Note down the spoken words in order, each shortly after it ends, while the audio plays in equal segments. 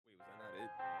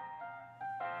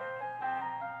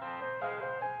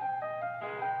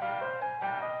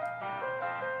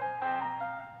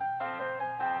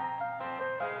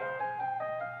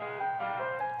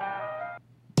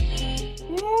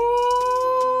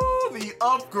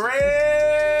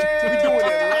upgrades. We're doing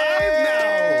it live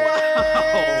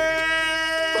now.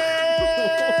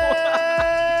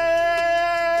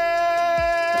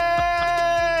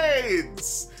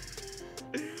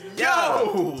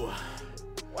 Yo.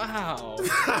 Wow.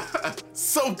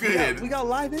 So good. We got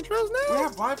live intros now? We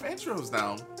have live intros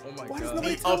now. Oh my Why does god.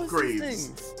 nobody The tell us these upgrades.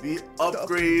 things?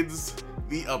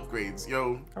 The upgrades.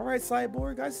 Yo, All right,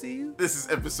 Cyborg, I see you. this is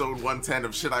episode 110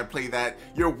 of Should I Play That?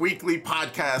 Your weekly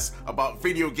podcast about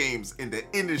video games in the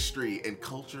industry and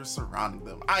culture surrounding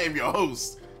them. I am your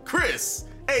host, Chris,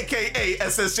 aka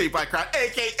SSJ Blackcrown,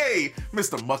 aka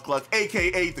Mr. Muckluck,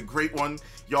 aka the Great One.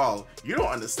 Y'all, you don't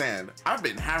understand. I've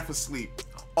been half asleep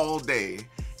all day,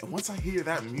 and once I hear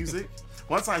that music,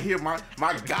 once I hear my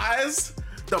guys,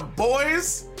 the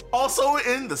boys, also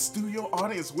in the studio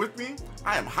audience with me,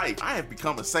 I am hyped. I have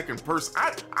become a second person.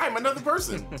 I am another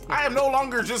person. I am no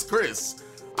longer just Chris.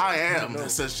 I am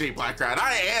SSJ Blackcrown.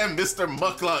 I am Mr.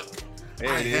 Muckluck. There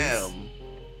I it is. am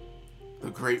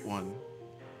the Great One.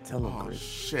 Tell him, Oh Chris.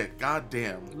 shit,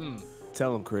 goddamn.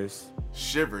 Tell him, Chris.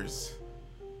 Shivers.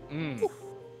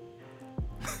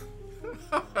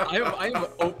 I'm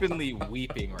openly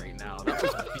weeping right now. That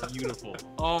was beautiful.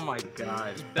 Oh my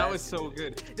god, that was so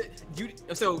good.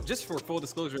 So just for full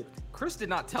disclosure, Chris did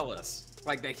not tell us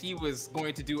like that he was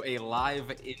going to do a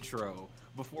live intro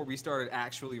before we started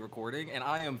actually recording, and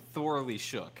I am thoroughly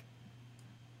shook.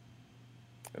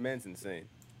 That man's insane.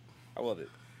 I love it.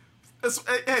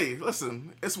 Hey,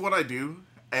 listen, it's what I do,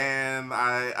 and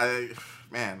I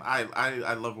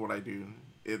love what I do.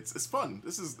 It's fun.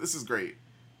 This is great,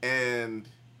 and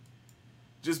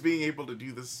just being able to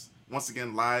do this once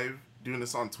again live, doing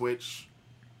this on Twitch,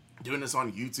 doing this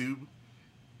on YouTube,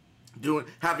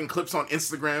 having clips on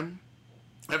Instagram,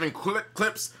 having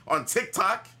clips on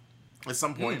TikTok at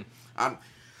some point.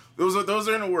 Those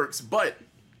are in the works, but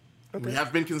we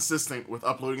have been consistent with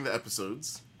uploading the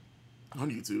episodes on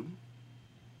YouTube.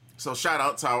 So shout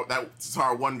out to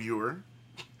our one viewer,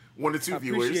 1 to 2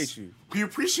 viewers. Appreciate you. We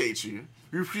appreciate you.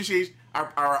 We appreciate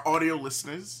our audio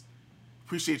listeners.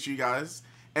 Appreciate you guys.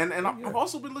 And I've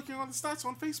also been looking on the stats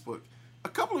on Facebook. A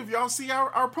couple of y'all see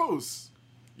our posts.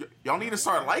 Y'all need to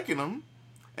start liking them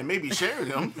and maybe sharing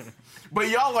them. But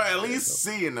y'all are at least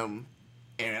seeing them.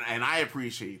 And I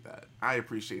appreciate that. I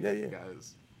appreciate that, you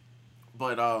guys.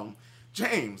 But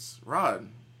James, Rod,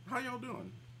 how y'all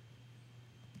doing?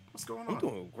 What's going on? I'm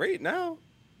doing great now.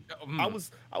 I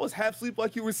was half asleep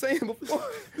like you were saying before.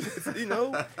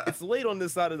 It's late on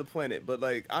this side of the planet, but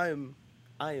like I am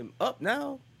up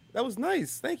now. That was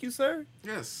nice. Thank you, sir.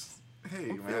 Yes.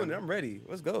 Hey, I'm man. feeling it. I'm ready.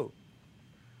 Let's go.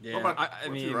 Yeah, What about I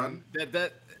you, mean Ron?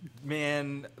 that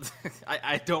man,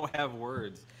 I don't have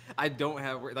words. I don't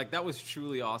have words. Like that was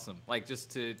truly awesome. Like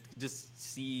just to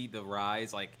see the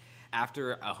rise, like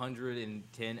after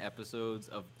 110 episodes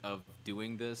of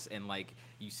doing this, and like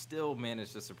you still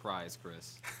managed to surprise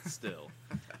Chris. Still,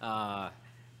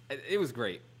 it was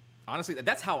great. Honestly,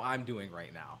 that's how I'm doing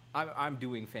right now. I'm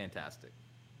doing fantastic.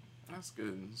 That's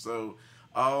good. So,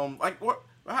 like, what?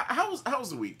 How was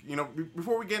the week? You know,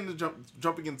 before we get into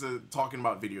jumping into talking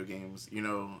about video games, you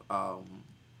know,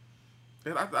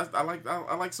 and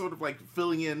I like sort of like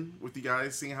filling in with you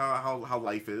guys, seeing how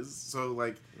life is. So,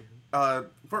 like,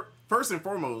 first and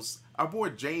foremost, our boy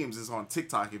James is on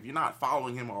TikTok. If you're not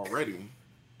following him already,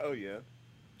 Oh yeah.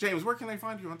 James, where can they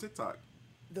find you on TikTok?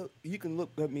 You can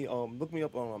look me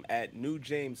up on at New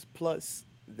James Plus.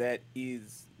 That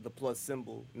is the plus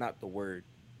symbol, not the word.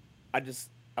 I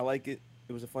like it.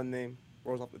 It was a fun name.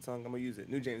 Rolls off the tongue. I'm gonna use it.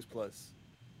 New James Plus.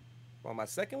 On my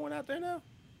second one out there now.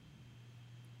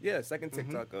 Yeah, second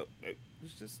TikTok up.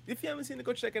 It's just if you haven't seen it,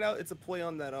 go check it out. It's a play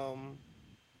on that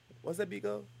what's that beat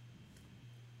go?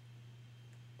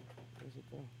 Where's it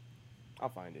go? I'll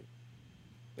find it.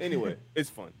 Anyway, it's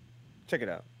fun. Check it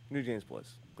out. New James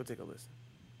Plus. Go take a listen.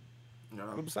 You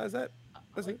know, But besides that, I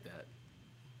that's like it. that.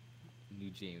 New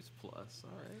James Plus.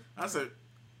 All right. that's it.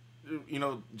 You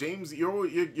know, James,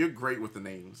 you're great with the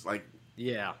names. Like,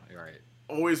 Yeah. All right.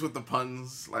 always with the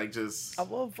puns. Like, just I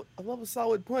love a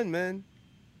solid pun, man.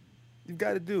 You've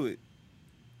got to do it.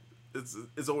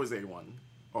 it's always A1.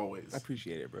 Always. I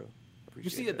appreciate it, bro. You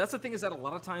see, that's the thing, is that a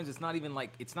lot of times it's not even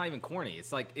corny.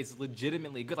 It's like it's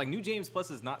legitimately good. Like New James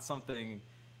Plus is not something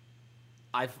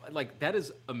I've like. That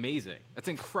is amazing. That's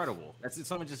incredible. That's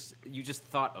someone you just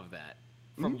thought of that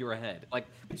from your head. Like,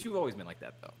 but you've always been like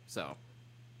that though. So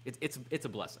it's a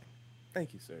blessing.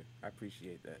 Thank you, sir. I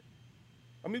appreciate that.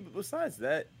 I mean, but besides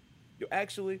that,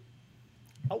 actually,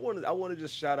 I want to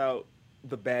just shout out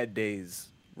the bad days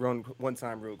one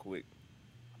time real quick,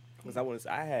 because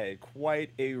I had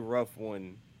quite a rough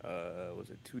one. Was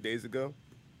it 2 days ago?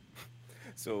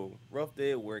 So rough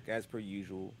day at work as per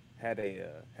usual. Had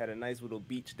a nice little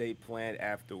beach day planned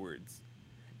afterwards.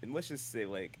 And let's just say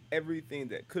like everything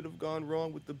that could have gone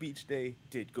wrong with the beach day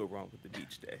did go wrong with the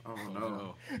beach day. Oh Oh no.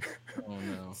 no. Oh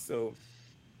no. So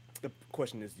the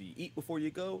question is, do you eat before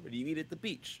you go, or do you eat at the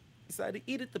beach? Decide to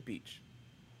eat at the beach.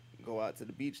 Go out to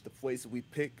the beach, the place we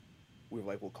pick. We're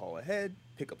like, we'll call ahead,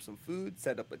 pick up some food,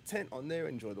 set up a tent on there,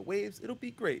 enjoy the waves. It'll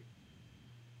be great.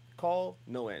 Call,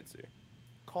 no answer.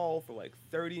 Call for like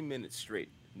 30 minutes straight,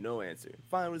 no answer.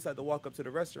 Finally, decide to walk up to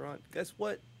the restaurant. Guess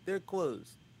what? They're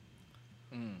closed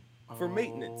Mm. for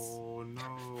maintenance Oh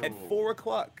no. at 4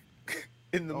 o'clock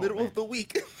in the Oh, middle man. of the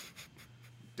week.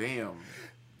 Damn.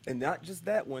 And not just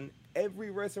that one, every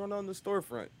restaurant on the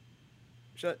storefront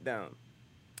shut down.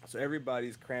 So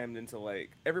everybody's crammed into like,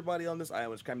 everybody on this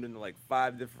island is crammed into like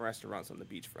 5 different restaurants on the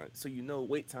beachfront. So you know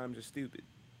wait times are stupid.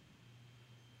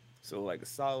 So like a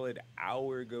solid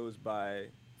hour goes by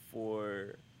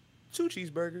for 2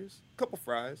 cheeseburgers, couple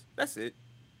fries. That's it.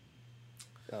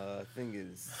 Thing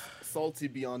is salty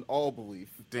beyond all belief.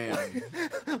 Damn.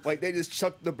 Like they just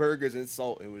chucked the burgers and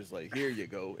salt and was like, here you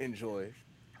go, enjoy.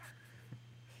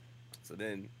 So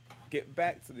then get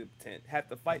back to the tent. Have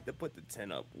to fight to put the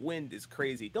tent up. Wind is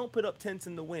crazy. Don't put up tents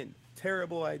in the wind.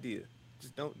 Terrible idea.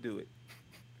 Just don't do it.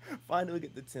 Finally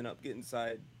get the tent up, get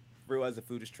inside, realize the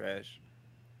food is trash.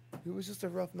 It was just a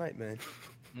rough night, man.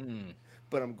 Mm.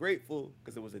 But I'm grateful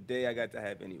because it was a day I got to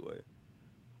have anyway.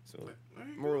 So, There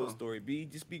you moral of the go. story,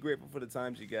 just be grateful for the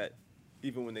times you got,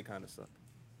 even when they kind of suck.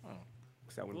 Oh.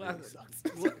 'Cause that one Glass, really sucks.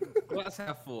 glass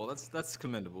half full. That's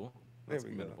commendable. There That's we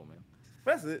go. commendable, man.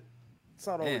 That's it. It's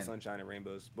not always Man. sunshine and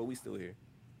rainbows, but we still here.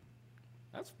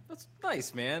 That's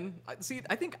nice, man. See,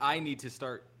 I think I need to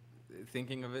start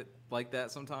thinking of it like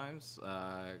that sometimes,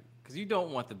 because you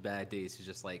don't want the bad days to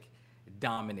just like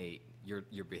dominate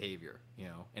your behavior, you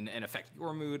know, and affect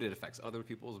your mood. It affects other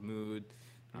people's mood.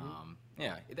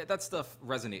 Yeah, that stuff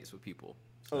resonates with people.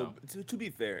 So. Oh, to be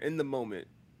fair, in the moment,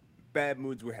 bad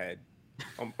moods were had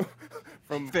um,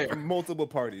 Fair. from multiple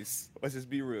parties. Let's just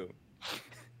be real.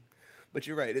 But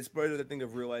you're right. It's part of the thing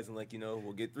of realizing, like, you know,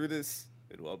 we'll get through this.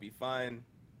 It'll all be fine.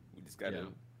 We just gotta Yeah.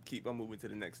 keep on moving to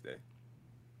the next day.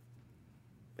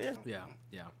 But yeah,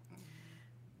 Yeah.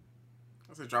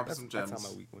 I say dropping some gems. that's how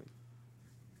my week went.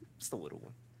 Just a little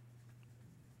one.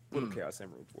 Little Mm. chaos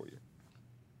emerald for you.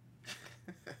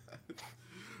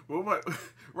 What about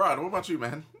Rod? What about you,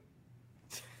 man?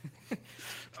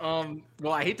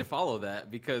 Well, I hate to follow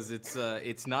that because it's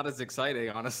not as exciting,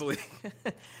 honestly.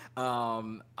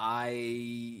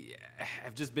 I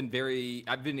have just been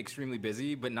I've been extremely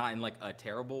busy, but not in like a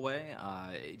terrible way.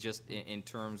 Just in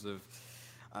terms of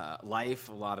life,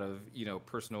 a lot of, you know,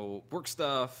 personal work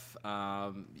stuff.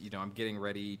 You know, I'm getting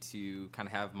ready to kind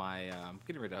of have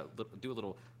getting ready to do a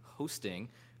little hosting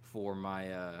for my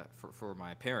for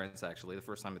my parents, actually, the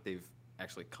first time that they've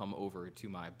actually come over to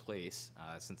my place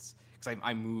since, because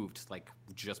I moved like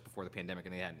just before the pandemic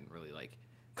and they hadn't really like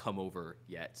come over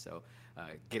yet. So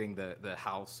getting the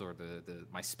house or the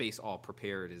my space all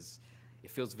prepared it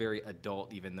feels very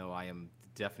adult, even though I am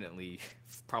definitely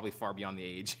probably far beyond the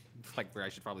age like where I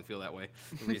should probably feel that way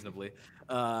reasonably.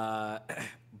 But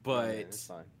Yeah, it's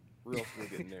fine. Real still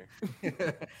getting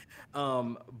there.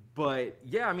 but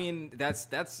yeah, I mean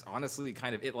that's honestly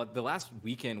kind of it. Like, the last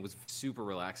weekend was super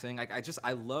relaxing. Like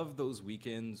I love those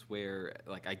weekends where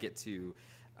like I get to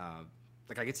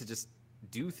just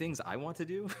do things I want to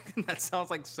do. That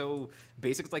sounds like so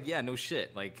basic. It's like, yeah, no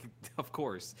shit. Like, of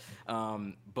course.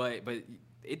 But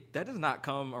that does not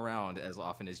come around as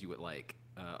often as you would like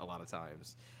a lot of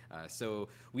times. So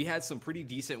we had some pretty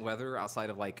decent weather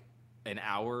outside of like an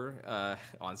hour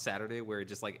on Saturday where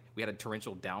just like we had a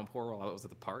torrential downpour while I was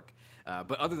at the park.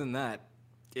 But other than that,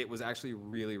 it was actually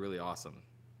really, really awesome.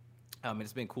 And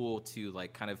it's been cool to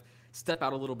like kind of step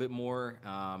out a little bit more.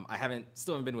 I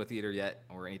still haven't been to a theater yet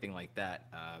or anything like that,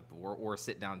 or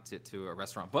sit down to a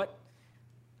restaurant, but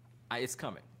it's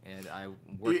coming, and I'm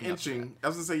You're working up to inching. I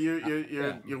was gonna say you're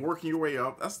Yeah. you're working your way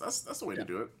up. That's the way to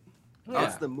do it. that.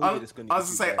 That's Yeah. the movie that's going to I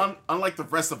was gonna say, unlike the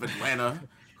rest of Atlanta,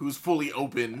 who's fully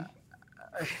open.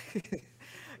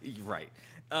 Right.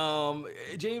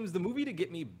 James, the movie to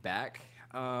get me back,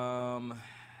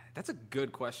 that's a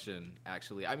good question,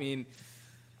 actually. I mean,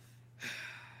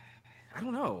 I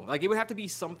don't know. Like, it would have to be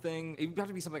something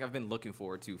I've been looking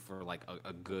forward to for like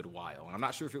a good while. And I'm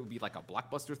not sure if it would be like a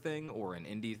blockbuster thing or an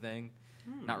indie thing.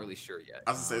 Not really sure yet.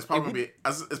 I was gonna say it's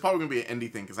probably gonna be an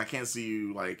indie thing because I can't see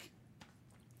you like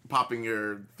popping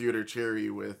your theater cherry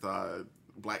with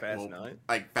Fast Nine?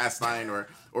 like Fast Nine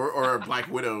or Black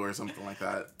Widow or something like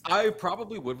that. I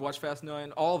probably would watch Fast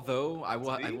 9, although I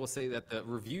See? will say that the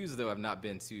reviews though have not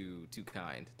been too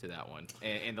kind to that one.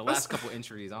 And the Let's- last couple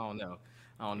entries, I don't know.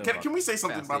 Can we say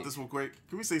something Fast about 8. this real quick?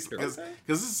 Can we say because Okay.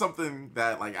 this is something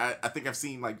that like I think I've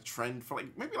seen like trend for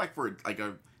like maybe like for like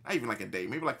a not even like a day,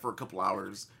 maybe like for a couple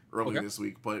hours earlier Okay. this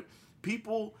week, but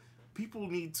people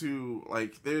need to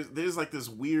like there's like this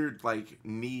weird like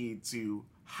need to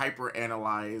hyper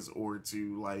analyze or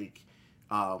to like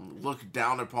look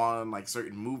down upon like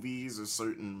certain movies or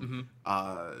certain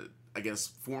I guess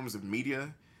forms of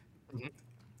media. Mhm.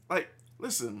 Like,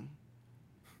 listen,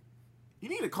 you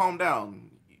need to calm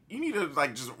down. You need to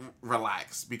like just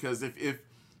relax because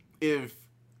if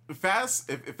Fast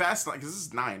because this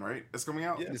is 9, right? That's coming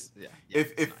out. Yeah. Yeah.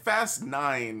 If Fast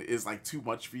 9 is like too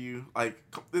much for you, like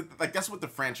that's what the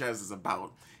franchise is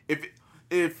about. If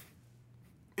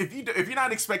you're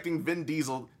not expecting Vin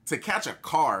Diesel to catch a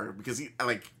car because he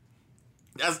like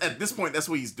at this point that's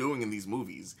what he's doing in these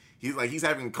movies. He's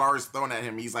having cars thrown at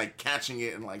him. He's like catching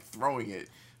it and like throwing it.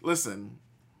 Listen,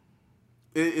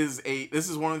 this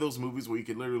is one of those movies where you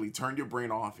can literally turn your brain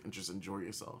off and just enjoy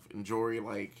yourself. Enjoy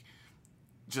like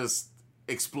just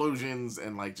explosions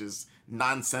and like just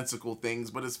nonsensical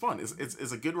things, but it's fun.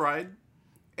 It's a good ride,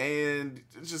 and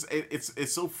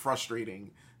it's so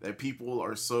frustrating that people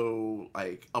are so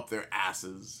like up their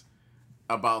asses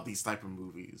about these type of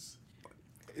movies.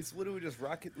 It's literally just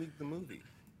Rocket League the movie.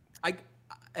 I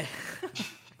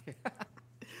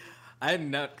I had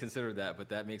not considered that, but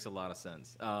that makes a lot of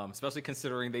sense. Especially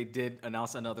considering they did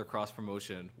announce another cross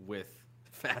promotion with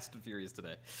Fast and Furious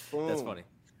today. That's Boom.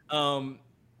 funny.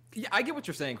 Yeah, I get what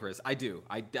you're saying, Chris. I do.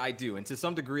 I do. And to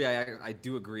some degree, I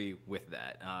do agree with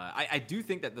that. I do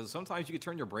think that sometimes you can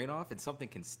turn your brain off and something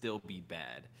can still be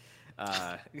bad.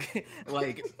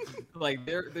 Like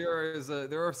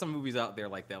there are some movies out there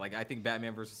like that. Like I think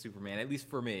Batman versus Superman, at least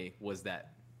for me, was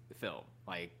that film.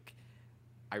 Like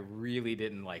I really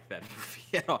didn't like that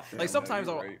movie at all. Yeah, Like sometimes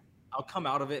no, you're right. I'll come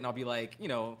out of it and I'll be like,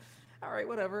 all right,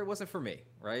 whatever, it wasn't for me,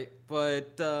 right?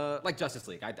 But like Justice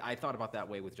League, I thought about that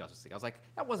way with Justice League. I was like,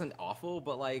 that wasn't awful,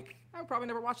 but like I would probably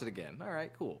never watch it again. All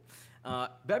right, cool.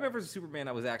 Batman versus Superman,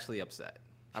 I was actually upset.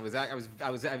 I was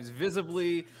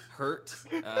visibly hurt,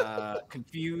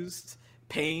 confused,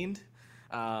 pained.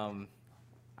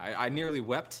 I nearly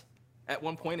wept at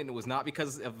one point, and it was not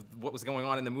because of what was going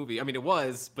on in the movie. I mean, it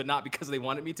was, but not because they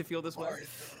wanted me to feel this way.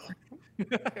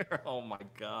 Oh my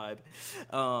god.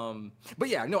 But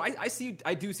yeah, no,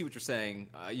 I do see what you're saying.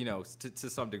 To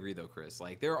some degree though, Chris.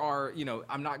 Like there are,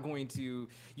 I'm not going to.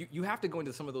 You have to go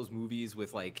into some of those movies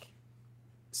with like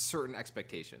certain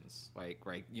expectations. Like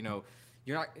right, you're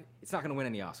not. It's not going to win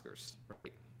any Oscars,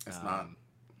 right? It's not.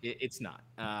 It's not,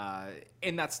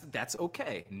 and that's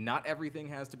okay. Not everything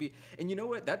has to be. And you know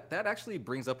what? That actually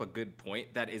brings up a good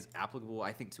point that is applicable,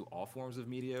 I think, to all forms of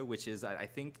media, which is I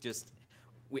think just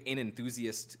in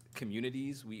enthusiast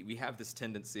communities, we have this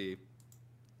tendency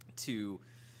to,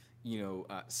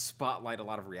 spotlight a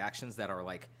lot of reactions that are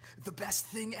like the best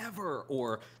thing ever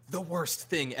or the worst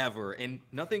thing ever, and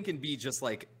nothing can be just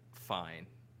like fine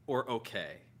or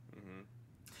okay.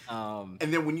 And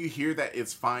then when you hear that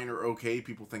it's fine or okay,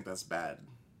 people think that's bad.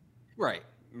 Right.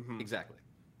 Mhm. Exactly.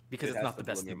 Because It it's has not to the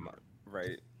best blow thing. my mind,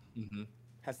 right? Mm-hmm.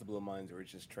 Has to blow minds or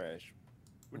it's just trash,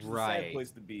 which is a Right. sad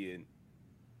place to be in.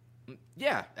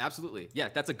 Yeah, absolutely. Yeah,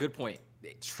 that's a good point.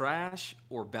 Trash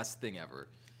or best thing ever.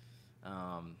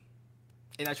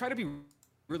 And I try to be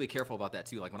really careful about that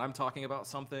too. Like when I'm talking about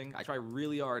something, I try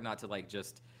really hard not to like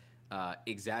just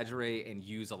exaggerate and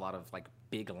use a lot of like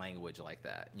big language like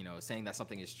that. Saying that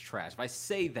something is trash. If I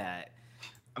say that,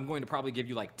 I'm going to probably give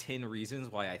you like 10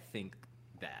 reasons why I think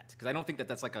that, because I don't think that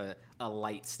that's like a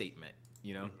light statement.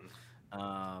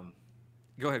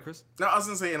 Go ahead, Chris. No, I was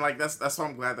gonna say, and like that's why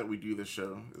I'm glad that we do this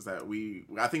show. Is that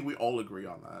I think we all agree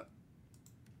on that.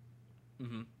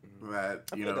 Mm-hmm. That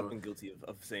I feel like I've been guilty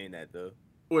of saying that though.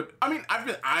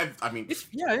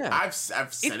 Yeah. I've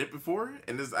said it before,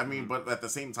 and but at the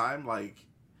same time, like,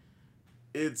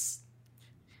 it's.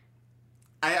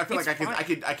 I feel It's like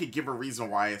fine. I could give a reason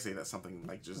why I say that something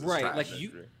like just is Right, trash. like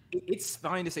it's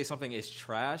fine to say something is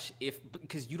trash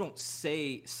because you don't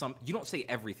say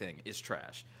everything is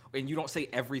trash, and you don't say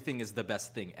everything is the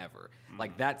best thing ever.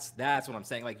 Like that's what I'm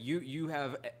saying. Like you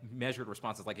have measured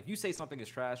responses. Like if you say something is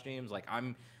trash, James, like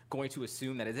I'm going to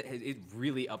assume that it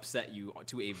really upset you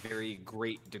to a very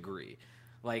great degree.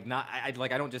 Like I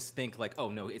don't just think like, oh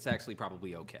no, it's actually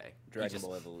probably okay. Dragon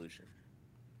Ball Evolution.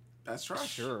 That's trash.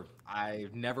 Sure,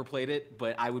 I've never played it,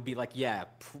 but I would be like, yeah,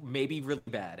 maybe really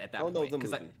bad at that Oh no, point. the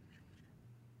 'cause movie.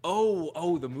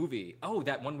 Oh, the movie. Oh,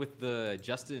 that one with the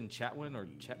Justin Chatwin or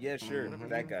Yeah, sure,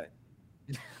 that guy.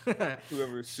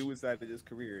 Whoever suicided his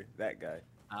career, that guy.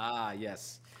 Ah,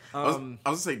 yes. I was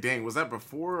gonna say, dang, was that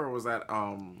before or was that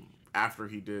after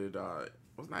he did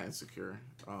was not Insecure,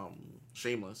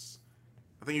 Shameless?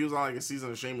 I think he was on like a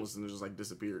season of Shameless and it just like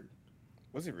disappeared.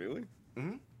 Was he really?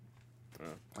 Mm-hmm.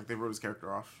 Oh, Like they wrote his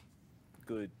character off.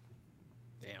 good.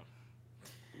 Damn.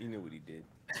 You knew what he did.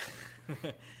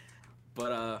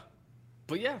 But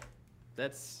yeah,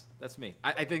 that's me.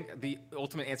 I think the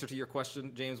ultimate answer to your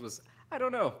question, James, was I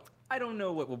don't know. I don't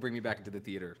know what will bring me back into the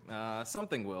theater.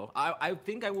 Something will. I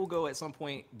think I will go at some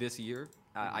point this year.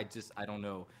 I don't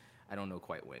know. I don't know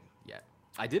quite when yet.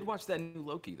 I did watch that new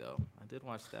Loki though. I did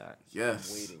watch that. Yes.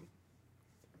 I'm waiting.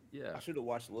 Yeah. I should have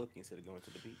watched Loki instead of going to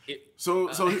the beach. So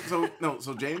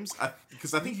James,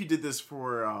 because I think you did this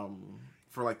for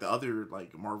like the other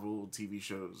like Marvel TV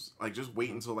shows. Like just wait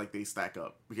until like they stack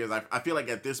up because I feel like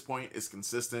at this point it's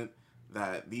consistent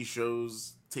that these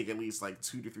shows take at least like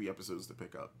 2 to 3 episodes to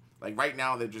pick up. Like right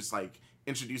now they're just like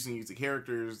introducing you to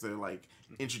characters. They're like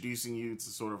introducing you to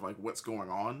sort of like what's going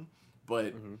on,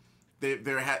 but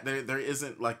there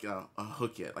isn't like a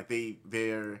hook yet. Like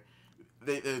they're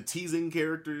teasing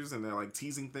characters and they're like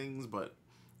teasing things, but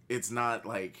it's not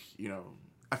like, you know,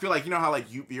 I feel like, you know how like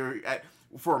you're at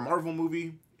for a Marvel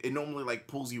movie, it normally like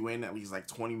pulls you in at least like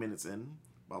 20 minutes in,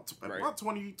 about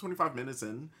 20 25 minutes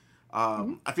in.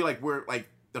 I feel like we're like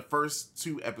the first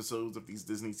 2 episodes of these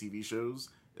Disney TV shows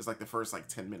is like the first like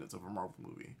 10 minutes of a Marvel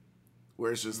movie.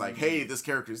 Where it's just like, hey, this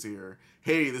character's here.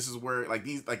 Hey, this is where like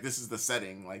these like this is the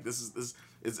setting. Like this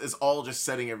it's all just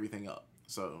setting everything up.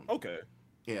 So Okay.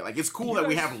 yeah, like it's cool that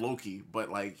we have Loki, but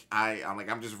like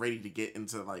I'm just ready to get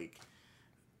into like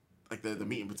the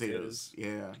meat and potatoes.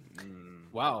 Yeah.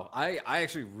 Wow, I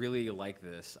actually really like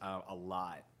this a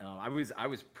lot. I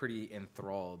was pretty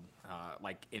enthralled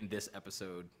like in this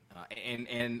episode,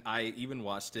 and I even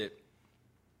watched it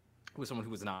with someone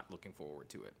who was not looking forward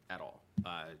to it at all.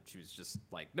 She was just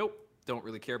like, nope, don't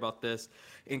really care about this,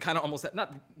 and kind of almost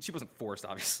not. She wasn't forced,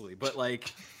 obviously, but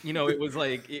like you know, it was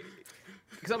like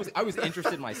because I was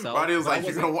interested myself. Roddy was like,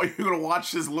 you're gonna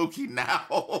watch this Loki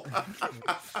now.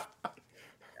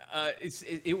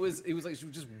 It was like she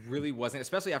just really wasn't,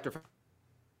 especially after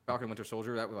Falcon Winter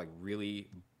Soldier. That was like really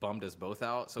bummed us both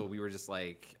out. So we were just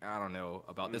like, I don't know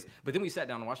about this. But then we sat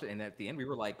down and watched it, and at the end we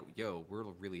were like, yo, we're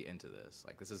really into this.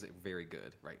 Like this is very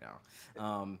good right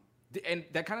now. And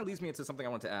that kind of leads me into something I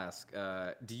want to ask.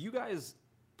 Do you guys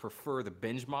prefer the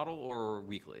binge model or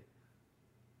weekly?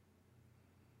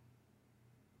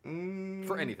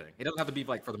 For anything, it doesn't have to be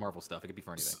like for the Marvel stuff. It could be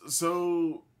for anything.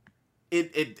 So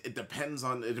it depends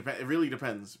on it. It really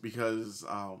depends because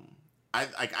I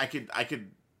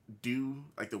could do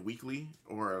like the weekly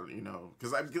or you know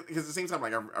because at the same time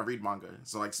like I read manga,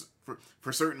 so like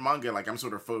for certain manga like I'm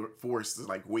sort of forced to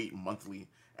like wait monthly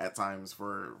at times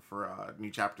for new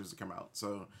chapters to come out.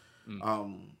 So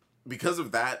because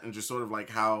of that and just sort of like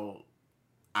how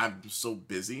I'm so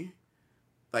busy,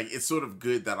 like it's sort of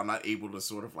good that I'm not able to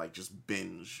sort of like just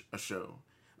binge a show.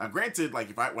 Now, granted,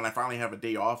 like when I finally have a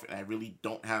day off and I really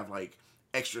don't have like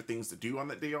extra things to do on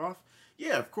that day off,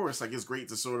 yeah, of course, like it's great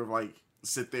to sort of like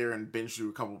sit there and binge through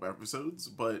a couple of episodes.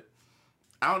 But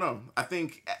I don't know. I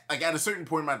think like at a certain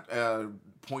point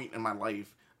in my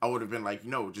life, I would have been like,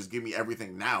 no, just give me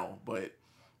everything now. But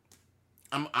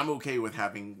I'm okay with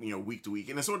having week to week,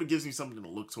 and it sort of gives me something to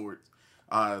look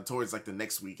towards like the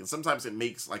next week, and sometimes it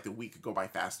makes like the week go by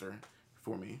faster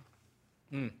for me.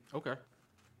 Okay.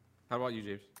 How about you,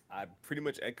 James? I pretty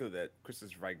much echo that. Chris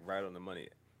is right on the money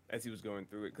as he was going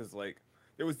through it, because like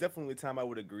there was definitely a time I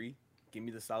would agree, give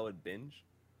me the solid binge,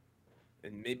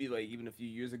 and maybe like even a few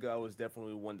years ago I was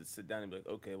definitely one to sit down and be like,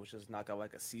 okay, let's just knock out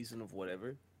like a season of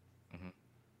whatever.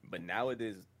 But now it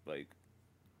is like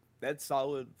that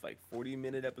solid like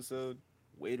 40-minute episode,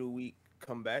 wait a week,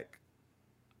 come back.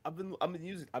 I've been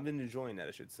enjoying that,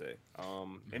 I should say.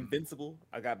 Invincible,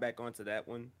 I got back onto that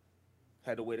one.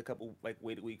 Had to wait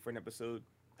a week for an episode.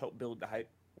 Help build the hype.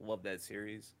 Love that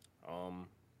series.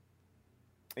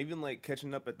 Even like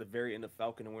catching up at the very end of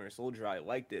Falcon and Winter Soldier, I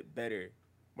liked it better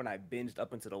when I binged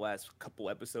up into the last couple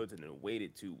episodes and then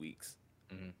waited 2 weeks,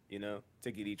 to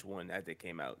get each one as they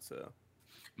came out. So,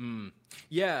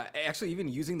 yeah, actually, even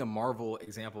using the Marvel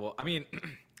example, I mean,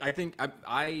 I think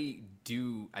I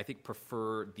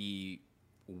prefer the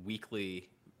weekly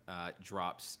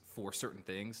drops for certain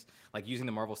things. Like using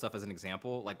the Marvel stuff as an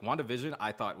example, like WandaVision,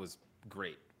 I thought was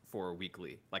great for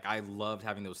weekly. Like I loved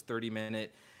having those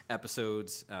 30-minute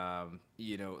episodes, and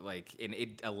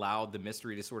it allowed the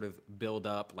mystery to sort of build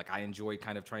up. Like I enjoyed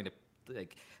kind of trying to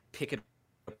like pick it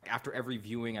up after every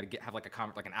viewing, have like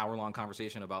like an hour-long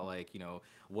conversation about like,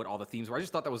 what all the themes were. I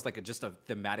just thought that was like just a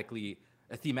thematically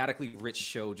rich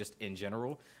show just in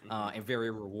general, and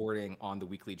very rewarding on the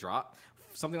weekly drop.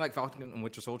 Something like Falcon and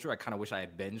Winter Soldier, I kind of wish I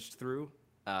had binged through,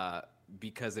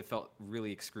 because it felt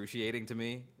really excruciating to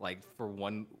me, like for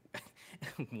one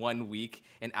week,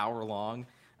 an hour long.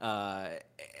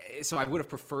 So I would have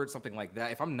preferred something like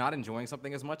that. If I'm not enjoying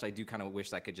something as much, I do kind of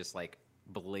wish I could just like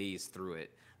blaze through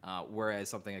it. Whereas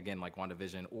something again like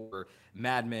WandaVision or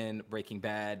Mad Men, Breaking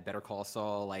Bad, Better Call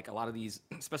Saul, like a lot of these,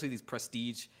 especially these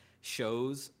prestige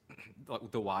shows,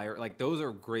 like The Wire, like those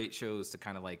are great shows to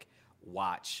kind of like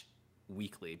watch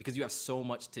weekly because you have so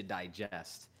much to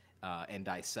digest and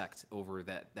dissect over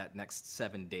that next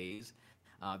 7 days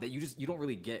that you don't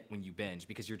really get when you binge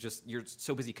because you're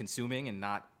so busy consuming and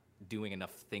not doing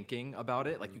enough thinking about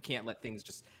it. Like you can't let things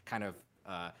just kind of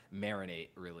marinate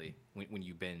really when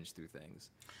you binge through things.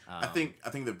 I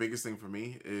think the biggest thing for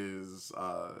me is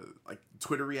like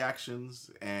Twitter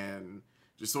reactions and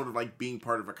just sort of like being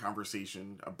part of a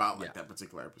conversation about like that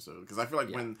particular episode. Because I feel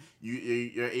like when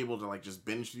you're able to like just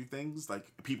binge through things, like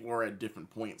people are at different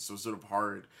points, so it's sort of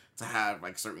hard to have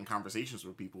like certain conversations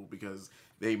with people because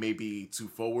they may be too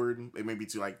forward, they may be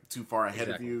too far ahead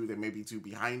of you, they may be too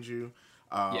behind you.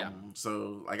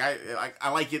 So like I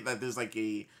like it that there's like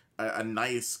a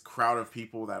nice crowd of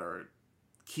people that are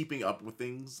keeping up with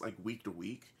things like week to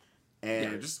week.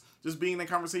 And just being in that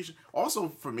conversation. Also,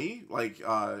 for me, like,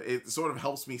 it sort of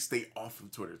helps me stay off of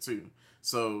Twitter, too.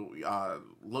 So,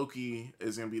 Loki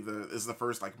is going to be the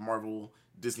first, like, Marvel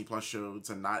Disney Plus show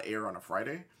to not air on a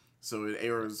Friday. So, it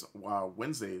airs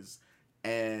Wednesdays.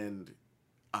 And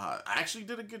I actually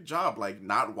did a good job, like,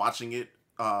 not watching it.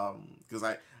 Because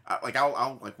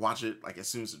I'll like, watch it, like, as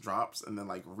soon as it drops. And then,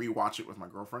 like, rewatch it with my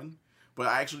girlfriend. But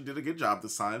I actually did a good job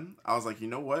this time. I was like, you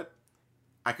know what?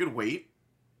 I could wait.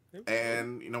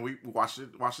 And we watched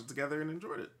it together and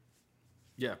enjoyed it.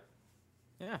 Yeah.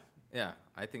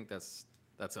 I think that's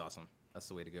awesome. That's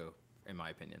the way to go, in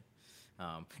my opinion.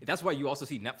 That's why you also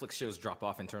see Netflix shows drop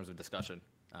off in terms of discussion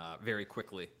very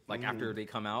quickly. Like after they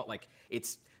come out, like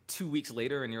it's 2 weeks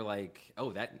later, and you're like,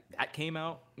 oh, that came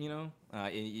out. On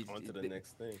to the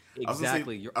next thing.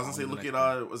 Exactly. I was gonna say, look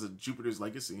at was it Jupiter's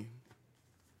Legacy?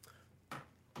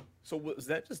 So was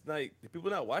that just like did people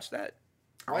not watch that?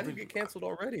 Why did it get canceled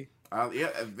already? I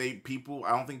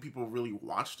don't think people really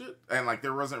watched it, and like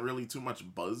there wasn't really too much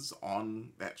buzz on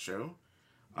that show.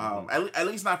 At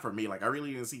least not for me. Like I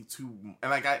really didn't see too, and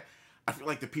like I feel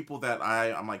like the people that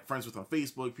I'm like friends with on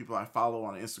Facebook, people I follow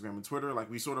on Instagram and Twitter, like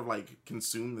we sort of like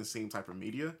consume the same type of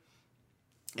media,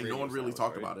 and no one really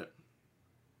talked about it.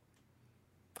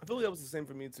 I feel like that was the same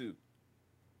for me too.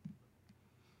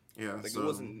 Yeah, like it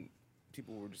wasn't.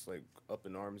 People were just like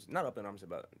not up in arms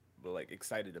about it, but like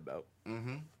excited about.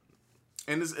 Mm-hmm.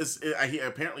 And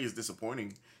apparently it's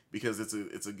disappointing because it's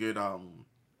a good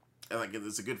like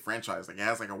it's a good franchise. Like it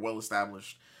has like a well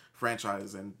established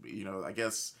franchise, and I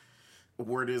guess the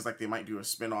word is like they might do a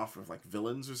spinoff of like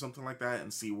Villains or something like that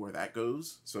and see where that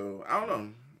goes. So I don't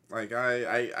know. Like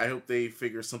I hope they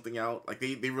figure something out. Like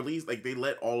they release like they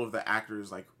let all of the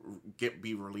actors like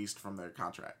be released from their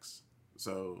contracts.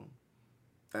 So.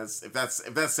 If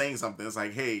that's saying something, it's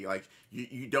like, hey, like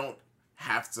you don't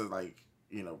have to like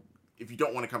if you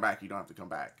don't want to come back, you don't have to come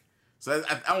back. So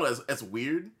I don't know, it's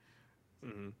weird,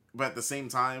 but at the same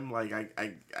time, like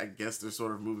I guess they're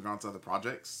sort of moving on to other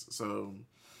projects. So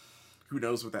who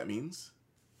knows what that means?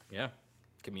 Yeah,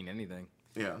 could mean anything.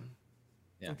 Yeah.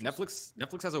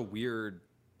 Netflix has a weird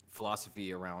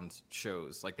philosophy around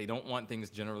shows. Like they don't want things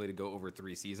generally to go over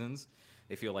 3 seasons.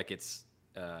 They feel like it's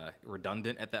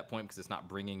redundant at that point because it's not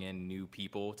bringing in new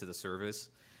people to the service,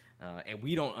 and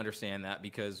we don't understand that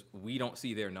because we don't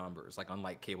see their numbers. Like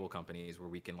unlike cable companies where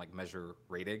we can like measure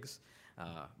ratings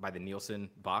by the Nielsen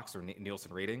box or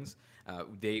Nielsen ratings,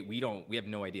 we have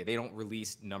no idea. They don't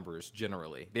release numbers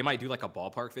generally. They might do like a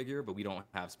ballpark figure, but we don't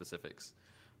have specifics.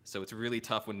 So it's really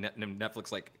tough when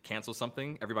Netflix like cancels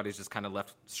something. Everybody's just kind of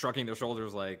left shrugging their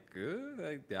shoulders like,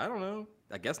 I don't know.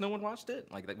 I guess no one watched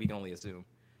it. Like that we can only assume.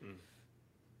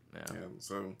 Yeah,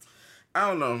 so I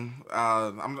don't know.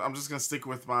 I'm just gonna stick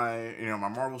with my my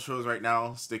Marvel shows right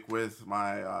now. Stick with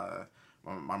my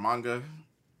my manga,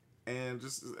 and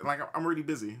just like I'm already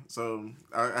busy, so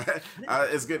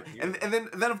it's good. And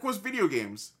then of course video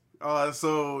games.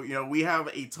 So we have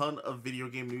a ton of video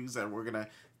game news that we're gonna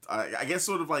I guess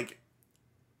sort of like.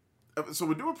 So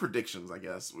we're doing predictions. I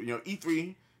guess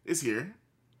E3 is here.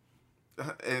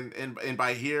 And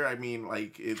by here I mean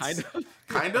like it's Kind of.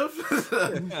 kind of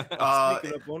Sneaking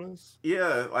up on us.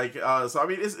 yeah, like so I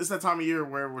mean it's that time of year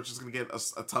where we're just gonna get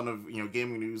a ton of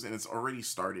gaming news, and it's already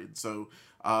started. So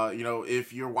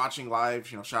if you're watching live,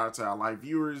 shout out to our live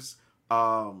viewers.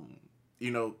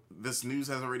 This news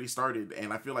has already started,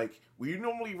 and I feel like we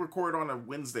normally record on a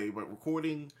Wednesday, but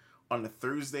recording on a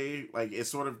Thursday, like it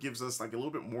sort of gives us like a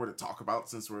little bit more to talk about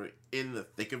since we're in the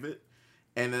thick of it.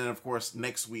 And then of course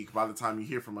next week, by the time you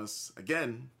hear from us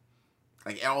again,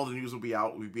 like all the news will be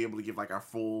out. We'll be able to give like our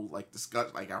full like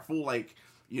discuss like our full like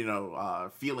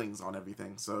feelings on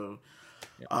everything. So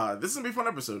this is gonna be a fun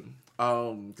episode.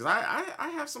 Because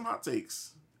I have some hot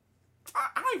takes.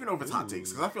 I don't even know if it's hot takes,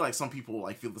 because I feel like some people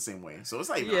like feel the same way. So it's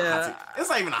not even a hot take. It's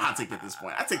not even a hot take at this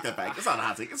point. I take that back. It's not a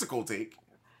hot take. It's a cold take.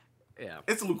 Yeah.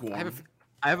 It's lukewarm.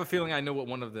 I have a feeling I know what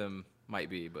one of them might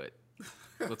be, but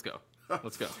let's go.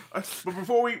 Let's go. But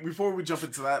before we jump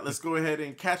into that, let's go ahead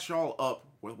and catch y'all up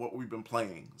with what we've been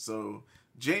playing. So,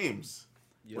 James,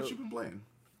 what you been playing?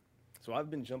 So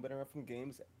I've been jumping around from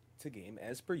games to game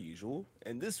as per usual,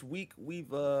 and this week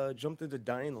we've jumped into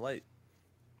Dying Light.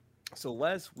 So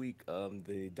last week,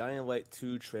 the Dying Light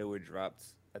 2 trailer dropped.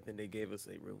 I think they gave us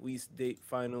a release date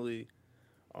finally,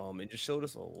 and just showed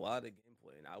us a lot of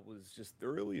gameplay, and I was just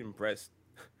thoroughly impressed.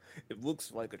 It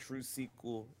looks like a true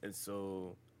sequel, and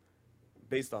so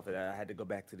based off of that, I had to go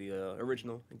back to the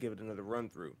original and give it another run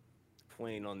through.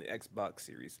 Playing on the Xbox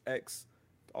Series X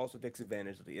also takes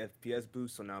advantage of the FPS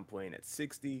boost, so now I'm playing at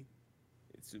 60.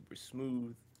 It's super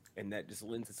smooth, and that just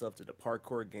lends itself to the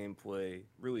parkour gameplay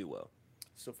really well.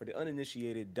 So for the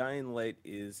uninitiated, Dying Light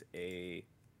is a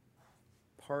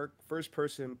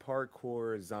first-person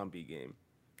parkour zombie game.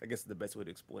 I guess the best way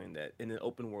to explain that, in an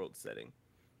open-world setting.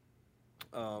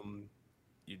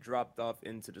 You dropped off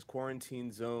into this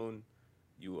quarantine zone.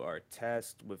 You are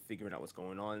tasked with figuring out what's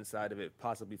going on inside of it,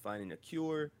 possibly finding a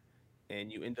cure,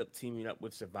 and you end up teaming up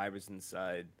with survivors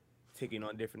inside, taking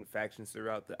on different factions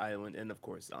throughout the island, and of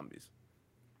course, zombies.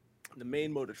 The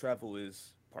main mode of travel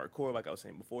is parkour, like I was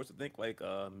saying before. So think like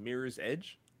Mirror's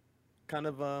Edge kind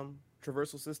of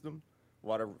traversal system. A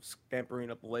lot of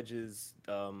scampering up ledges,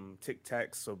 tic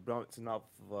tacs, so bouncing off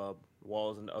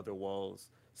walls and other walls,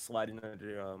 sliding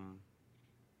under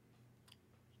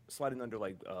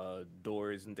like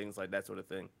doors and things like that sort of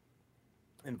thing,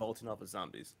 and vaulting off of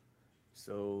zombies.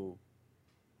 So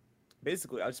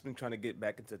basically, I've just been trying to get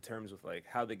back into terms with like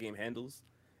how the game handles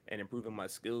and improving my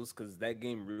skills, because that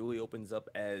game really opens up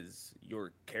as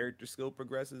your character skill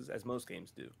progresses, as most games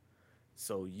do.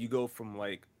 So you go from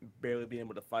like barely being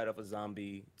able to fight off a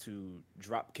zombie to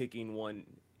drop kicking one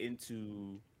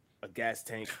into a gas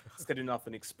tank, setting off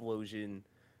an explosion,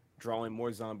 drawing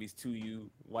more zombies to you,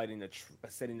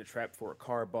 setting the trap for a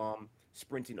car bomb,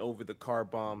 sprinting over the car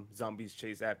bomb, zombies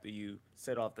chase after you,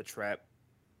 set off the trap,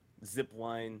 zip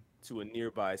line to a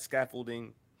nearby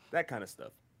scaffolding, that kind of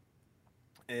stuff.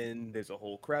 And there's a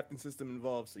whole crafting system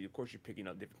involved, so of course you're picking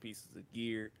up different pieces of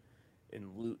gear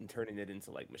and loot and turning it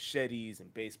into like machetes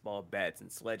and baseball bats and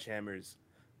sledgehammers,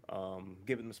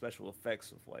 giving them special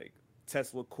effects of like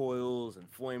Tesla coils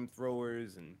and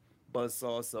flamethrowers and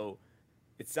buzzsaws. So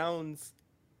it's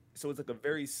like a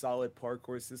very solid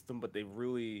parkour system, but they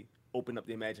really open up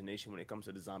the imagination when it comes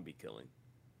to the zombie killing.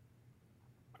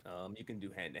 You can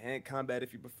do hand-to-hand combat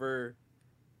if you prefer.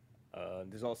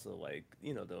 There's also like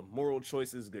the moral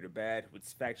choices, good or bad. Which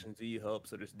factions do you help?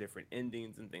 So there's different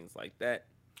endings and things like that.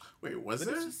 Wait, was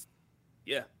there?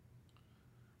 Yeah.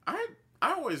 I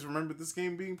always remembered this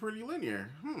game being pretty linear.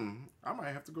 I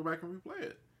might have to go back and replay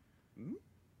it.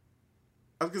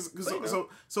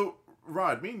 So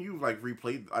Rod, me and you like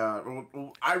replayed. I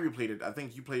replayed it. I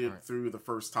think you played it for the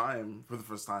first time.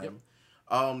 Yep.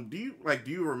 Do you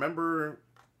remember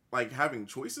like having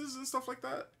choices and stuff like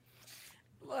that?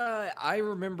 I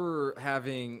remember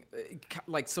having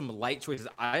like some light choices.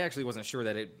 I actually wasn't sure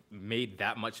that it made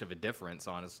that much of a difference,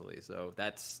 honestly. So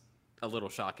that's a little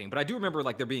shocking. But I do remember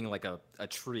like there being like a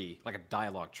tree, like a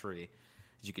dialogue tree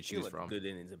that you could choose from. Good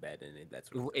endings, a bad ending. That's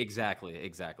exactly.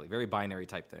 Very binary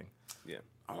type thing. Yeah.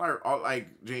 Like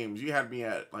James, you had me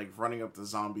at like running up the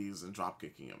zombies and drop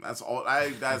kicking them. That's all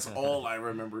I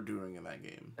remember doing in that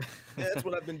game. Yeah, that's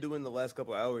what I've been doing the last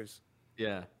couple hours.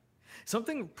 Yeah.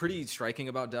 Something pretty striking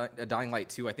about Dying Light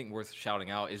 2, I think worth shouting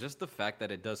out, is just the fact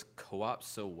that it does co-op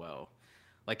so well.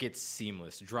 Like, it's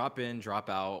seamless. Drop in, drop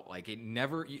out. Like, it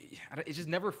just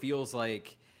never feels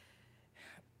like,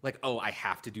 oh, I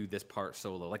have to do this part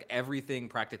solo. Like, everything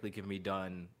practically can be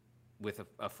done with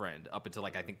a friend up until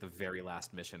like I think the very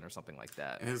last mission or something like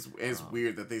that. And it's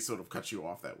weird that they sort of cut you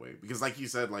off that way because, like you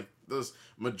said, like this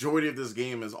majority of this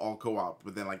game is all co-op,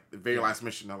 but then like the very last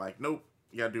mission, they're like, nope,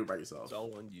 you gotta do it by yourself. It's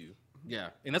all on you. Yeah,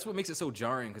 and that's what makes it so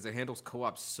jarring because it handles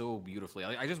co-op so beautifully.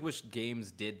 I just wish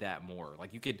games did that more.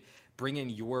 Like you could bring in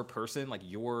your person, like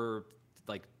your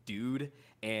like dude,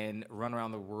 and run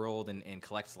around the world and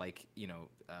collect like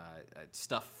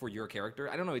stuff for your character.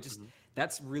 I don't know. It just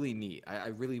that's really neat. I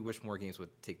really wish more games would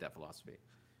take that philosophy.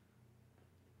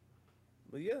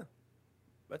 But yeah,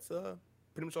 that's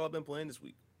pretty much all I've been playing this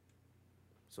week.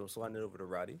 So sliding it over to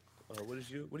Roddy. What have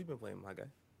you been playing, my guy?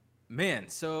 Man,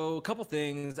 so a couple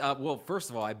things. Well, first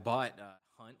of all, I bought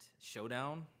Hunt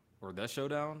Showdown or The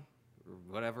Showdown or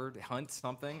whatever. Hunt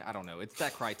something. I don't know. It's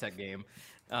that Crytek game.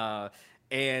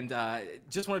 And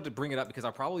just wanted to bring it up because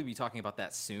I'll probably be talking about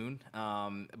that soon.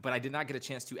 But I did not get a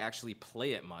chance to actually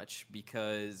play it much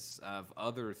because of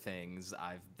other things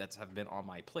that have been on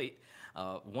my plate.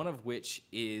 One of which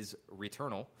is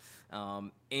Returnal.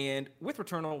 And with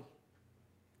Returnal,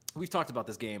 we've talked about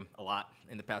this game a lot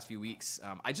in the past few weeks.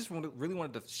 I just really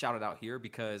wanted to shout it out here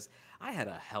because I had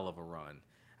a hell of a run.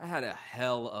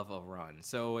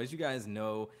 So as you guys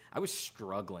know, I was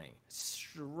struggling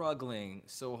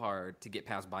so hard to get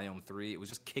past Biome 3. It was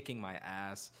just kicking my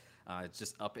ass,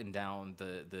 just up and down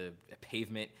the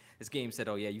pavement. This game said,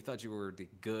 oh yeah, you thought you were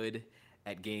good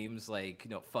at games, like,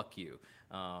 no, fuck you.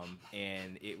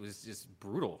 And it was just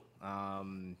brutal.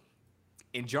 And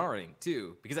jarring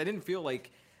too, because I didn't feel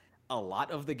like a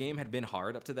lot of the game had been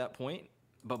hard up to that point,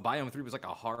 but Biome 3 was like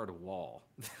a hard wall.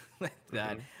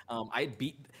 that I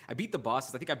beat the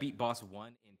bosses. I think I beat boss 1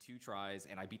 in 2 tries,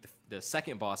 and I beat the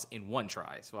second boss in 1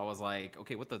 try. So I was like,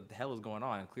 okay, what the hell is going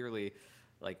on? And clearly,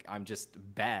 like, I'm just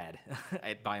bad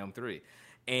at Biome 3.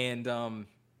 And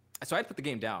so I put the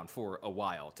game down for a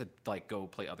while to like go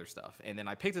play other stuff, and then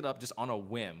I picked it up just on a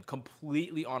whim,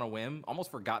 completely on a whim. Almost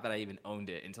forgot that I even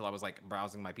owned it until I was like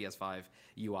browsing my PS5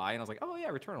 UI, and I was like, oh yeah,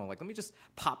 Returnal. Like, let me just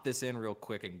pop this in real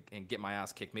quick and get my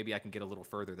ass kicked. Maybe I can get a little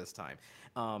further this time.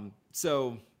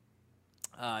 So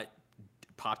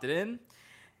popped it in,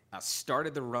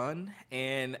 started the run,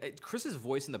 and Chris's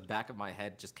voice in the back of my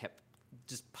head just kept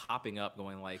just popping up,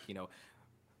 going like,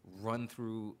 run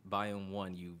through Biome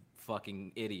 1, you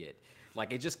fucking idiot.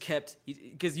 Like, it just kept,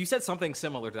 because you said something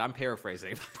similar to, I'm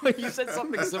paraphrasing, but you said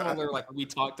something similar like we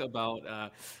talked about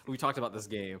this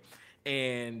game.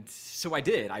 And so I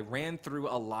did. I ran through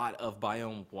a lot of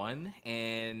Biome 1,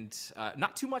 and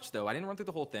not too much though. I didn't run through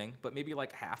the whole thing, but maybe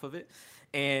like half of it,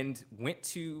 and went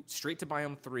straight to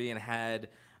Biome 3 and had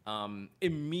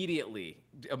immediately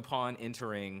upon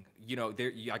entering,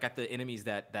 I got the enemies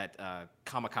that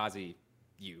kamikaze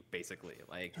you, basically,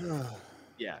 like.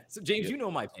 Yeah. So James, you know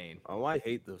my pain. Oh, I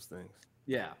hate those things.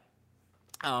 Yeah.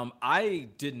 I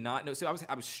did not know. So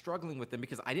I was struggling with them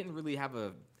because I didn't really have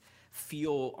a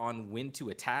feel on when to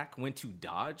attack, when to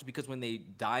dodge, because when they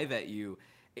dive at you,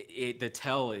 the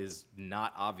tell is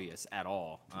not obvious at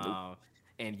all. Nope.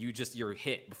 And you're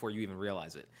hit before you even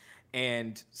realize it.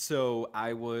 And so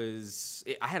I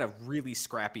had a really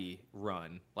scrappy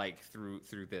run, like through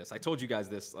this. I told you guys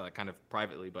this kind of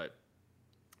privately, but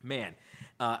man,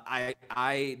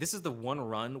 this is the one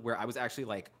run where I was actually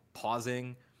like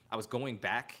pausing. I was going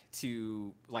back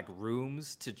to like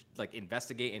rooms to like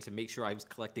investigate and to make sure I was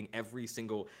collecting every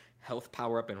single health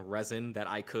power up and resin that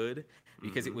I could,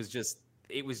 because it was just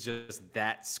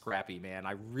that scrappy, man.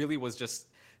 I really was just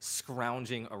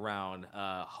scrounging around,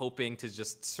 hoping to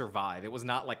just survive. It was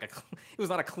not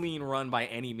a clean run by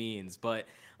any means, but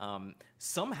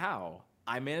somehow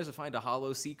I managed to find a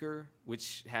Hollow Seeker,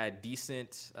 which had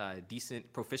decent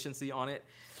proficiency on it,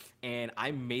 and I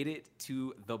made it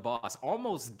to the boss.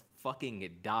 Almost fucking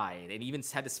died, and even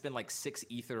had to spend like 6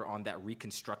 ether on that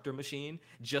reconstructor machine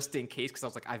just in case, because I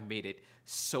was like, I've made it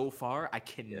so far, I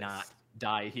cannot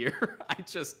die here. I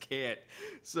just can't.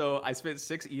 So I spent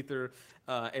 6 ether,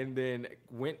 and then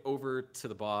went over to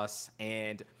the boss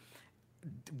and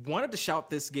wanted to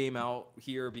shout this game out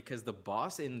here because the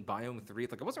boss in Biome 3,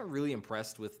 like, I wasn't really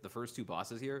impressed with the first 2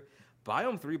 bosses here.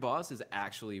 Biome 3 boss is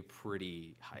actually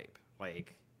pretty hype.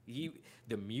 Like,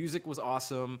 the music was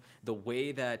awesome. The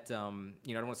way that I don't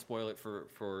want to spoil it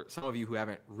for some of you who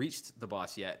haven't reached the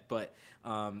boss yet, but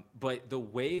the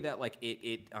way that like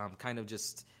it kind of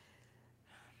just,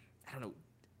 I don't know,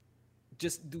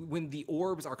 just when the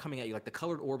orbs are coming at you, like the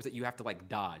colored orbs that you have to like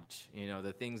dodge,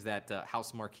 the things that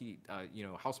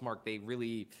Housemarque, they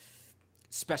really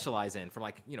specialize in, from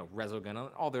like, Resogun and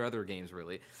all their other games,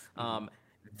 really.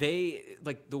 they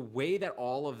like the way that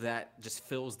all of that just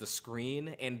fills the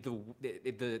screen, and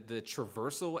the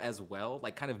traversal as well,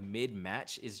 like kind of mid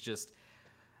match, is just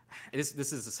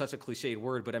this is such a cliched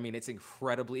word, but I mean it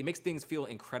makes things feel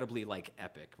incredibly like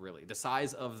epic. Really, the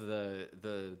size of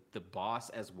the boss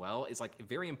as well is like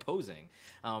very imposing.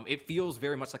 It feels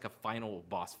very much like a final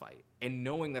boss fight, and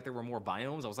knowing that there were more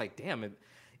biomes, I was like, damn,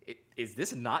 is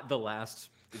this not the last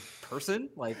person,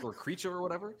 like, or creature or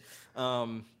whatever?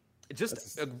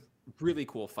 Just a really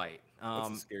cool fight. That's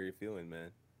a scary feeling,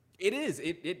 man. It is.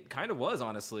 It kind of was,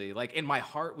 honestly. Like, and my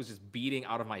heart was just beating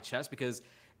out of my chest because,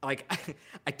 like,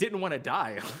 I didn't want to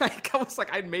die. Like, I was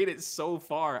like, I made it so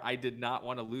far. I did not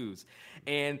want to lose,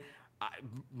 and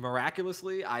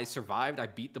miraculously, I survived. I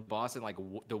beat the boss in like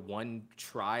the one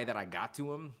try that I got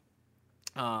to him.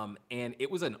 And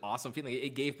it was an awesome feeling.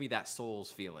 It gave me that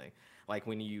Souls feeling, like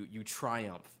when you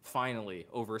triumph finally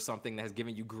over something that has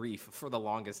given you grief for the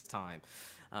longest time,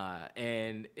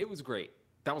 and it was great.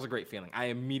 That was a great feeling. I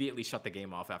immediately shut the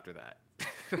game off after that.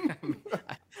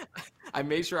 I, I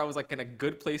made sure I was like in a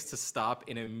good place to stop,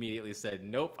 and immediately said,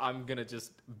 "Nope, I'm gonna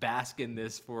just bask in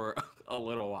this for a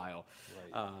little while."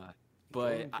 Right.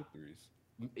 But Victories.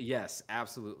 yes,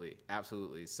 absolutely,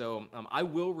 absolutely. So I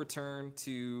will return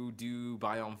to do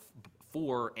Biome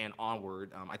 4 and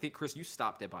onward. I think Chris, you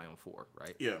stopped at Biome 4,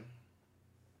 right? Yeah.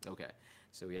 Okay,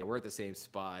 so yeah, we're at the same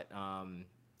spot.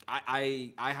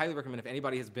 I highly recommend, if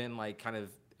anybody has been like kind of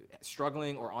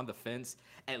struggling or on the fence,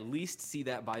 at least see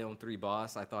that Biome 3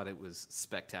 boss. I thought it was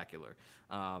spectacular,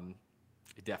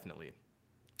 definitely.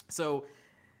 So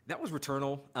that was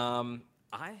Returnal.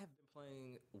 I have been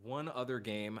playing one other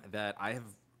game that I have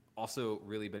also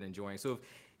really been enjoying. So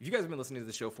if you guys have been listening to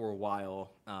the show for a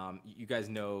while, you guys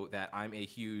know that I'm a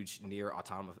huge Nier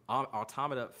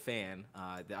Automata fan.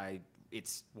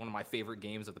 It's one of my favorite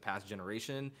games of the past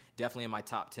generation. Definitely in my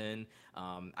top 10.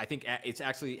 I think it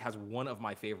actually has one of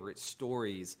my favorite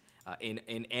stories in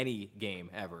any game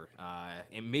ever,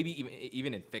 and maybe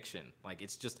even in fiction. Like,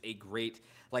 it's just a great,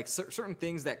 like, certain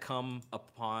things that come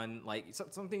upon, like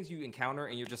some things you encounter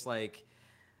and you're just like,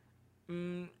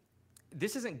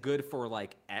 this isn't good for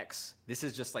like X. This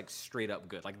is just like straight up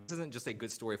good. Like, this isn't just a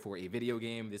good story for a video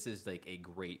game. This is like a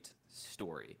great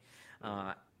story.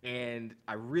 And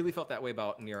I really felt that way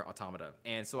about Nier Automata.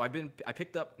 And so I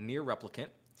picked up Nier Replicant,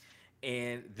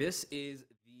 and this is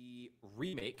the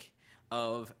remake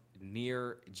of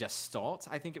Nier Gestalt,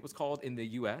 I think it was called in the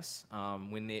US,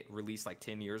 when it released like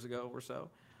 10 years ago or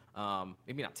so.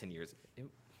 Maybe not 10 years,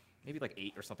 maybe like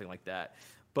 8 or something like that.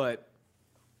 But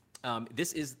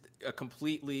this is a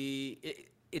completely...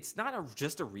 It's not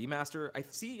just a remaster. I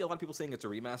see a lot of people saying it's a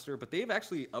remaster, but they've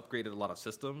actually upgraded a lot of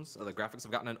systems. The graphics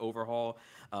have gotten an overhaul.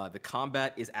 The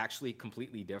combat is actually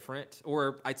completely different,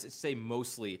 or I'd say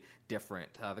mostly different.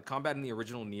 The combat in the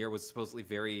original Nier was supposedly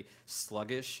very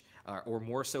sluggish, or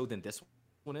more so than this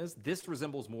one is. This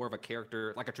resembles more of a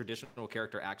character, like a traditional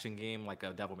character action game, like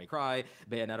a Devil May Cry,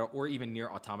 Bayonetta, or even Nier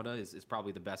Automata is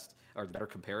probably the best or the better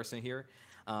comparison here.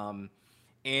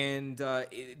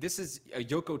 This is a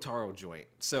Yoko Taro joint,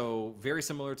 so very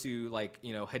similar to, like,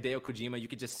 you know, Hideo Kojima. You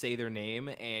could just say their name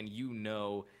and you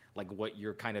know, like, what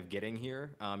you're kind of getting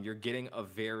here. You're getting a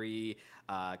very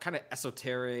kind of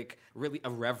esoteric, really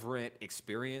irreverent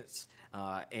experience,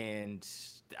 and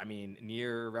I mean,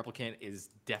 Nier Replicant is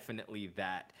definitely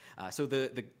that. So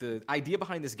the idea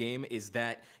behind this game is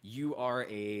that you are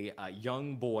a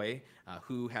young boy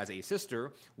who has a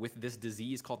sister with this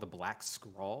disease called the Black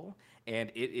Scrawl,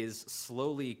 and it is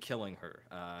slowly killing her.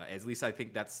 At least I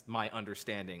think that's my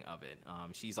understanding of it.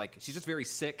 She's just very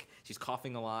sick. She's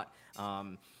coughing a lot.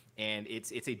 And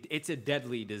it's a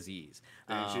deadly disease.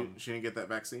 She didn't get that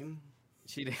vaccine?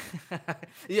 She did.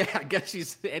 Yeah, I guess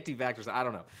she's anti-vaxxer. I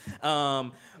don't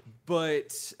know.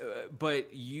 But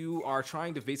you are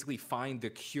trying to basically find the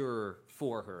cure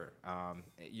for her.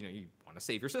 You know, you want to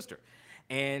save your sister.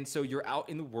 And so you're out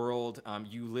in the world.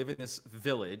 You live in this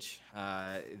village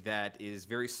that is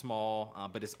very small,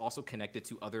 but it's also connected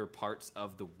to other parts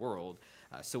of the world.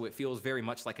 So it feels very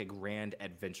much like a grand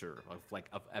adventure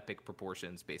of epic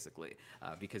proportions, basically,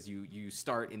 because you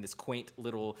start in this quaint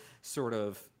little sort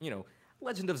of, you know,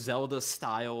 Legend of Zelda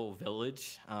style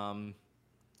village,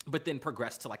 but then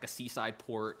progress to like a seaside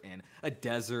port and a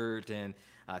desert and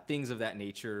things of that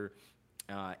nature.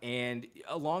 And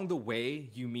along the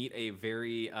way, you meet a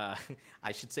very,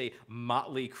 I should say,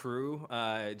 motley crew,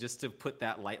 just to put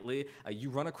that lightly.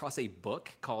 You run across a book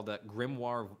called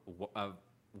Grimoire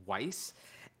Weiss,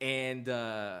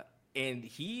 and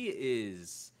he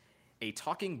is a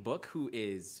talking book who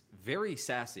is very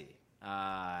sassy.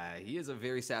 He is a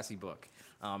very sassy book.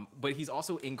 But he's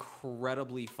also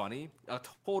incredibly funny, a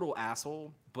total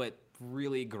asshole, but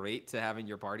really great to have in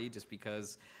your party just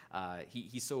because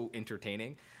he's so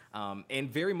entertaining. And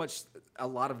very much a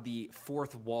lot of the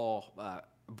fourth wall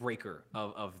breaker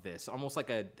of this, almost like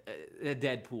a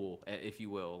Deadpool, if you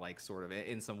will, like sort of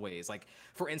in some ways. Like,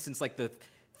 for instance, like the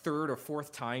third or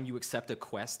fourth time you accept a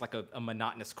quest, like a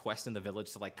monotonous quest in the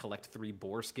village to like collect 3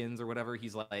 boar skins or whatever,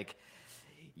 he's like,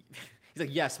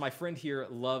 yes, my friend here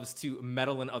loves to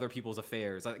meddle in other people's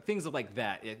affairs, like things like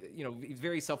that. He's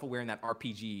very self-aware in that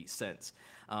RPG sense.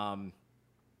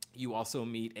 You also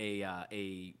meet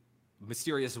a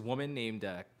mysterious woman named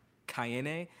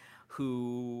Kaine,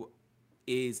 who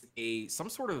is some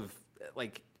sort of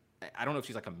like, I don't know if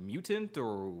she's like a mutant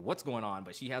or what's going on,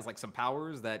 but she has like some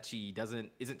powers that she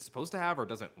isn't supposed to have or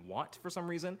doesn't want for some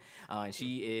reason. And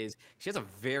she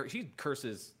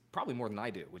curses probably more than I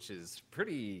do, which is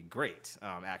pretty great.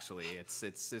 Actually,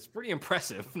 it's pretty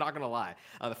impressive. Not gonna lie.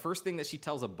 The first thing that she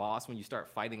tells a boss when you start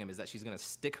fighting him is that she's gonna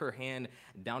stick her hand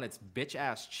down its bitch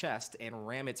ass chest and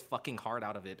ram its fucking heart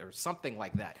out of it, or something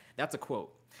like that. That's a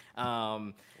quote.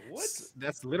 What?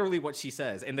 That's literally what she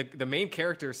says, and the main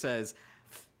character says,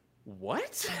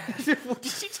 "What? Did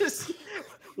she just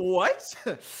what?"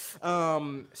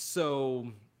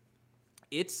 So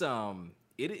it's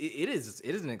it is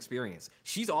an experience.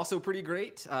 She's also pretty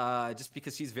great, just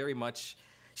because she's a very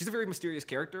mysterious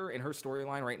character, and her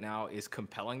storyline right now is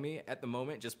compelling me at the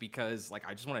moment, just because like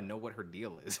I just want to know what her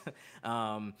deal is.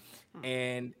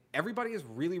 And everybody is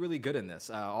really, really good in this.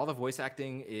 All the voice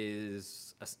acting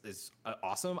is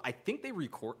awesome. I think they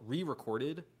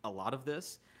re-recorded a lot of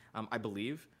this, I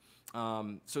believe.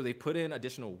 So they put in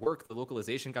additional work. The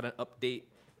localization got an update.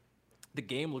 The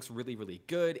game looks really, really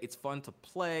good. It's fun to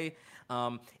play.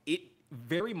 It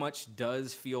very much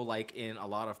does feel like, in a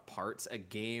lot of parts, a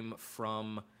game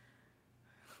from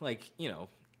like,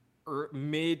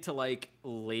 mid to like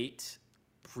late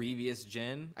previous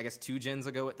gen. I guess 2 gens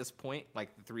ago at this point,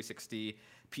 like the 360,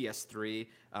 PS3.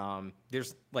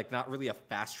 There's like not really a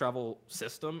fast travel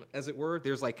system, as it were.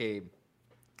 There's like a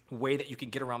way that you can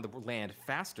get around the land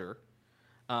faster.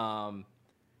 But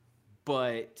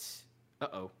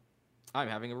I'm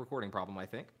having a recording problem, I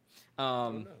think.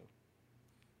 No.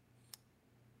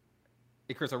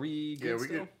 Hey, Chris, are we good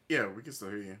still? We can still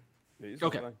hear you. Yeah,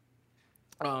 Okay.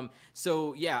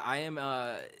 So yeah, I am.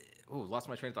 Lost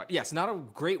my train of thought. Yes, not a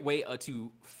great way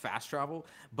to fast travel,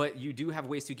 but you do have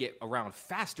ways to get around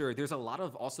faster. There's a lot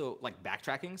of also like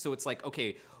backtracking. So it's like,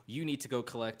 okay, you need to go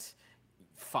collect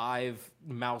 5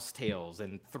 mouse tails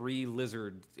and 3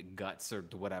 lizard guts or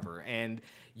whatever, and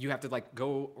you have to like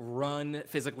go run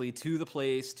physically to the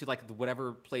place, to like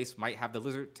whatever place might have the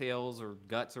lizard tails or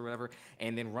guts or whatever,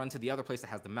 and then run to the other place that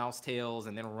has the mouse tails,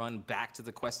 and then run back to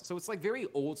the quest. So it's like very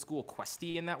old school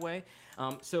questy in that way.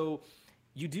 So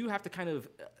you do have to kind of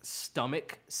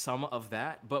stomach some of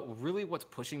that, but really what's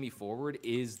pushing me forward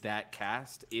is that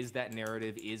cast, is that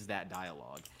narrative, is that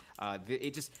dialogue.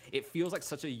 It feels like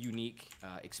such a unique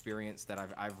experience that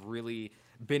I've really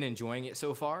been enjoying it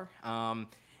so far.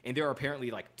 And there are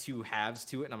apparently like 2 halves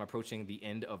to it, and I'm approaching the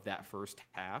end of that first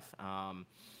half. I'm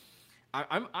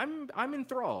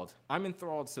enthralled. I'm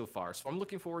enthralled so far. So I'm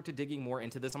looking forward to digging more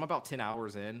into this. I'm about 10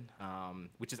 hours in,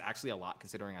 which is actually a lot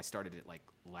considering I started it like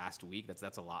last week.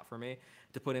 That's a lot for me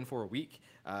to put in for a week.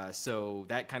 So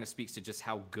that kind of speaks to just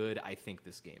how good I think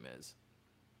this game is.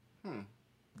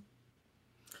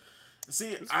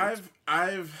 See,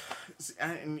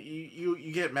 and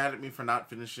you get mad at me for not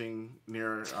finishing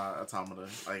Nier Automata.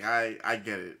 Like I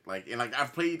get it. Like, and like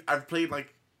I've played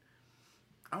like,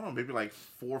 I don't know, maybe like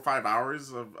 4 or 5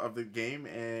 hours of the game,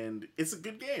 and it's a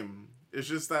good game. It's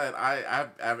just that I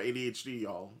have ADHD,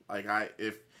 y'all. Like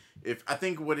if I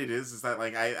think what it is that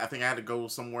like I think I had to go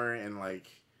somewhere and like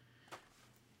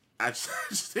I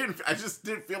just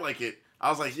didn't feel like it. I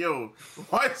was like, yo,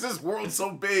 why is this world so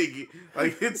big?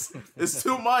 Like, it's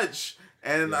too much.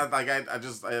 And I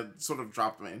sort of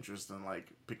dropped my interest and like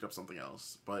picked up something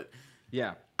else. But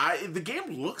yeah,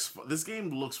 this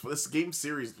game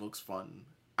series looks fun.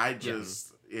 I don't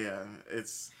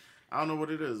know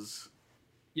what it is.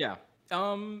 Yeah.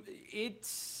 I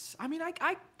mean,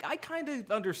 I kind of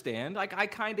understand. Like, I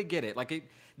kind of get it. Like,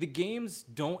 the games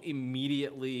don't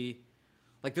immediately...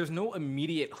 Like, there's no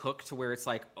immediate hook to where it's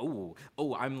like, oh,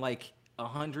 I'm like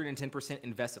 110%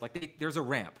 invested. Like, there's a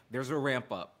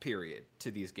ramp up period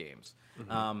to these games.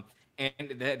 Mm-hmm.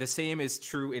 And the same is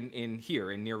true in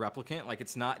here in Nier Replicant. Like,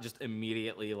 it's not just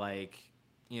immediately like,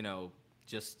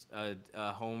 just a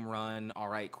home run. All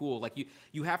right, cool. Like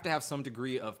you have to have some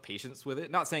degree of patience with it.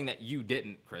 Not saying that you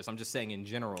didn't, Chris. I'm just saying in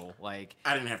general. Like,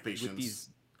 I didn't have patience.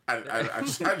 I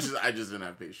just didn't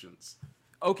have patience.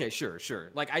 Okay, sure.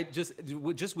 Like just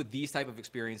with these type of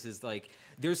experiences, like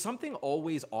there's something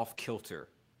always off kilter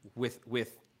with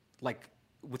like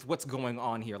with what's going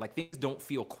on here. Like things don't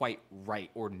feel quite right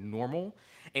or normal,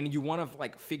 and you want to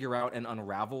like figure out and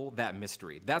unravel that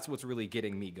mystery. That's what's really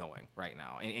getting me going right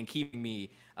now and keeping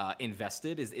me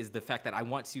invested is the fact that I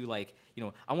want to like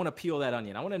I want to peel that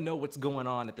onion. I want to know what's going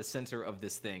on at the center of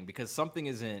this thing because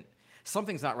something's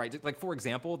not right. Like for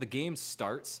example, the game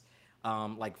starts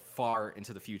like far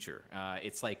into the future.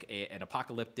 It's like an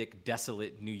apocalyptic,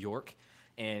 desolate New York,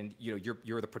 and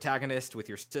you're the protagonist with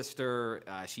your sister.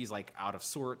 She's like out of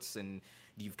sorts, and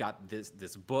you've got this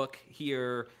book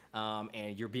here,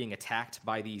 and you're being attacked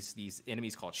by these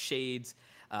enemies called Shades.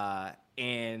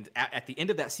 And at the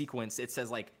end of that sequence, it says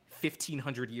like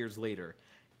 1,500 years later,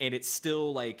 and it's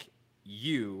still like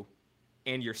you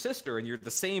and your sister, and you're the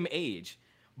same age,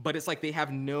 but it's like they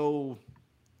have no.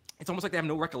 It's almost like they have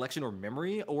no recollection or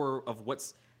memory or of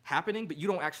what's happening, but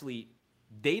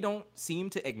they don't seem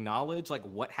to acknowledge like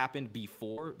what happened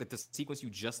before that the sequence you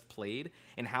just played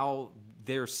and how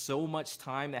there's so much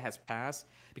time that has passed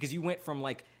because you went from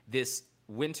like this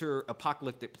winter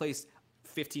apocalyptic place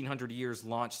 1,500 years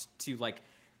launched to like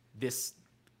this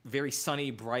very sunny,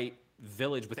 bright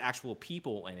village with actual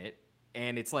people in it.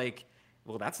 And it's like,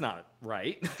 well, that's not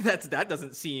right. That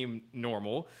doesn't seem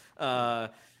normal.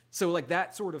 So like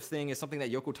that sort of thing is something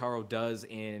that Yoko Taro does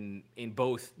in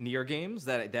both Nier games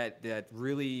that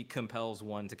really compels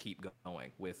one to keep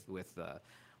going with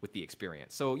the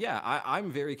experience. So yeah, I'm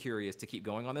very curious to keep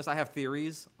going on this. I have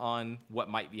theories on what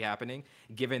might be happening,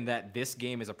 given that this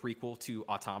game is a prequel to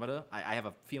Automata. I have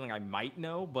a feeling I might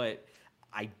know, but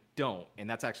I don't, and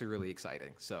that's actually really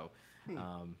exciting. So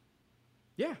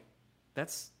yeah,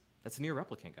 that's Nier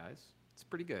Replicant, guys. It's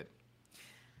pretty good.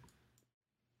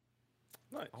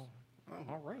 Nice. Oh,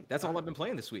 all right. That's all I've been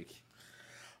playing this week.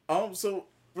 So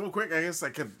real quick, I guess I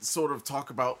could sort of talk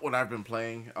about what I've been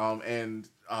playing. And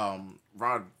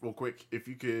Rod, real quick, if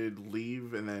you could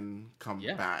leave and then come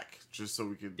back, just so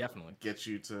we could definitely get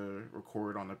you to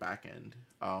record on the back end.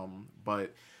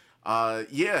 But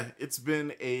yeah, it's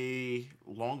been a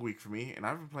long week for me, and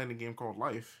I've been playing a game called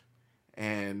Life,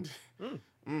 and it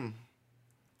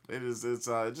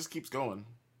just keeps going.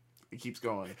 It keeps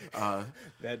going.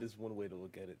 That is one way to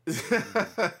look at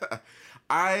it.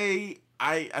 I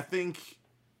think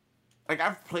like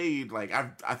I've played like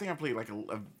I think I played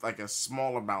like a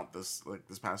small amount this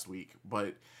past week,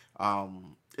 but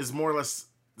it's more or less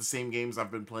the same games I've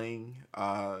been playing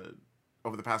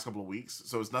over the past couple of weeks.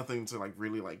 So it's nothing to like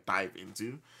really like dive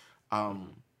into.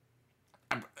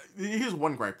 Here's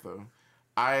one gripe though.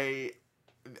 I've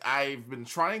been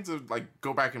trying to like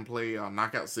go back and play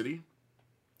Knockout City.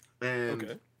 And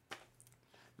the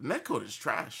netcode is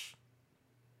trash.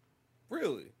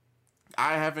 Really?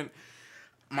 I haven't.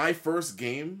 My first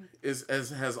game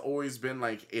has always been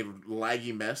like a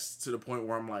laggy mess to the point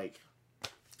where I'm like,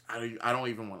 I don't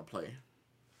even want to play.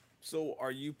 So,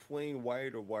 are you playing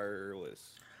wired or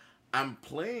wireless? I'm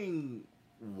playing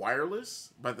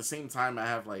wireless, but at the same time, I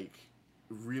have like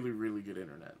really really good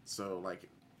internet. So like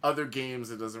other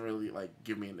games, it doesn't really like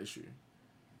give me an issue.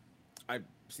 I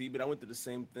see, but I went through the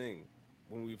same thing.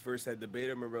 When we first had the beta,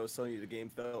 remember I was telling you the game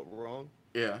felt wrong?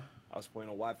 Yeah. I was playing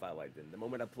on Wi-Fi like then. The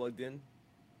moment I plugged in,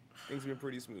 things went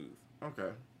pretty smooth. Okay.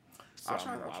 So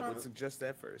I would suggest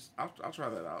that first. I'll try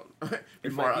that out.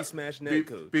 It might be Smash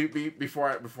netcode. Before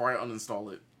I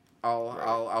uninstall it,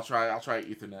 I'll try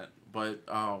Ethernet. But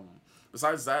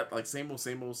besides that, like same old.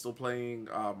 Still playing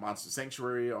Monster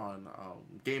Sanctuary on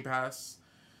Game Pass.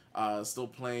 Still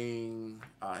playing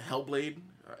Hellblade,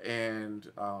 and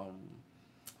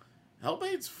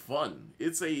Hellblade's fun.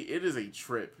 It is a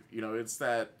trip. It's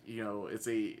that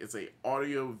it's a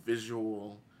audio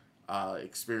visual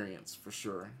experience for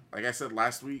sure. Like I said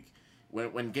last week,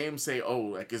 when games say, "Oh,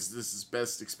 like this is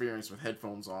best experience with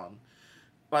headphones on,"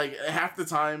 like half the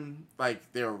time,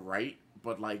 like they're right,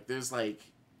 but like there's like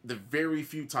the very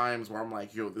few times where I'm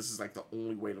like, "Yo, this is like the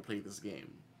only way to play this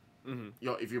game." Mm-hmm.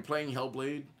 If you're playing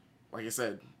Hellblade, like I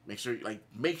said, make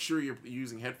sure you're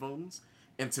using headphones.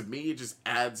 And to me, it just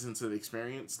adds into the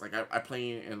experience. Like I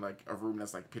play in like a room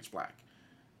that's like pitch black,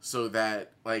 so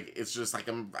that like it's just like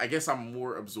I guess I'm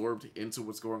more absorbed into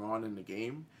what's going on in the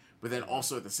game. But then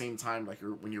also at the same time, like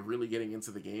when you're really getting into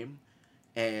the game,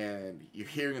 and you're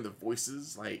hearing the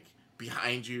voices like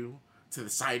behind you, to the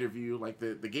side of you, like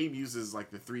the game uses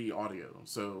like the 3D audio,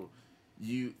 so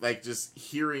you like just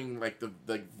hearing like the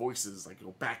voices like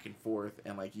go back and forth,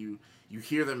 and like you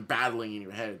hear them battling in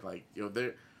your head, like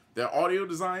their audio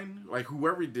design, like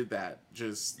whoever did that,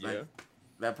 just like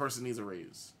that person needs a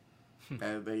raise.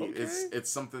 And Okay. it's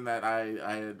something that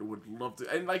I would love to,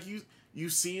 and like you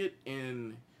see it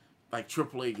in like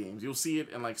AAA games. You'll see it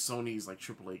in like Sony's like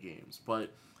AAA games.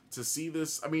 But to see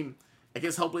this, I mean, I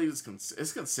guess Hellblade is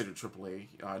considered AAA.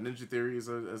 Ninja Theory is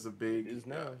a big It is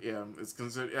now. yeah, it's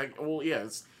considered like, well, yeah,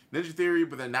 it's Ninja Theory,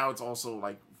 but then now it's also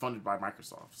like funded by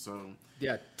Microsoft. So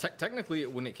Yeah, technically,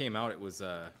 when it came out, it was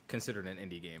considered an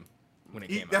indie game when it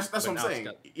came that's out. that's But what I'm now it's saying.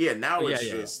 got- Yeah, now Yeah, it's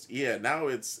yeah, yeah. just now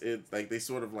it's like they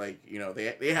sort of like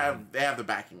they have the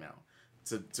backing now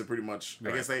to pretty much I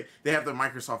Right. guess they have the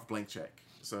Microsoft blank check.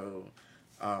 So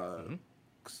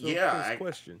So, Yeah, first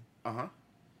question: uh-huh.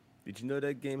 Did you know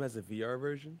that game has a VR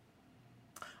version?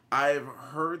 I've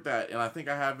heard that, and I think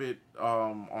I have it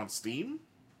on Steam.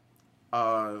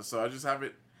 So I just have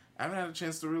it. I haven't had a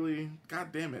chance to really.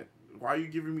 God damn it! Why are you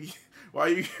giving me? Why are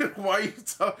you? Why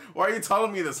are you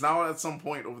telling me this now? At some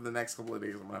point over the next couple of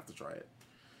days, I'm gonna have to try it.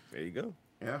 There you go.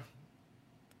 Yeah.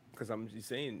 Because I'm just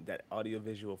saying that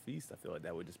audiovisual feast. I feel like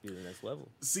that would just be the next level.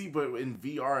 See, but in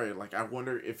VR, like I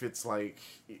wonder if it's like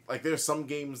there's some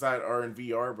games that are in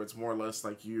VR, but it's more or less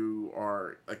like you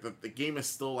are like the game is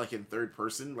still like in third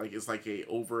person, like it's like a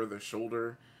over the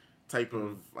shoulder type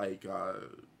of like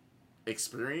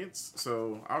experience.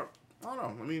 So I don't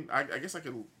know. I mean, I guess I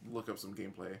could look up some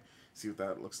gameplay, see what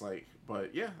that looks like.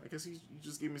 But yeah, I guess you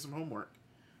just gave me some homework.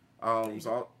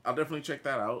 So I'll definitely check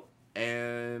that out.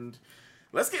 And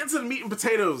let's get into the meat and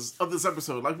potatoes of this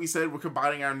episode. Like we said, we're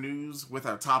combining our news with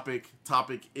our topic.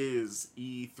 Topic is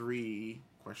E3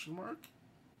 question mark.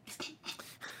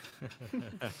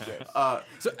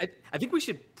 So I think we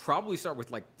should probably start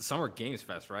with like the Summer Games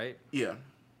Fest, right? Yeah.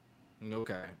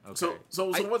 Okay. So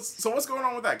what's going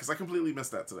on with that? Because I completely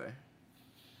missed that today.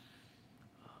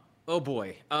 Oh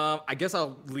boy. I guess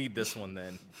I'll lead this one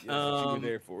then. Yeah, you were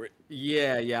there for it.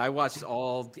 Yeah. I watched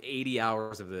all 80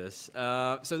 hours of this.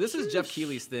 So this is Jeff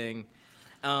Keighley's thing.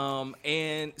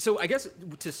 And so I guess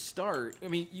to start, I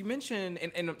mean, you mentioned,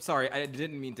 and I'm sorry, I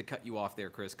didn't mean to cut you off there,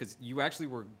 Chris, because you actually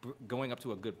were going up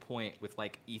to a good point with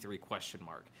like E3 question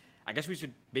mark. I guess we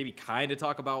should maybe kind of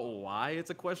talk about why it's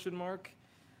a question mark.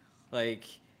 Like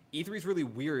E3 is really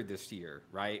weird this year,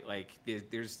 right? Like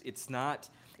it's not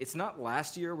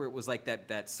last year where it was like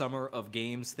that summer of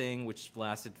games thing, which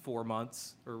lasted 4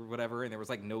 months or whatever, and there was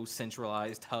like no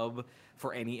centralized hub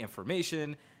for any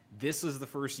information. This is the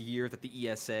first year that the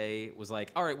ESA was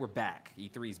like, all right, we're back.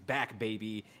 E3's back,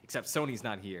 baby, except Sony's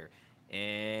not here.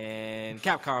 And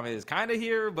Capcom is kind of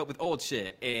here, but with old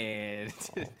shit. And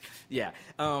yeah,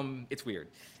 it's weird.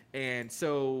 And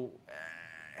so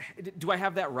do I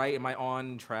have that right? Am I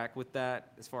on track with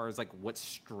that as far as like what's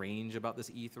strange about this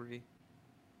E3?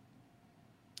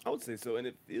 I would say so, and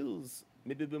it feels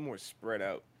maybe a bit more spread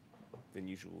out than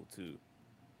usual too.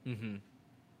 Mm-hmm.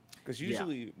 Because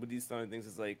usually with these kind of things,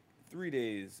 it's like 3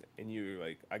 days, and you're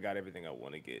like, I got everything I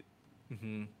want to get.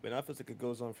 Mm-hmm. But now it feels like it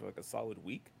goes on for like a solid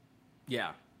week.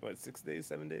 Yeah. What, 6 days,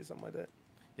 7 days, something like that.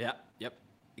 Yeah. Yep.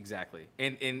 Exactly.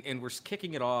 And we're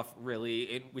kicking it off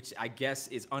really, which I guess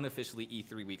is unofficially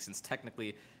E3 week, since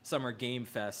technically Summer Game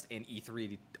Fest and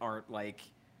E3 aren't like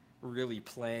really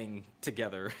playing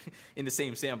together in the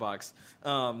same sandbox.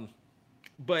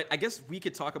 But I guess we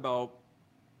could talk about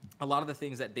a lot of the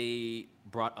things that they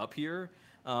brought up here.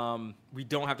 We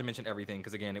don't have to mention everything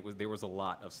because again, there was a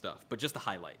lot of stuff, but just the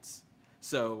highlights.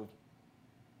 So,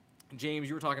 James,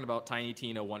 you were talking about Tiny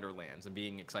Tina Wonderlands and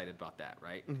being excited about that,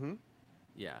 right? Mm-hmm.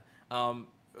 Yeah.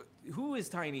 Who is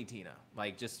Tiny Tina?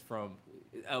 Like, just from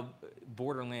a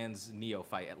Borderlands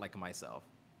neophyte like myself.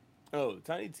 Oh,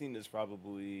 Tiny Tina is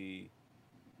probably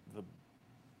the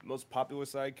most popular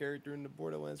side character in the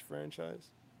Borderlands franchise.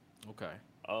 Okay.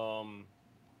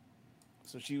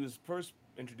 So she was first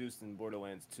introduced in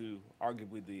Borderlands 2,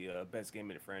 arguably the best game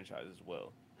in the franchise as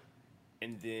well.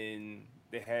 And then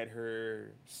they had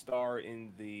her star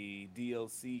in the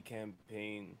DLC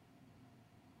campaign.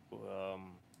 I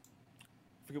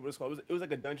forget what it's called. It was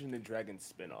like a Dungeons and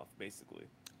Dragons spinoff, basically.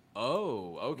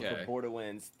 Oh, With okay. a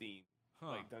Borderlands theme,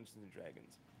 Huh. like Dungeons and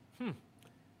Dragons. Hmm.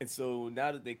 And so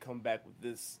now that they come back with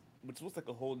this, which looks like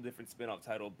a whole different spin-off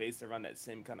title based around that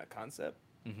same kind of concept,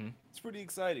 Mm-hmm. it's pretty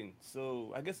exciting.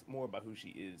 So I guess more about who she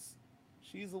is.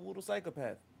 She's a little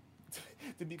psychopath.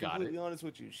 To be Got completely honest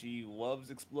with you, she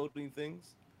loves exploding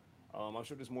things. I'm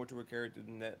sure there's more to her character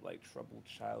than that, like troubled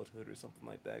childhood or something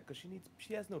like that, because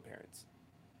she has no parents,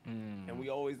 and we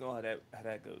always know how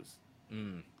that goes.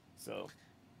 So,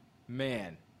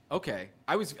 Man. Okay.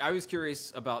 I was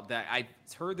curious about that. I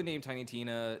heard the name Tiny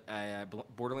Tina.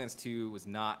 Borderlands 2 was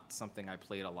not something I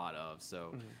played a lot of,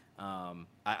 so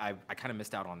I kind of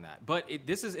missed out on that. But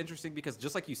this is interesting because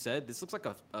just like you said, this looks like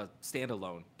a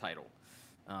standalone title.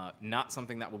 not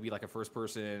something that will be like a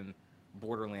first-person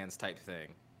Borderlands type thing.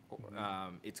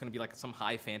 It's going to be like some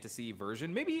high fantasy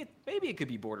version. Maybe it could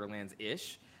be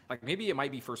Borderlands-ish. Like maybe it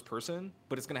might be first person,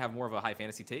 but it's going to have more of a high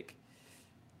fantasy take.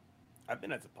 I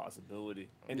think that's a possibility,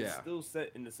 and it's still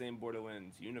set in the same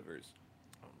Borderlands universe,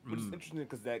 which is interesting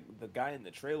because the guy in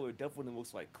the trailer definitely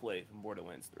looks like Clay from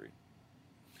Borderlands 3.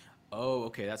 Oh,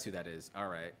 okay, that's who that is. All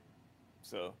right.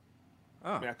 So,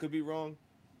 I mean, I could be wrong,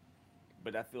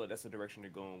 but I feel like that's the direction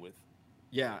they're going with.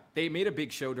 Yeah, they made a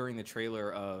big show during the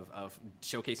trailer of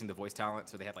showcasing the voice talent.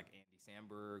 So they had like Andy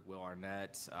Samberg, Will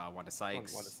Arnett, Wanda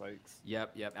Sykes. Wanda Sykes.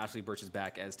 Yep. Ashley Burch is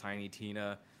back as Tiny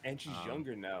Tina. And she's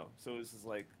younger now, so this is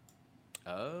like.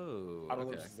 Oh. I don't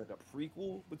know if this is like a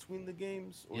prequel between the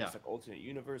games, or it's like alternate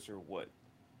universe, or what.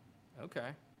 Okay.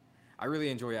 I really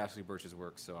enjoy Ashley Burch's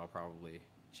work, so I'll probably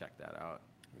check that out.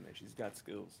 Man, she's got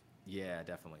skills. Yeah,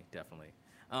 definitely.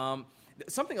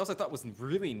 Something else I thought was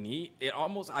really neat. They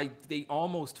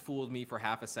almost fooled me for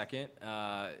half a second,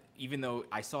 even though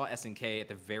I saw SNK at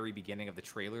the very beginning of the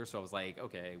trailer. So I was like,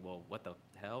 okay, well, what the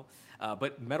hell?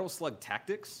 But Metal Slug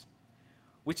Tactics,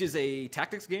 which is a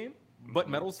tactics game, but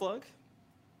Metal Slug.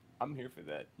 I'm here for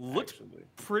that. Looked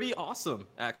pretty awesome,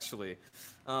 actually.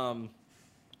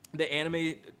 The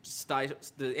anime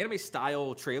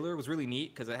style trailer was really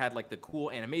neat because it had like the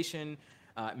cool animation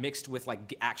mixed with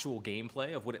like actual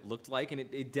gameplay of what it looked like, and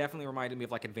it definitely reminded me of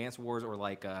like Advance Wars or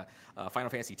like Final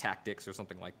Fantasy Tactics or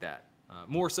something like that.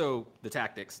 More so the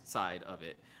tactics side of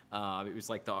it. It was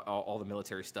like all the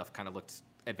military stuff kind of looked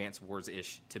Advance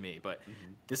Wars-ish to me, but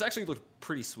this actually looked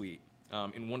pretty sweet.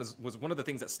 And was one of the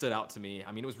things that stood out to me.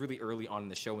 I mean, it was really early on in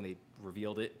the show when they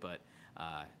revealed it, but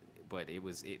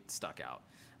it stuck out.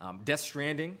 Death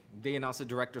Stranding, they announced a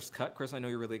director's cut. Chris, I know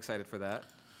you're really excited for that.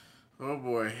 Oh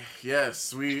boy,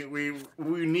 yes, we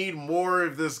need more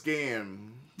of this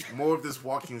game, more of this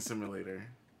walking simulator.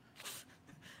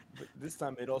 But this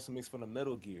time it also makes fun of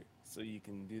Metal Gear, so you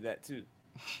can do that too.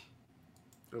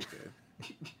 Okay.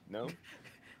 No?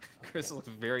 Chris looks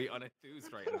very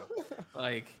unenthused right now.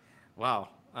 Like, wow.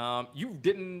 You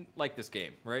didn't like this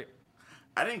game, right?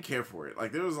 I didn't care for it.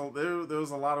 Like there was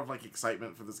a lot of like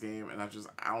excitement for this game, and I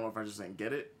don't know if I just didn't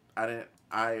get it.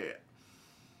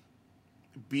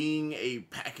 Being a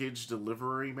package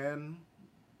delivery man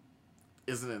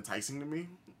isn't enticing to me.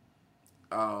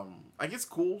 Like it's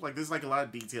cool. Like there's like a lot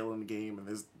of detail in the game, and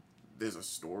there's a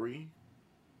story,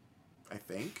 I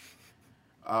think.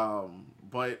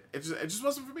 But it just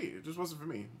wasn't for me. It just wasn't for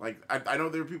me. Like I know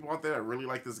there are people out there that really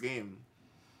like this game.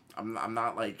 I'm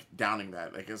not like downing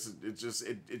that. Like it just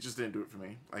didn't do it for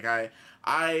me. Like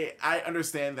I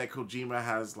understand that Kojima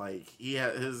has like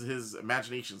his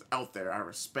imagination's out there. I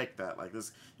respect that. Like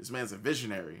this man's a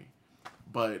visionary.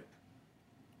 But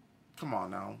come on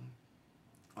now.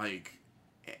 Like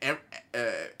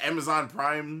Amazon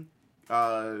Prime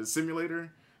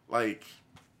simulator, like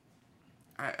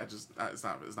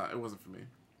it wasn't for me.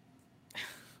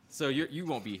 So you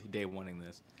won't be day one-ing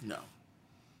this. No.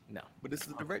 But this is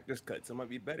the director's cut, so it might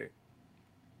be better.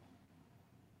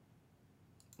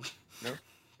 No?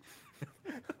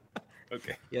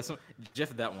 Okay. Yeah, so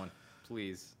GIF that one,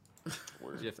 please.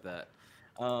 GIF that.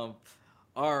 All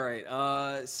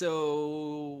right.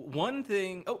 So one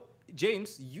thing. Oh,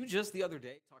 James, you just the other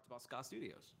day talked about Ska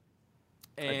Studios,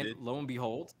 and lo and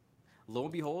behold,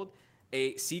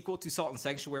 a sequel to Salt and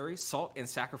Sanctuary, Salt and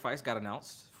Sacrifice, got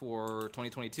announced for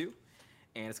 2022,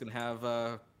 and it's gonna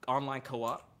have online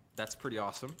co-op. That's pretty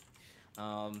awesome.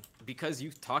 Because you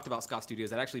talked about Ska Studios,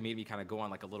 that actually made me kind of go on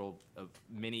like a little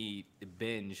mini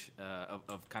binge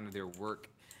of kind of their work.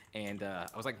 And I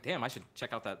was like, damn, I should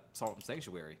check out that Salt and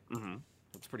Sanctuary. Mm-hmm.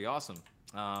 It's pretty awesome.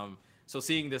 So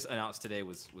seeing this announced today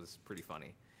was pretty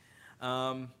funny.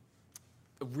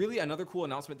 Really, another cool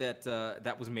announcement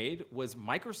that was made was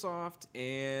Microsoft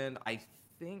and I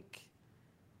think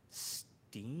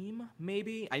Steam,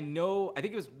 maybe? I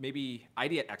think it was maybe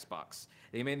ID at Xbox.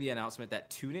 They made the announcement that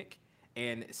Tunic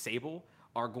and Sable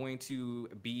are going to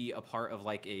be a part of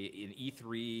like an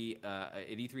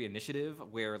E3 initiative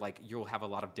where like you'll have a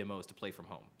lot of demos to play from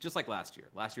home, just like last year.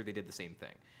 Last year they did the same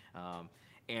thing,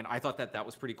 and I thought that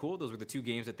was pretty cool. Those were the two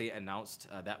games that they announced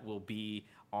that will be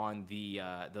on the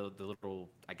little,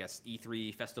 I guess,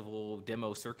 E3 festival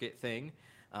demo circuit thing.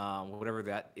 Whatever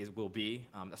that will be.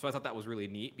 So I thought that was really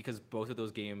neat because both of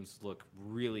those games look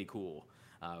really cool.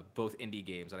 Both indie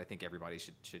games that I think everybody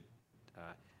should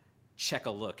check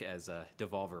a look, as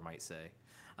Devolver might say.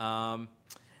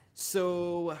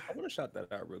 So I want to shout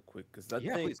that out real quick because I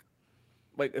think, please.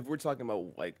 like, if we're talking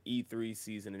about like E3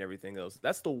 season and everything else,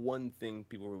 that's the one thing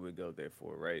people would go there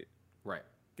for, right? Right.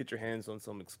 get your hands on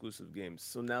some exclusive games.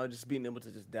 So now just being able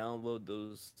to just download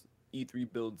those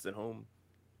E3 builds at home,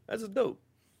 that's just dope.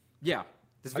 Yeah,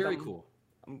 it's Like very cool.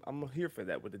 I'm here for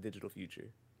that with the digital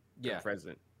future and Yeah.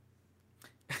 present,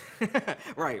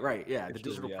 Right. Yeah, the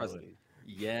digital digital present. reality.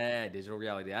 Yeah, digital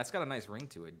reality. That's got a nice ring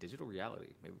to it. Digital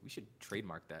reality. Maybe we should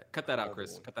trademark that. Cut that out, Another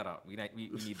Chris. one. Cut that out. We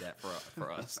need that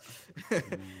for us.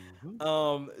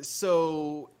 Mhm.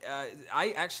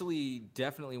 I actually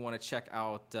definitely want to check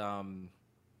out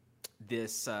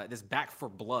this Back for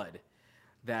Blood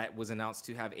that was announced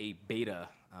to have a beta,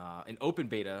 an open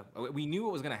beta. We knew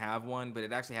it was going to have one, but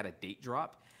it actually had a date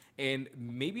drop. And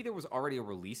maybe there was already a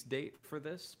release date for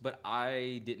this, but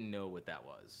I didn't know what that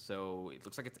was. So it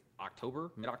looks like it's October,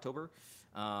 mid-October.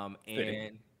 Fitting.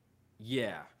 And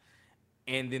yeah.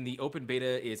 And then the open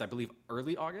beta is, I believe,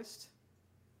 early August.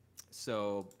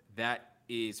 So that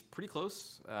is pretty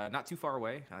close, not too far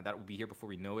away. That will be here before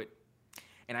we know it.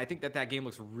 And I think that that game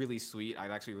looks really sweet.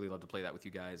 I'd actually really love to play that with you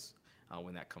guys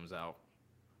when that comes out.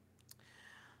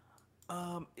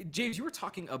 James, you were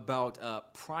talking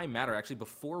about Prime Matter. Actually,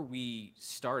 before we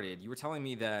started, you were telling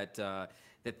me that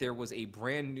that there was a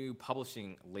brand new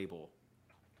publishing label.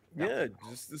 Yeah,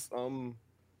 just this.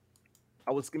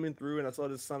 I was skimming through and I saw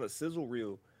this on a sizzle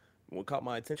reel. What caught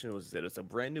my attention was that it's a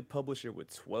brand new publisher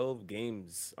with 12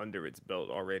 games under its belt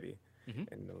already. Mhm.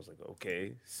 And I was like,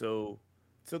 okay. So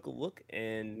took a look,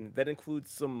 and that includes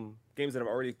some games that have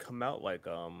already come out, like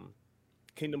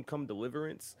Kingdom Come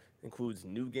Deliverance. Includes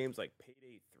new games like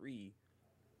Payday 3,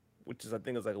 which is I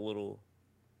think is like a little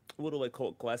like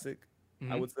cult classic. I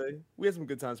Mhm. would say we had some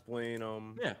good times playing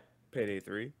Yeah. Payday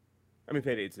 3. I mean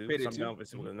Payday 2. Payday So I'm 2. down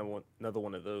for another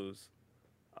one of those.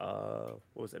 What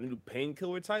was that? A new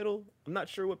Painkiller title? I'm not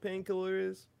sure what Painkiller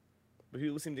is, but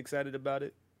people seemed excited about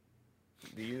it.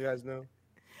 Do you guys know?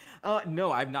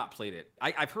 No, I've not played it.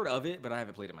 I've heard of it, but I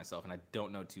haven't played it myself, and I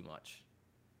don't know too much.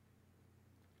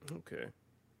 Okay.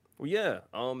 Well, yeah.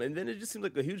 And then it just seemed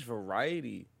like a huge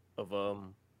variety of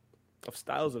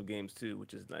styles of games too,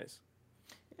 which is nice.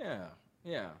 Yeah,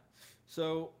 yeah.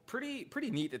 So pretty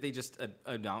neat that they just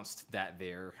announced that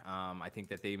there. I think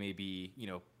that they may be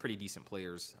pretty decent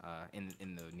players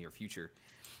in the near future.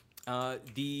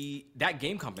 The that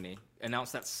game company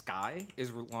announced that Sky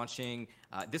is launching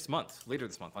later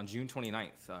this month on June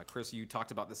 29th. Chris, you talked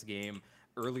about this game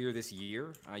earlier this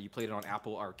year. You played it on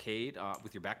Apple Arcade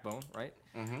with your Backbone, right?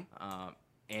 Mm-hmm.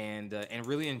 And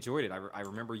really enjoyed it. I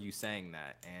remember you saying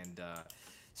that, and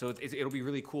so it'll be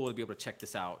really cool to be able to check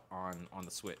this out on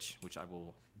the Switch, which I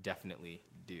will definitely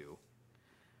do.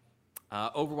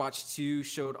 Overwatch 2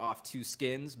 showed off two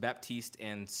skins, Baptiste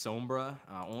and Sombra.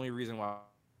 Only reason why I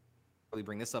really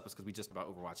bring this up is because we just about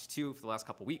Overwatch 2 for the last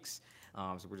couple weeks.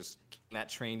 So we're just keeping that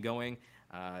train going.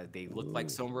 They look like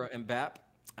Sombra and Bap.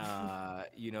 I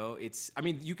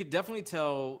mean, you could definitely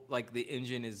tell like the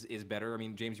engine is better. I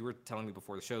mean, James, you were telling me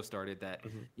before the show started that,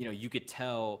 Mhm. you could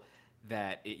tell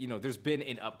that, there's been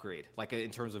an upgrade, like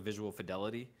in terms of visual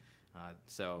fidelity.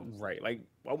 So Right. Like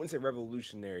I wouldn't say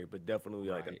revolutionary, but definitely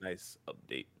like a right. nice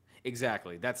update.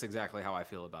 Exactly. That's exactly how I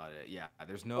feel about it. Yeah.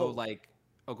 There's no Oh, like,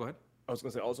 oh, go ahead. I was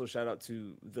gonna say also shout out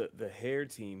to the hair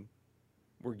team.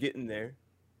 We're getting there.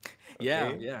 Yeah.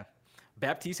 Okay. Yeah.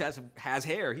 Baptiste has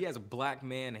hair. He has black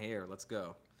man hair. Let's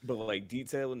go. But like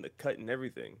detail in the cut and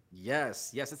everything.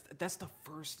 Yes. That's the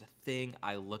first thing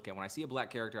I look at when I see a black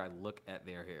character. I look at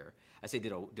their hair. I say,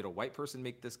 did a white person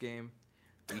make this game?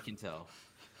 We can tell.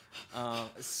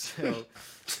 So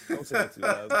Don't say that too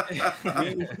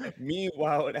loud.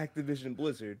 Meanwhile, at Activision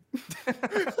Blizzard.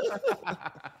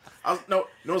 No,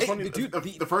 no, it's Hey, funny. dude,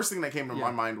 The first thing that came to my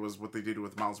yeah. mind was what they did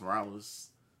with Miles Morales,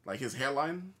 like his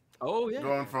hairline Oh yeah.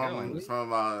 going Caroline Lee.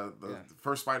 the Yeah.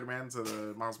 first Spider-Man to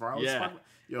the Miles Morales. Yeah.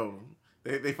 Yo,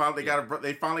 they finally Yeah.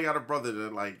 they finally got a brother to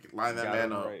like line that Got man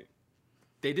him up. right.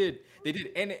 They did.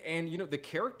 And the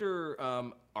character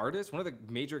artist, one of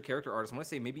the major character artists, I want to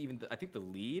say maybe even I think the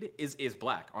lead is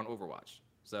black on Overwatch.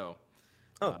 So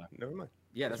Oh, never mind.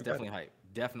 yeah, that's Disregard definitely hype.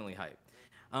 Definitely hype.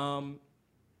 Um,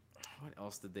 what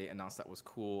else did they announce that was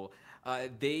cool?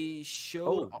 They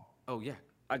showed. Oh, Oh yeah,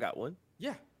 I got one.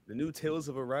 yeah. The new Tales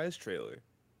of Arise trailer.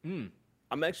 Mm.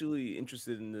 I'm actually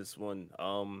interested in this one.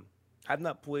 I've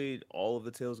not played all of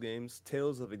the Tales games.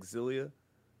 Tales of Exilia,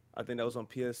 I think that was on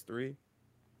PS3.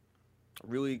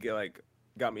 Really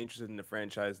got me interested in the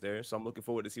franchise there. So I'm looking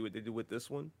forward to see what they do with this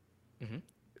one. Hmm.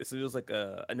 It feels like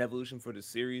an evolution for the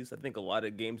series. I think a lot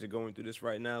of games are going through this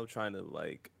right now, trying to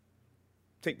like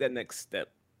take that next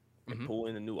step and Hmm. pull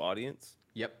in a new audience.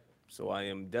 Yep. So I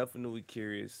am definitely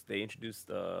curious. They introduced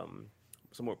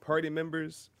some more party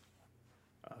members.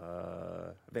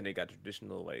 I think they got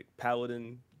traditional like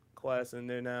paladin class in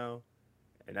there now,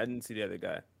 and I didn't see the other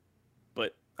guy,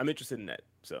 but I'm interested in that.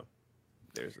 So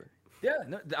there's a Yeah,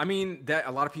 no, I mean that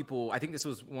a lot of people. I think this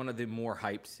was one of the more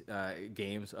hyped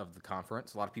games of the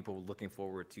conference. A lot of people looking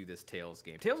forward to this Tales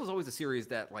game. Tales was always a series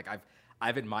that like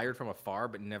I've admired from afar,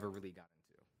 but never really got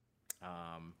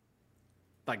into.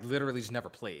 Like literally just never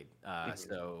played.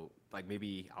 So like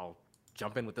maybe I'll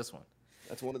jump in with this one.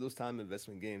 That's one of those time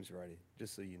investment games, Roddy.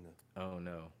 Just so you know. Oh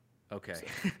no. Okay.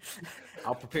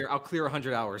 I'll prepare. I'll clear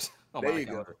 100 hours on There my you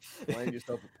calendar. go.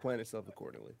 Plan yourself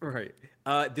accordingly. Right.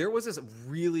 There was this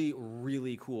really,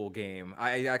 really cool game.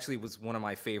 I actually was one of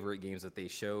my favorite games that they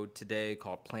showed today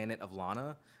called Planet of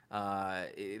Lana.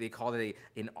 They called it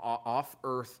an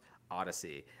off-Earth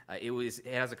Odyssey. It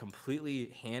has a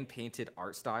completely hand-painted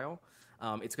art style.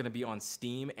 It's going to be on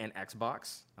Steam and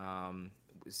Xbox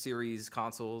Series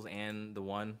consoles and the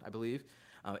One, I believe.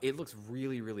 It looks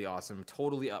really, really awesome.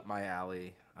 Totally up my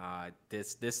alley.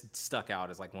 This stuck out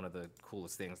as like one of the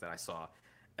coolest things that I saw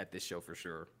at this show for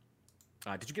sure.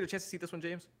 Did you get a chance to see this one,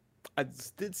 James? I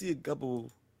did see a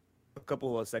couple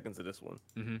of seconds of this one.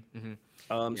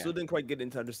 Yeah. Still didn't quite get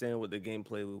into understanding what the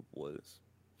gameplay loop was.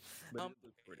 But it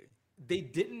looked pretty. They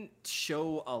didn't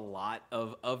show a lot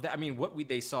of that. I mean,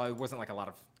 they saw, it wasn't like a lot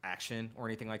of action or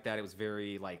anything like that. It was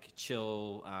very like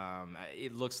chill.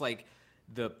 It looks like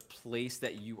the place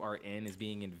that you are in is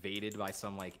being invaded by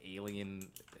some like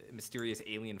mysterious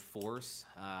alien force.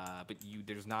 But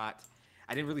there's not.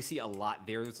 I didn't really see a lot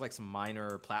there. There's like some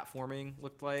minor platforming.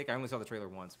 Looked like I only saw the trailer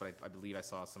once, but I believe I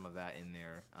saw some of that in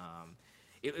there.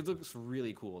 It looks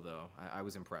really cool though. I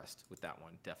was impressed with that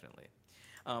one, definitely.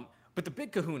 But the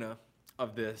big kahuna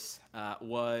of this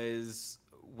was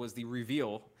the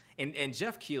reveal, and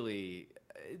Jeff Keighley,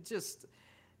 just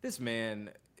this man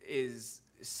is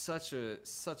such a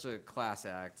class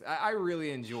act. I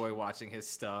really enjoy watching his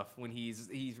stuff when he's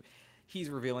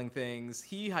revealing things.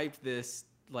 He hyped this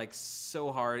like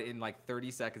so hard in like 30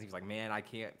 seconds. He was like, "Man, I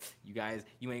can't. You guys,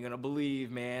 you ain't gonna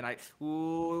believe, man.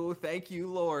 Ooh, thank you,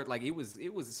 Lord." Like it was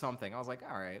something. I was like,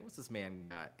 "All right, what's this man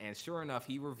got?" And sure enough,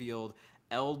 he revealed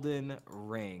Elden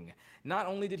Ring. Not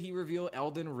only did he reveal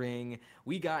Elden Ring,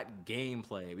 we got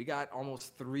gameplay. We got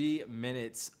almost 3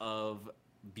 minutes of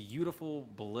beautiful,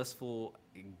 blissful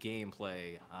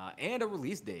gameplay and a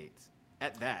release date.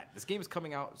 At that, this game is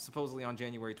coming out supposedly on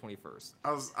January 21st.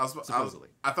 Supposedly.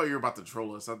 I thought you were about to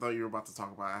troll us. I thought you were about to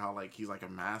talk about how like he's like a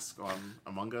mask on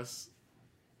Among Us.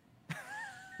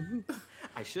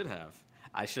 I should have.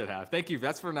 Thank you.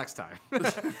 That's for next time.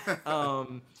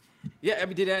 Yeah, I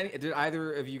mean, did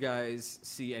either of you guys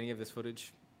see any of this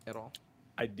footage at all?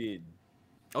 I did.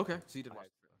 Okay, so you did watch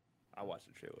the trailer. I watched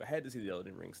the trailer. I had to see the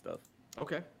Elden Ring stuff.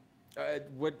 Okay.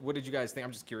 What did you guys think?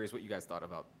 I'm just curious what you guys thought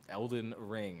about Elden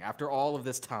Ring after all of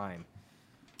this time.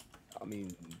 I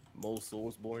mean, most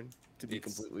Soulsborne, to be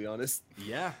completely honest.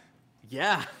 Yeah.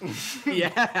 Yeah.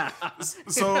 Yeah.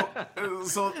 So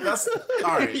that's all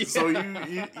right. Yeah. So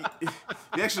you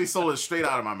actually stole it straight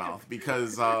out of my mouth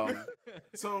because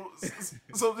he's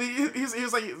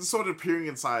like sort of peering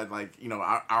inside like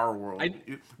our world.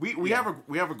 We have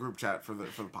a group chat for the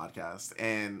podcast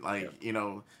and like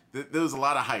there was a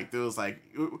lot of hype. There was like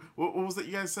what was it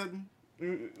you guys said?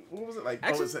 What was it like?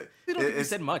 Actually, they don't think we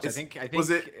said much. I think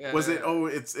was it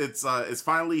it's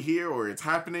finally here or it's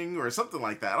happening or something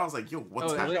like that. I was like, yo,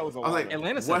 what's happening? I was like,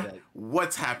 Atlanta said that.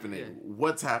 What's happening? Yeah.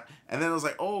 What's happening? And then I was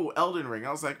like, oh, Elden Ring.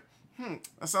 I was like,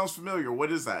 that sounds familiar.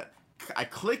 What is that? I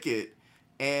click it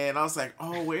and I was like,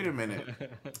 oh, wait a minute.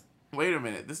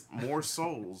 This more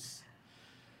souls.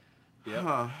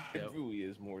 Yeah, it really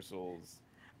is more souls.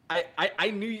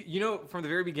 I knew, from the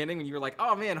very beginning when you were like,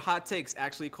 oh man, hot takes,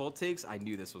 actually cold takes, I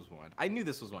knew this was one.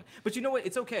 But you know what?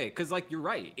 It's okay, because like you're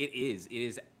right. It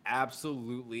is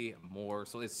absolutely more.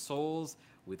 So it's souls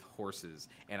with horses,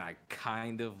 and I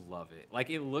kind of love it. Like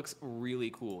it looks really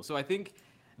cool. So I think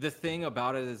the thing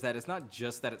about it is that it's not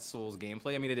just that it's Souls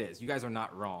gameplay. I mean, it is. You guys are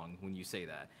not wrong when you say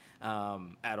that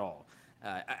at all.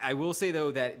 I will say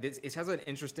though that it has an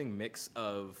interesting mix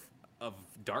of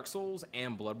Dark Souls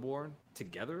and Bloodborne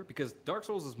together, because Dark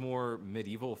Souls is more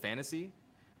medieval fantasy,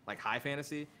 like high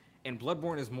fantasy, and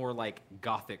Bloodborne is more like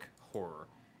gothic horror.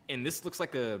 And this looks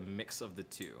like a mix of the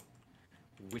two,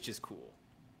 which is cool.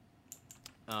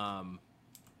 And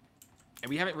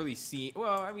we haven't really seen,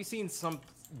 we've seen some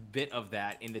bit of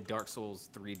that in the Dark Souls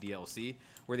 3 DLC,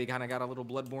 where they kind of got a little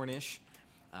Bloodborne-ish.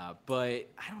 But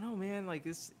I don't know, man. Like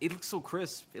it looks so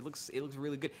crisp. It looks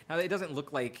really good. Now it doesn't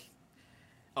look like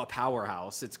a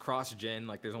powerhouse. It's cross-gen.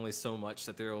 Like there's only so much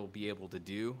that they'll be able to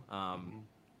do.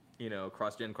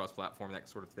 Cross-gen, cross-platform, that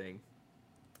sort of thing.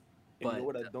 And you know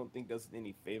what I don't think does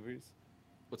any favors?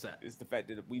 What's that? It's the fact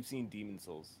that we've seen Demon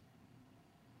Souls.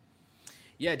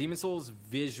 Yeah, Demon Souls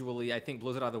visually, I think,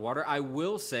 blows it out of the water. I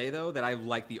will say though that I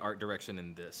like the art direction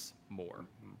in this more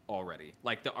already.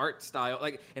 Like the art style,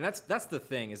 like, and that's the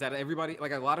thing is that everybody,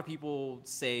 like, a lot of people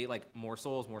say like more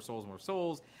Souls, more Souls, more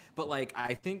Souls, but like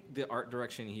I think the art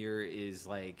direction here is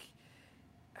like,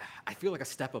 I feel like a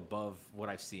step above what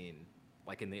I've seen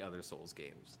like in the other Souls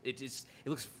games. It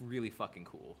looks really fucking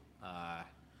cool. I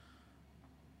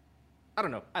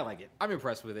don't know. I like it. I'm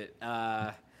impressed with it.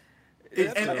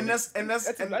 That's where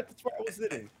I was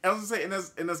sitting. I was gonna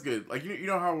say, and that's good. Like you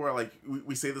know how we're like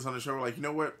we say this on the show. We're like, you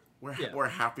know what, we're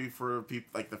happy for people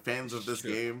like the fans of this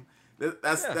game.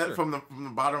 That's sure. from the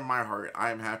bottom of my heart.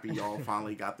 I'm happy y'all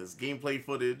finally got this gameplay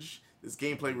footage, this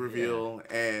gameplay reveal,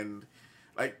 and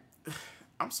like,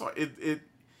 I'm sorry, it.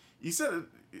 You said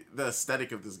the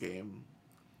aesthetic of this game.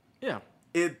 Yeah.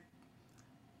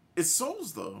 It's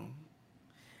Souls though.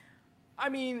 I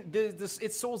mean,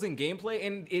 it's Souls in gameplay,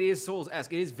 and it is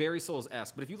Souls-esque. It is very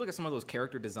Souls-esque. But if you look at some of those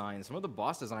character designs, some of the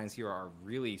boss designs here are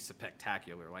really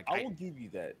spectacular. Like I will give you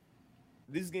that.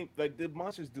 This game, like the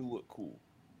monsters do look cool,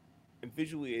 and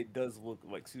visually it does look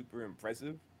like super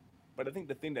impressive. But I think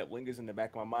the thing that lingers in the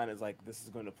back of my mind is like this is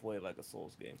going to play like a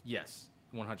Souls game. Yes,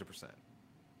 100%.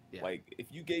 Yeah. Like if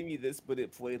you gave me this, but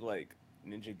it played like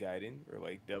Ninja Gaiden or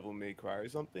like Devil May Cry or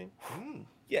something,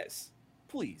 yes,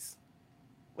 please.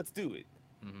 Let's do it.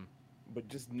 Mm-hmm. But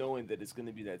just knowing that it's going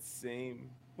to be that same...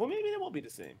 Well, maybe it won't be the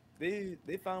same. They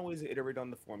found ways to iterate on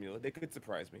the formula. They could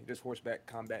surprise me. There's horseback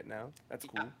combat now. That's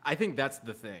cool. I think that's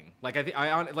the thing. Like,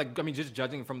 I mean, just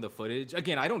judging from the footage,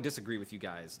 again, I don't disagree with you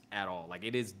guys at all. Like,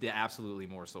 it is absolutely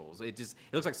more Souls. It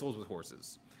looks like Souls with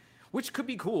horses, which could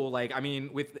be cool. Like, I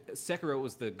mean, with Sekiro, it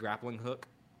was the grappling hook.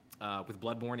 With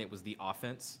Bloodborne, it was the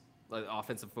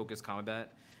offensive focused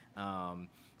combat.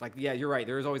 Like, yeah, you're right.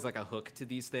 There is always like a hook to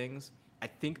these things. I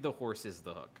think the horse is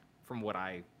the hook, from what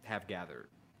I have gathered,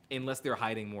 unless they're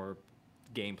hiding more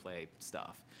gameplay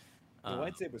stuff. The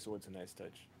lightsaber sword's a nice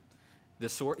touch. The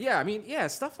sword, yeah, I mean, yeah,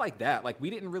 stuff like that. Like, we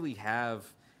didn't really have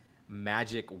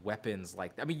magic weapons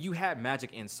like that. I mean, you had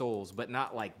magic in Souls, but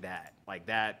not like that. Like,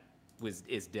 that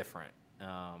is different.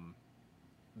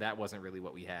 That wasn't really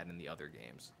what we had in the other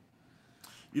games.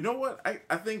 You know what?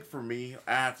 I think for me,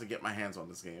 I have to get my hands on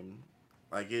this game.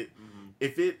 Like if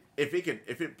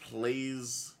it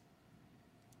plays,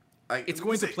 like it's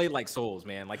going to play like Souls,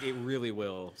 man. Like it really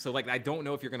will. So like I don't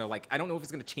know if you're gonna like. I don't know if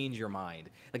it's gonna change your mind.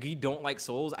 Like if you don't like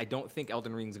Souls, I don't think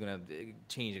Elden Ring's gonna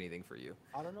change anything for you.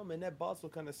 I don't know, man. That boss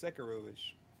was kind of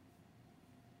Sekiro-ish,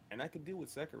 and I could deal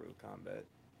with Sekiro combat.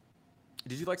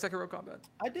 Did you like Sekiro combat?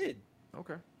 I did.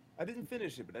 Okay. I didn't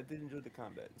finish it, but I did enjoy the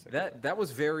combat. In Sekiro. That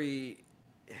was very.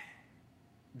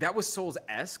 That was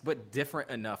Souls-esque, but different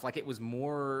enough. Like it was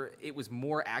more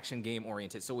action game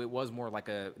oriented. So it was more like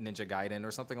a Ninja Gaiden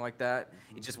or something like that.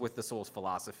 It just with the Souls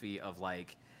philosophy of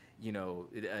like, you know,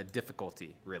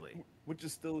 difficulty really. Which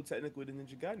is still technically the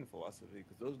Ninja Gaiden philosophy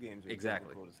because those games are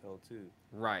difficult as hell too.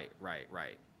 Right.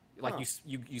 Like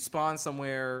you spawn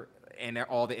somewhere and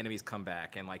all the enemies come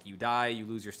back and like you die, you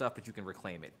lose your stuff, but you can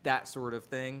reclaim it. That sort of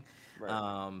thing.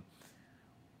 Right.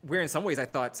 Where in some ways I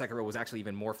thought Sekiro was actually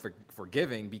even more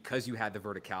forgiving because you had the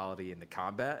verticality in the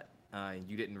combat. And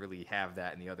you didn't really have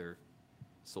that in the other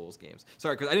Souls games.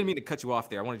 Sorry, because I didn't mean to cut you off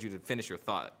there. I wanted you to finish your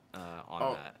thought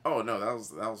on that. Oh no, that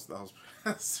was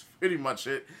that's pretty much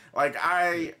it. Like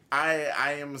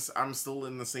I'm still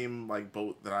in the same like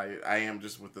boat that I am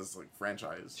just with this like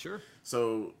franchise. Sure.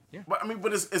 So yeah, but I mean,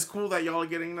 but it's cool that y'all are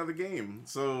getting another game.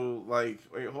 So like,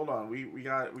 wait, hold on, we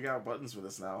got buttons for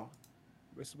this now.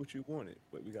 This is what you wanted.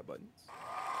 Wait, we got buttons?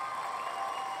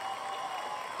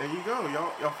 There you go.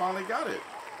 Y'all finally got it.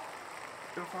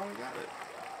 Y'all finally got it.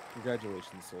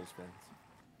 Congratulations, Souls fans.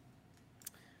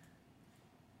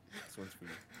 This one's for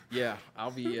you. Yeah,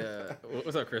 I'll be...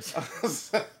 what's up, Chris?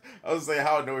 I was saying,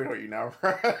 how annoyed are you now?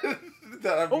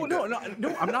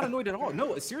 No, I'm not annoyed at all.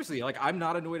 No, seriously, like, I'm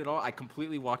not annoyed at all. I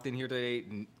completely walked in here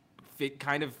today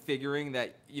kind of figuring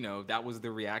that, you know, that was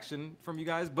the reaction from you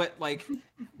guys, but like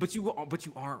but you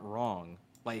aren't wrong.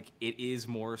 Like it is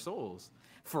more Souls.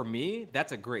 For me,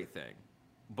 that's a great thing.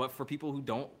 But for people who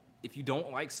don't, if you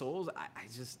don't like Souls,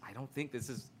 I don't think this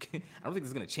is going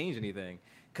to change anything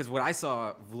cuz what I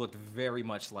saw looked very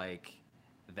much like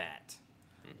that.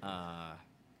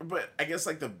 But I guess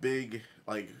like the big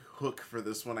like hook for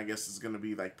this one I guess is going to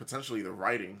be like potentially the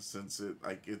writing since it's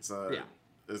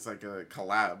like a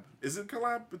collab. Is it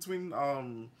collab between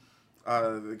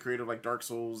the creator of like Dark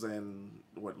Souls and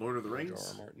what Lord of the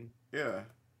Rings? R.R. Martin. Yeah.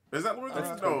 Is that Lord of the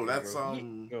Rings? No, that's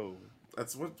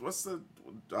That's what's the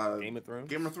Game of Thrones.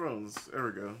 Game of Thrones. There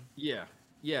we go. Yeah.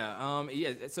 Yeah.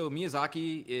 So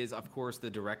Miyazaki is, of course, the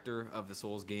director of the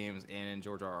Souls games, and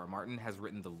George R. R. Martin has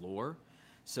written the lore.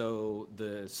 So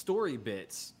the story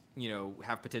bits,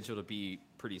 have potential to be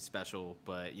pretty special,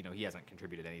 but he hasn't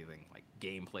contributed anything like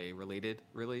gameplay related,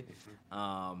 really.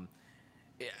 Um,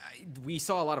 we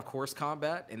saw a lot of course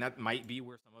combat, and that might be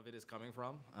where some of it is coming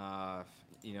from.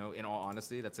 In all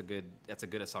honesty, that's a good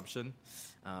assumption,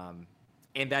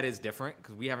 and that is different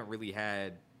because we haven't really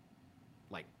had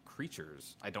like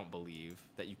creatures. I don't believe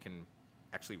that you can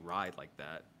actually ride like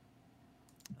that.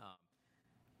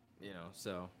 Um,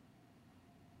 so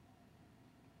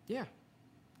yeah,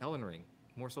 Elden Ring,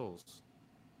 more souls.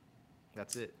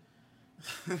 That's it.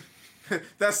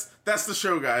 That's the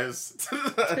show, guys. See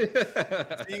you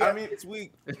I guys mean, next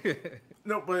week.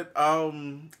 no, but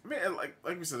man, like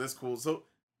we said, that's cool. So,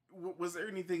 was there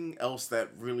anything else that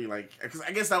really like? Because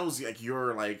I guess that was like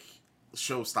your like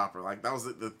showstopper. Like that was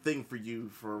the thing for you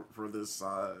for this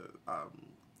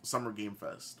summer game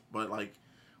fest. But like,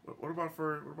 what about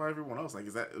everyone else? Like,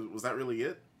 was that really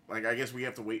it? Like, I guess we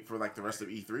have to wait for like the rest of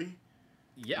E3.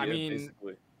 Yeah, I Yeah, mean,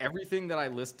 basically. everything that I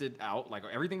listed out, like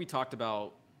everything we talked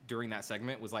about during that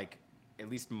segment was like at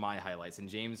least my highlights, and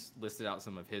James listed out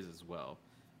some of his as well.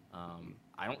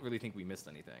 I don't really think we missed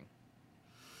anything.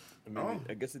 I mean, Oh.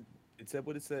 I guess it said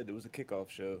what it said. It was a kickoff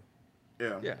show.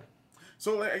 Yeah. Yeah.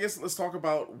 So like, I guess let's talk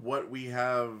about what we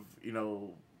have,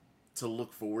 to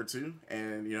look forward to,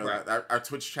 and Right. our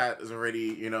Twitch chat is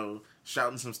already,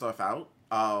 shouting some stuff out.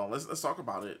 Let's talk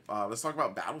about it. Let's talk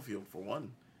about Battlefield for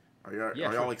one. Are y'all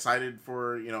sure. excited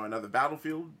for another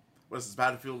Battlefield? What is this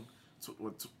Battlefield?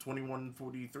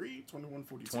 2143,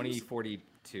 2142,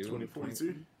 2042.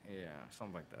 2042. Yeah,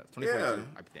 something like that. 2042,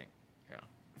 I think. Yeah.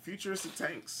 Futuristic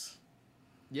tanks.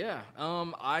 Yeah.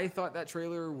 I thought that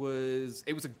trailer was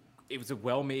a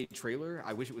well-made trailer.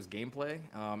 I wish it was gameplay.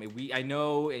 I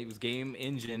know it was game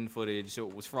engine footage, so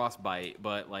it was Frostbite,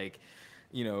 but like,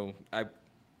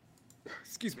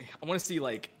 excuse me. I want to see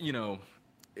like,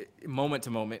 moment to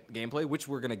moment gameplay, which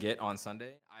we're gonna get on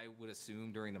Sunday. I would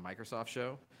assume during the Microsoft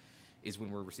show is when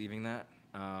we're receiving that.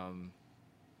 I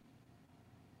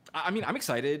mean, I'm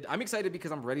excited. I'm excited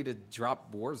because I'm ready to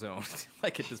drop Warzone.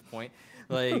 Like at this point,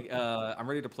 like I'm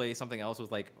ready to play something else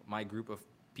with like my group of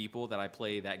people that I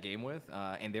play that game with,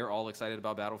 and they're all excited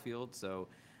about Battlefield. So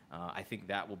I think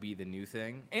that will be the new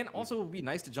thing. And also, it would be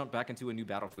nice to jump back into a new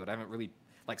Battlefield. I haven't really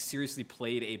like seriously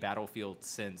played a Battlefield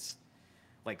since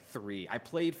like 3. I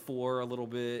played 4 a little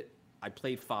bit. I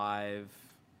played 5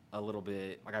 a little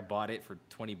bit. Like I bought it for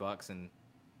 $20 and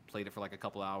played it for like a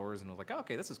couple hours and was like, oh,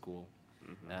 okay, this is cool.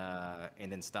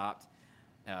 And then stopped.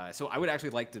 So I would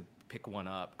actually like to pick one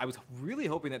up. I was really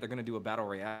hoping that they're going to do a battle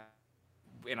royale,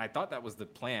 and I thought that was the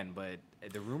plan. But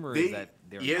the rumor is that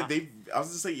they're not. I was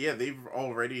gonna say they've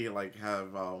already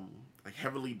have like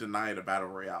heavily denied a battle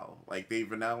royale. Like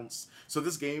they've announced. So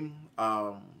this game,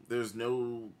 there's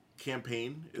no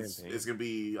campaign. It's gonna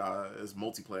be as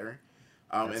multiplayer.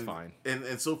 That's fine.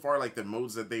 And so far, like the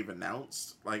modes that they've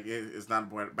announced, like it's not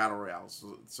a battle royale.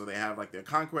 So they have like their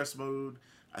conquest mode.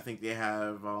 I think they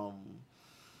have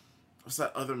what's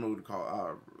that other mode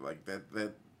called? Like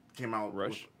that came out.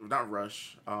 Rush? Not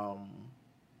Rush.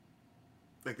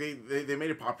 Like they made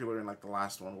it popular in like the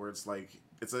last one where it's like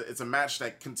it's a match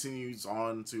that continues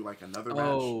on to like another match.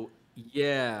 Oh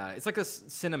yeah, it's like a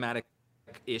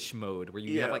cinematic-ish mode where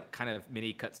you have like kind of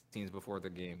mini cutscenes before the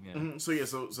game. Yeah. Mm-hmm.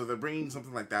 So they're bringing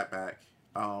something like that back,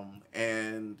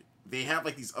 and they have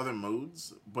like these other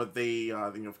modes, but they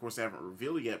of course they haven't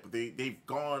revealed it yet. But they've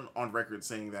gone on record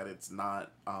saying that it's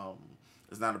not a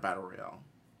battle royale.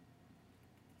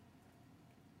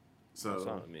 So That's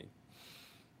not me.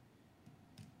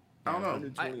 I don't know.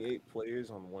 128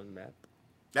 players on one map.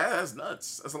 Yeah, that's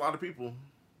nuts. That's a lot of people.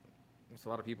 It's a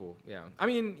lot of people. Yeah. I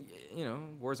mean,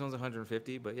 Warzone's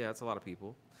 150, but yeah, it's a lot of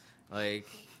people. Like,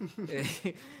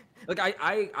 like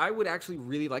I would actually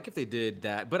really like if they did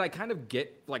that, but I kind of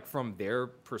get like from their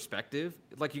perspective,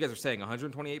 like you guys are saying,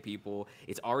 128 people.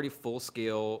 It's already full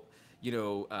scale.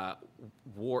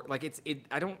 War. Like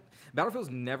Battlefield's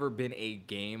never been a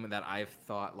game that I've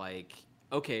thought like,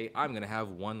 okay, I'm gonna have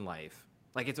one life.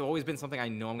 Like it's always been something I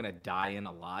know I'm gonna die in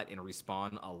a lot and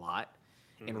respawn a lot,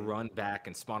 and run back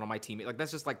and spawn on my teammate. Like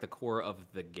that's just like the core of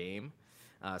the game.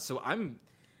 So I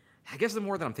guess the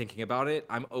more that I'm thinking about it,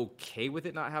 I'm okay with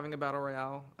it not having a battle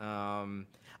royale. I'm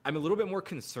a little bit more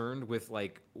concerned with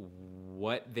like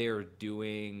what they're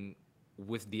doing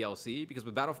with DLC, because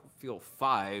with Battlefield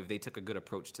 5 they took a good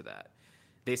approach to that.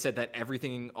 They said that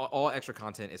all extra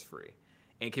content is free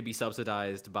and can be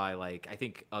subsidized by like I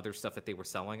think other stuff that they were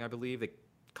selling. I believe like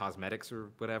cosmetics or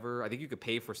whatever. I think you could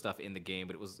pay for stuff in the game,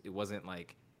 but it wasn't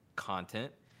like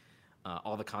content.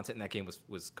 All the content in that game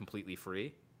was completely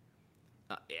free.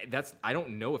 I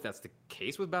don't know if that's the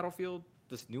case with Battlefield,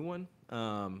 this new one.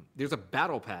 There's a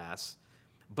battle pass,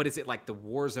 but is it like the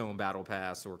Warzone battle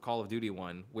pass or Call of Duty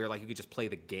one where like you could just play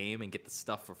the game and get the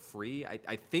stuff for free?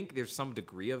 I think there's some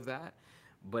degree of that,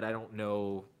 but I don't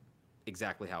know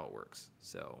exactly how it works.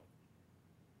 So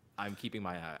I'm keeping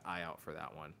my eye out for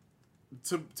that one.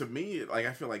 To me, like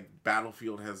I feel like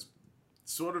Battlefield has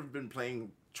sort of been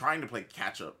trying to play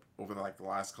catch up over the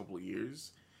last couple of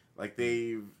years. Like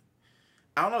I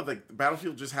don't know, like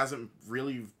Battlefield just hasn't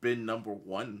really been number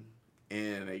one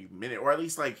in a minute, or at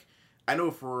least like I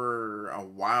know for a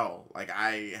while, like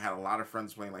I had a lot of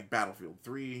friends playing like Battlefield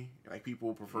 3, like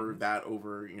people preferred that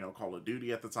over Call of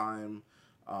Duty at the time,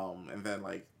 and then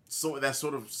like so that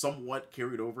sort of somewhat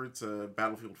carried over to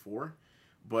Battlefield 4.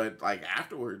 But like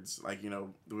afterwards, like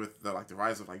with the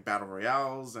rise of like battle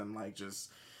royales and like just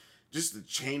the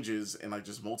changes in like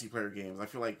just multiplayer games, I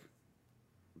feel like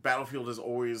Battlefield has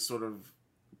always sort of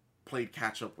played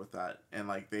catch up with that, and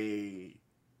like I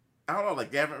don't know, like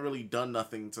they haven't really done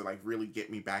nothing to like really get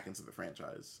me back into the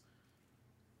franchise.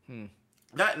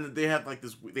 That, and they had like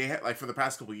for the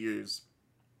past couple of years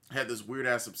had this weird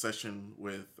ass obsession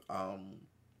with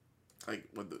like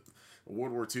with the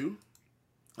World War II.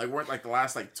 Like weren't like the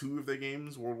last like 2 of their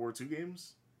games World War II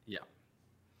games?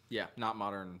 Yeah, not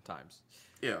modern times.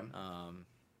 Yeah.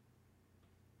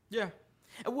 Yeah.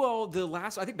 Well, I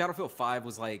think Battlefield 5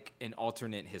 was like an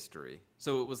alternate history.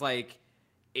 So it was like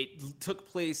it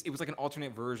took place. It was like an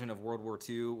alternate version of World War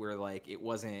II, where like it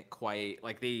wasn't quite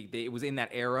like it was in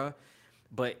that era,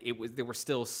 but there were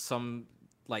still some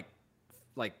like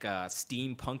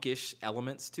steampunkish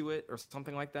elements to it or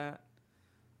something like that.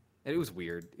 It was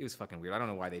weird. It was fucking weird. I don't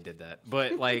know why they did that,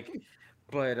 but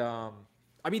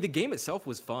I mean, the game itself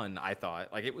was fun. I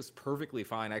thought like it was perfectly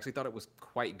fine. I actually thought it was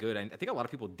quite good. I think a lot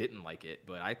of people didn't like it,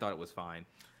 but I thought it was fine.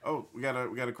 Oh, we got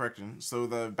a correction. So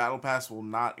the battle pass will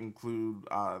not include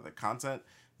the content.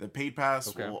 The paid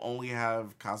pass will only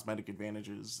have cosmetic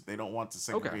advantages. They don't want to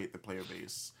segregate the player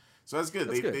base. So that's good.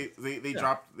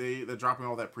 They're dropping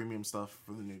all that premium stuff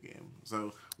for the new game.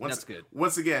 So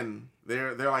once again,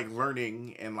 they're like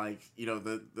learning, and like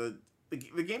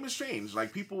the game has changed.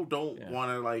 Like people don't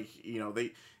want to like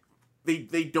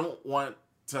they don't want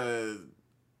to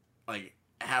like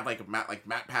have like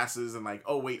map passes and like,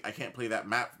 oh wait, I can't play that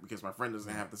map because my friend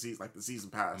doesn't have the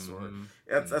season pass. Or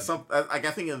that's something like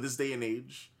I think in this day and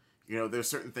age, there's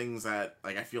certain things that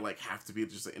like I feel like have to be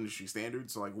just an industry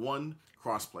standard. So like 1,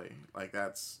 crossplay, like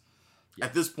that's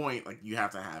at this point like you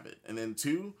have to have it, and then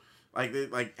 2,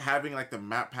 like having like the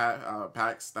map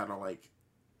packs that are like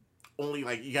only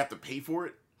like you have to pay for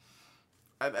it.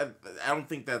 I don't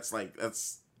think that's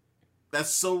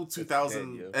so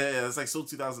 2000. It's like so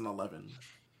 2011.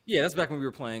 Yeah, that's back when we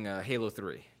were playing Halo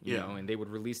 3, you know, and they would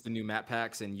release the new map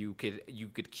packs, and you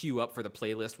could queue up for the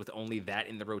playlist with only that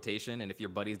in the rotation, and if your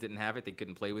buddies didn't have it, they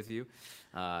couldn't play with you.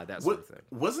 That sort of thing.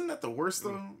 Wasn't that the worst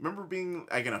though? Remember being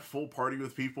like in a full party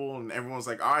with people, and everyone's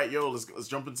like, "All right, yo, let's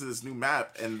jump into this new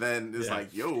map," and then it's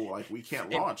like, "Yo, like we can't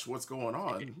launch. What's going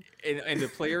on?" And the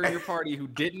player in your party who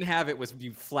didn't have it was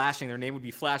be flashing. Their name would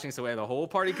be flashing, so the whole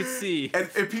party could see. And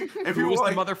who was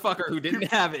the motherfucker who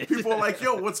didn't have it? People are like,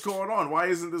 "Yo, what's going on? Why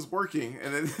isn't this working?"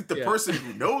 And then the person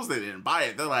who knows they didn't buy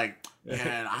it, they're like,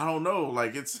 "Man, I don't know.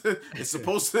 Like it's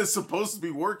supposed to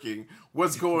be working.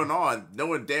 What's going on?"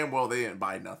 Knowing damn well they didn't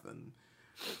buy nothing.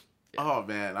 Yeah. Oh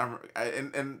man,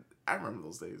 I remember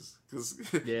those days because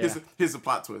here's a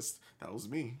plot twist. That was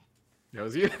me. That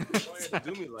was you. Why you had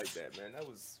to do me like that, man? That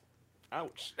was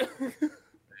ouch.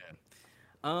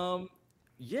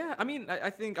 Yeah, I mean, I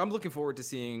think I'm looking forward to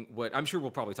seeing what I'm sure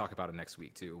we'll probably talk about it next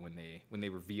week too when they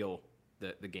reveal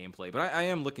the gameplay. But I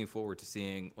am looking forward to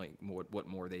seeing like what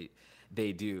more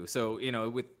they do. So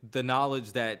with the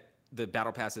knowledge that the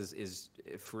battle pass is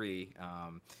free,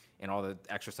 and all the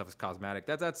extra stuff is cosmetic,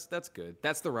 that's good.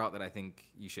 That's the route that I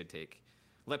think you should take.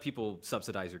 Let people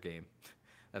subsidize your game.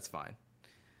 That's fine.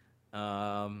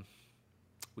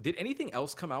 Did anything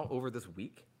else come out over this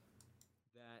week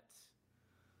that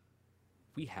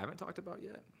we haven't talked about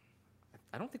yet?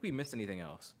 I don't think we missed anything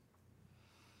else.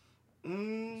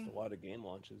 Just a lot of game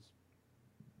launches.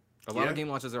 A lot of game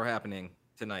launches are happening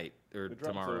tonight or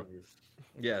tomorrow.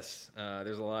 Yes,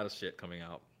 there's a lot of shit coming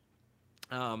out.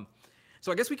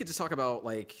 So I guess we could just talk about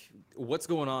like what's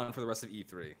going on for the rest of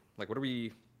E3. Like, what are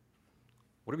we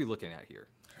looking at here?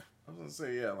 I was gonna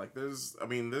say like there's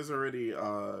already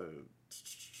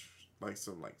like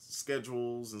some like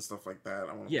schedules and stuff like that.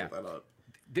 I want to pull that up.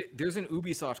 There's an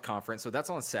Ubisoft conference, so that's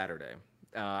on Saturday.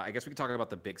 I guess we can talk about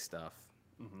the big stuff.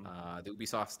 The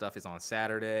Ubisoft stuff is on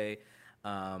Saturday.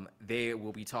 They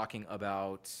will be talking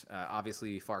about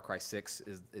obviously Far Cry 6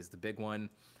 is the big one.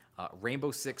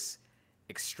 Rainbow Six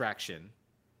Extraction.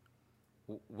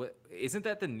 What isn't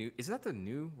that the new? Is that the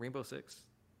new Rainbow Six?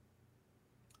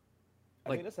 I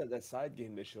think that's that side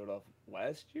game they showed off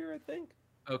last year, I think.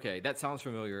 Okay, that sounds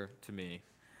familiar to me.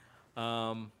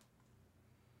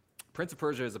 Prince of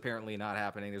Persia is apparently not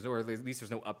happening. Or at least there's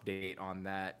no update on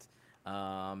that,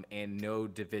 and no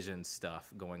Division stuff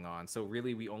going on. So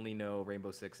really, we only know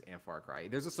Rainbow Six and Far Cry.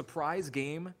 There's a surprise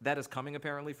game that is coming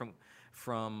apparently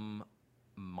from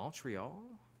Montreal.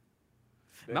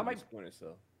 Not my Splinter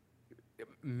Cell.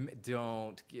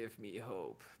 Don't give me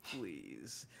hope,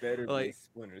 please. Better be Like,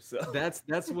 Splinter Cell.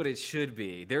 That's what it should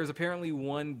be. There's apparently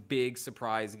one big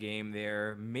surprise game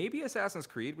there. Maybe Assassin's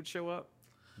Creed would show up.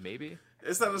 Maybe.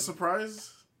 Is that a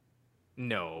surprise?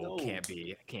 No, can't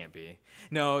be.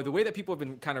 No, the way that people have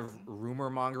been kind of rumor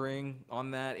mongering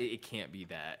on that, it can't be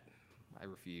that. I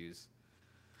refuse.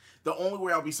 The only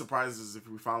way I'll be surprised is if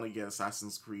we finally get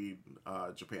Assassin's Creed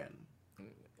Japan.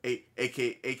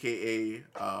 AKA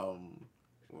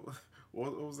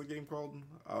what was the game called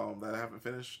that I haven't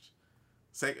finished?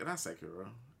 Not Sekiro.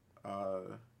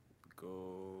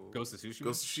 Ghost of Tsushima.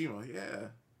 Ghost of Tsushima, yeah.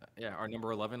 Yeah, our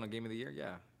number 11 on Game of the Year,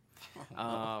 yeah.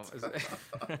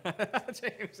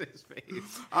 James's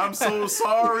face. I'm so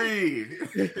sorry.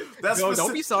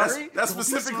 Don't be sorry. That's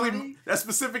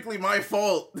specifically my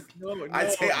fault. No,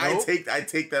 I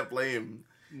take that blame.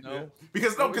 No,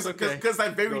 because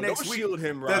that very next don't week, shield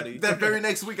him, Roddy. that very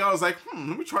next week, I was like,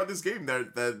 let me try this game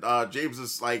that James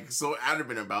is like so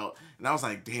adamant about, and I was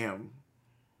like, damn,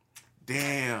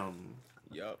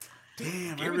 Yup.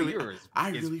 damn, Game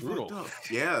I is really brutal. fucked up.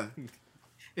 Yeah,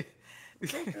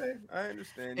 Okay, I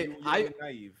understand. Hey, You're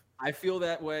naive. I feel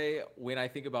that way when I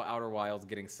think about Outer Wilds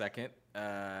getting second.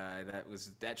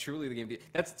 That truly the game.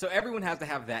 So everyone has to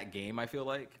have that game. I feel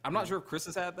like I'm not sure if Chris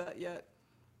has had that yet.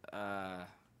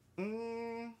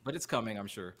 But it's coming, I'm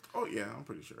sure. Oh yeah, I'm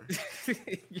pretty sure.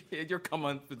 Your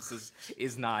comeuppance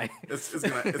is nigh.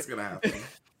 It's gonna happen.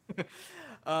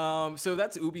 So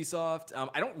that's Ubisoft.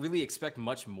 I don't really expect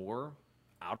much more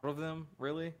out of them,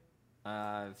 really.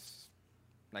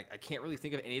 Like I can't really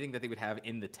think of anything that they would have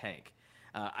in the tank.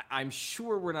 I'm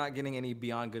sure we're not getting any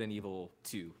Beyond Good and Evil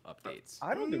 2 updates.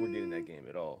 I don't think we're getting that game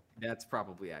at all. That's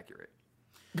probably accurate.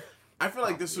 I feel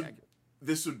like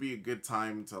this would be a good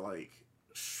time to like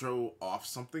show off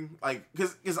something, like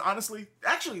because honestly,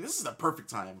 actually, this is the perfect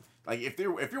time. Like if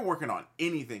you're working on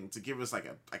anything to give us like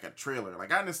a trailer.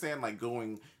 Like I understand like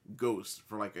going Ghost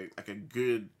for like a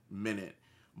good minute,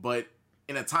 but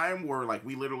in a time where like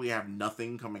we literally have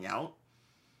nothing coming out,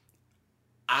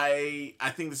 I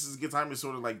think this is a good time to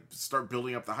sort of like start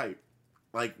building up the hype.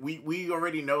 Like we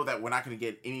already know that we're not going to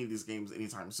get any of these games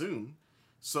anytime soon,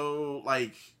 so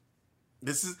like.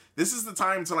 This is the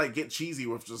time to like get cheesy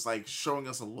with just like showing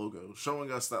us a logo,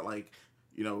 showing us that like,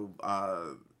 you know,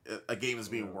 a game is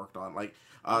being worked on. Like,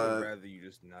 I would rather you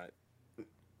just not.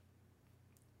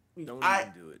 Don't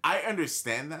even do it. I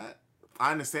understand that,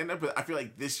 but I feel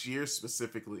like this year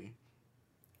specifically,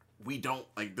 we don't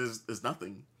like. There's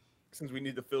nothing. Since we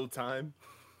need to fill time,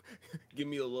 give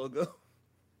me a logo.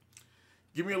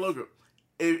 Give me a logo.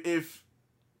 If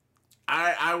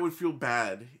I would feel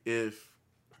bad if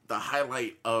the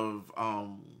highlight of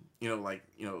like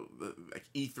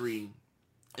E3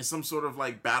 is some sort of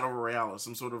like battle royale or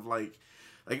some sort of like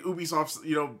Ubisoft's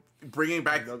bringing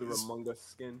back another Among Us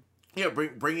skin. Yeah,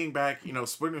 bringing back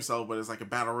Splinter Cell, but it's like a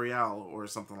battle royale or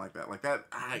something like that. Like that,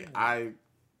 I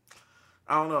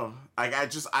don't know.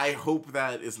 I hope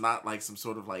that it's not like some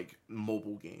sort of like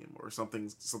mobile game or something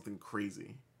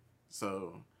crazy.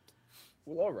 So,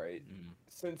 well, all right.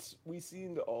 Since we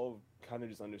seem to all kind of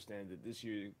just understand that this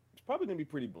year it's probably gonna be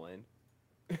pretty bland.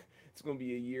 It's gonna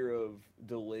be a year of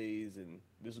delays, and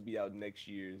this will be out next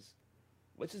year's.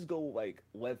 Let's just go like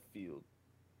left field.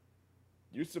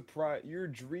 Your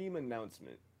dream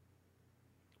announcement.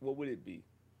 What would it be?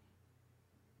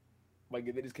 Like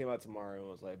if it just came out tomorrow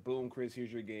and was like, "Boom, Chris,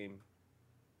 here's your game."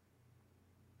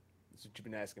 That's what you've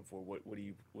been asking for. What are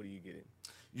you getting?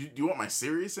 Do you want my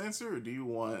serious answer, or do you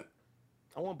want?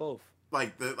 I want both.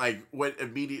 Like what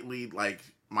immediately like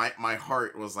my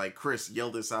heart was like, Chris, yell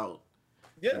this out.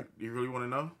 Yeah. You really want to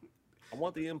know? I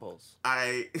want the impulse.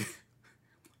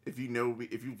 If you know me,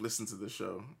 if you've listened to the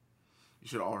show, you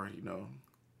should already know.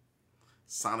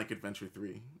 Sonic Adventure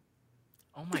 3.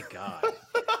 Oh my god.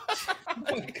 Oh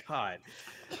my god.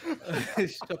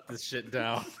 Shut this shit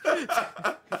down.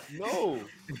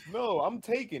 No, I'm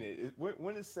taking it.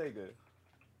 When is Sega?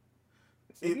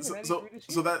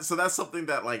 So that's something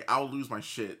that like I'll lose my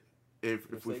shit if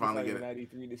we Sega's finally not get even it. at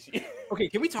E3 this year. Okay,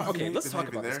 can we talk? Okay, It's let's not talk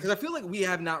even about this there. because I feel like we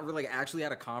have not really actually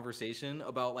had a conversation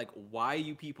about like why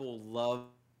you people love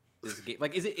this game.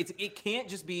 Like, it can't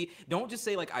just be. Don't just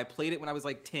say like I played it when I was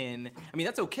like 10. I mean,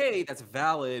 that's okay, that's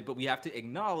valid, but we have to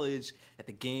acknowledge that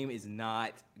the game is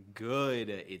not good.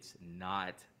 It's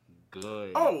not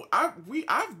good. Oh,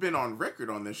 I've been on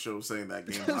record on this show saying that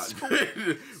game's not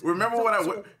good. remember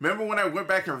when I went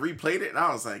back and replayed it and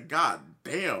I was like, God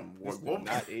damn, what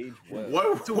Not age well.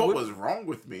 what was wrong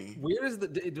with me? Where does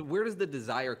the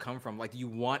desire come from? Like, you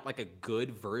want like a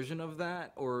good version of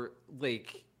that, or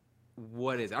like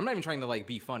what is it? I'm not even trying to like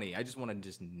be funny. I just want to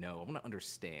just know. I want to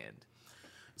understand.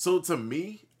 So to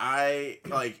me, I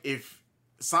like if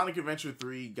Sonic Adventure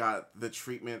 3 got the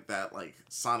treatment that like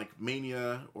Sonic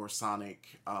Mania or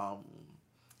Sonic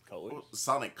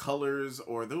Colors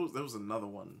or there was another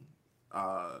one.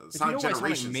 Sonic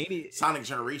Generations. Sonic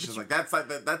Generations. Like that's like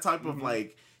that type of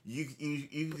like you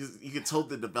could tell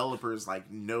the developers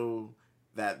like know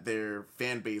that their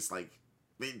fan base like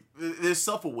they're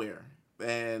self-aware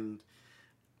and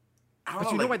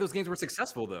But you know why those games were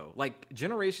successful though? Like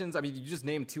Generations, I mean, you just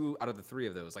named 2 out of the 3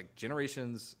 of those. Like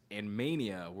Generations and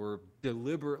Mania were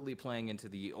deliberately playing into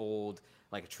the old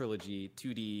like trilogy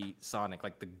 2D Sonic,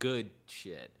 like the good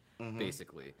shit,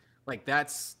 basically. Like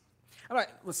that's I'm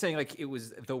not saying like it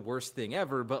was the worst thing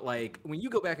ever, but like when you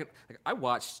go back and like, I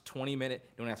watched 20 minutes.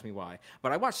 Don't ask me why,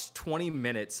 but I watched 20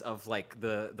 minutes of like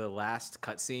the last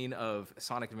cutscene of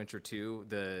Sonic Adventure 2,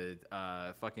 the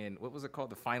fucking what was it called,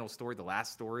 the final story, the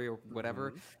last story or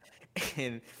whatever,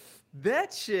 and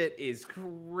that shit is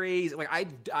crazy. Like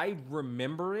I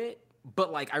remember it,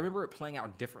 but like I remember it playing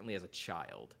out differently as a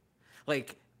child,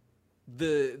 like.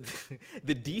 The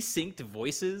desynced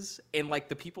voices and like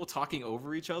the people talking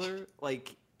over each other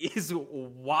like is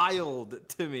wild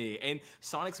to me, and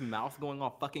Sonic's mouth going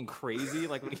all fucking crazy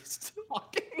like when he's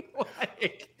talking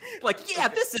like yeah,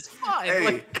 this is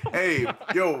fun. Hey,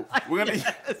 yo, we're gonna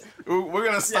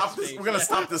stop this. We're gonna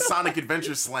stop the Sonic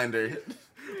Adventure slander.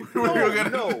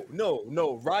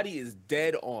 No. Roddy is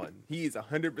dead on. He is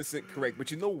 100% correct.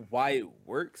 But you know why it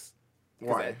works?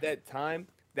 Because at that time,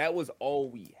 that was all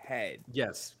we had.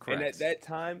 Yes, correct. And at that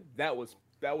time, that was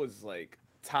like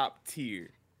top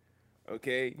tier.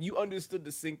 Okay, you understood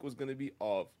the sync was gonna be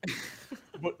off,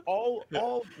 but all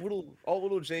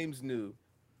little James knew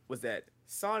was that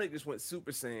Sonic just went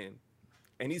Super Saiyan,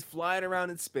 and he's flying around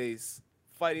in space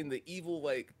fighting the evil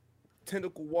like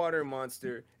tentacle water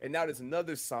monster, and now there's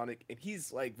another Sonic, and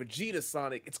he's like Vegeta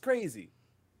Sonic. It's crazy,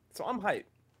 so I'm hyped.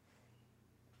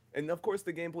 And of course,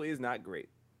 the gameplay is not great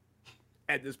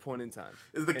at this point in time.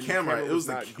 It's the camera. It was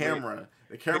the camera.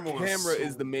 The camera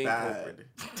is the main bad.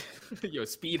 Yo,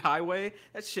 Speed Highway,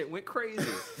 that shit went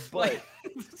crazy. But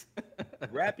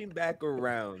wrapping back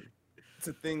around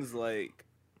to things like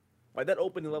that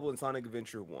opening level in Sonic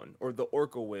Adventure 1 or the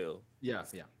Orca Whale. Yeah.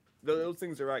 Those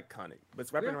things are iconic. But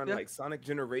it's wrapping around like Sonic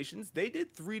Generations. They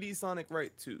did 3D Sonic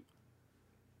right too.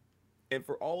 And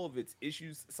for all of its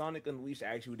issues, Sonic Unleashed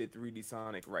actually did 3D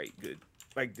Sonic right good.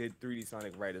 Like did 3D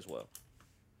Sonic right as well.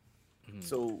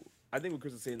 So I think what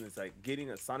Chris is saying is like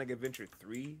getting a Sonic Adventure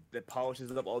 3 that polishes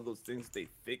up all those things they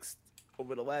fixed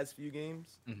over the last few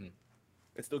games, and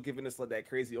still giving us like that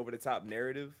crazy over the top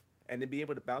narrative, and then be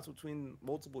able to bounce between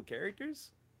multiple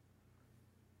characters.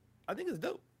 I think it's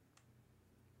dope.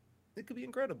 It could be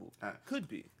incredible. Could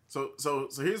be. So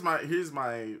here's my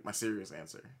serious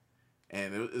answer.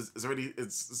 And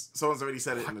someone's already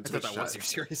said it in the Twitch chat. That was your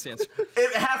serious answer.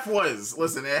 It half was.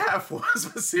 Listen, it half was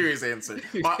my serious answer.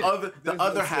 The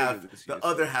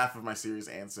other half of my serious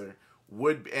answer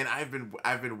would be, and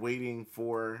I've been waiting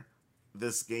for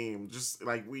this game. Just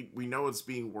like we know it's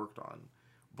being worked on,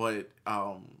 but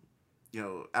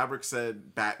Abrick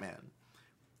said Batman.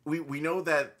 We know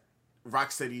that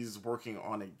Rocksteady's working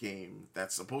on a game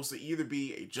that's supposed to either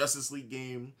be a Justice League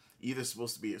game, either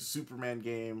supposed to be a Superman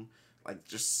game. Like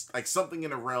just like something in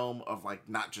the realm of like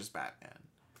not just Batman.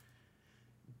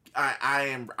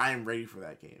 I am ready for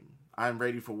that game. I'm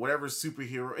ready for whatever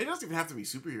superhero. It doesn't even have to be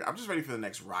superhero. I'm just ready for the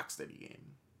next Rocksteady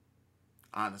game.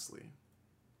 Honestly.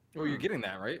 Well, you're getting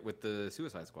that right with the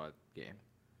Suicide Squad game.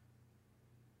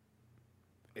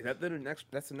 Is that the next?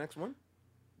 That's the next one.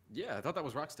 Yeah, I thought that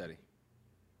was Rocksteady.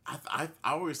 I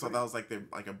always thought that was like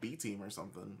a B team or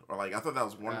something, or like I thought that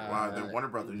was Warner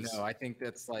Brothers. No, I think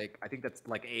that's like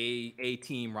a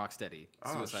team Rocksteady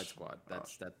Suicide Squad.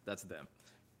 That's them.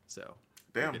 So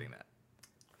damn, getting that.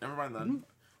 Never mind then.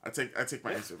 I take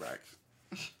my answer back.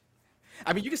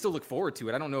 I mean, you can still look forward to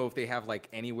it. I don't know if they have like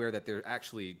anywhere that they're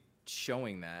actually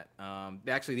showing that.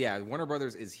 Actually, yeah, Warner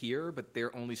Brothers is here, but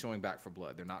they're only showing Back 4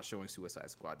 Blood. They're not showing Suicide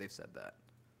Squad. They've said that.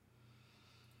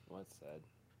 Well, that's sad.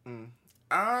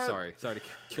 Mm. Sorry to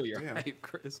kill your Damn. hype,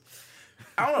 Chris.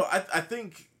 I don't know. I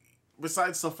think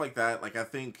besides stuff like that, like I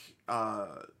think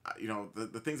you know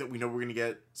the things that we know we're gonna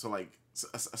get. So like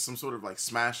some sort of like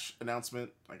Smash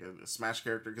announcement, like a Smash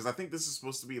character, because I think this is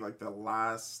supposed to be like the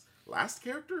last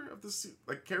character of this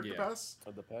like character pass.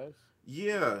 Of the pass.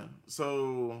 Yeah.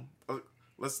 So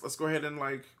let's go ahead and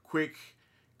like quick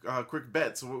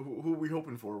bet. So who are we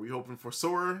hoping for? Are we hoping for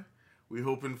Sora? We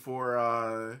hoping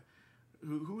for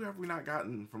who have we not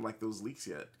gotten from like those leaks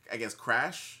yet? I guess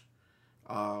Crash,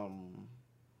 Doom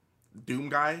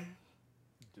Guy.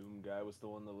 Doom Guy was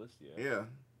still on the list, yeah. Yeah. I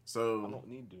So don't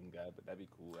need Doom Guy, but that'd be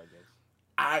cool, I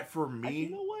guess. for me, You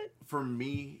know what? for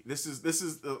me, this is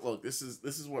look. This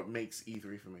is what makes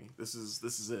E3 for me. This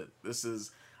is it. This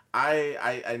is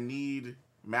I need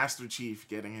Master Chief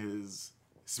getting his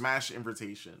Smash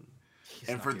invitation. He's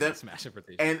And not for getting them, a Smash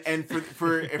invitation. and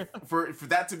for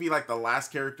that to be like the last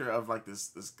character of like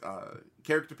this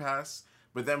character pass,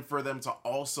 but then for them to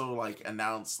also like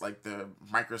announce like the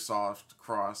Microsoft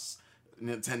cross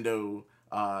Nintendo,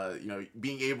 you know,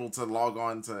 being able to log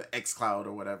on to XCloud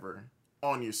or whatever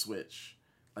on your Switch,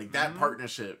 like that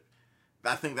partnership,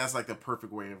 I think that's like the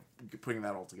perfect way of putting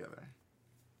that all together.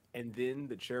 And then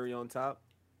the cherry on top,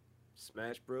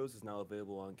 Smash Bros is now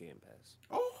available on Game Pass.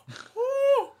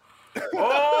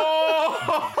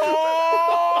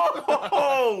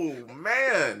 Oh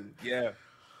man. Yeah.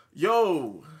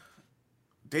 Yo,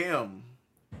 damn,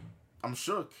 I'm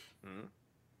shook.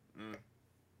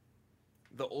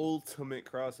 The ultimate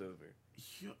crossover.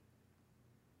 Yo.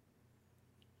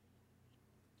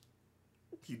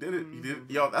 He did it. He did it.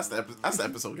 Yo, that's the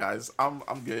episode, guys. I'm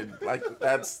good. Like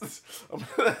that's.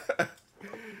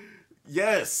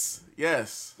 Yes.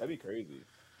 That'd be crazy.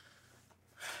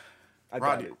 I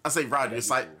Rod, doubt it. I say Rod, That'd you're be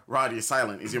silent. cool. Rod, you're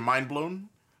silent. Is your mind blown?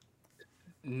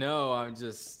 No,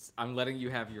 I'm letting you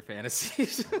have your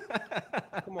fantasies.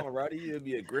 Come on, Roddy, it'd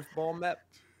be a Griff Ball map.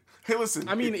 Hey, listen.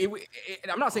 I mean,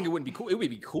 I'm not saying it wouldn't be cool. It would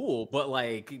be cool, but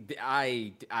like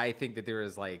I think that there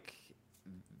is like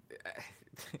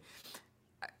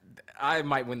I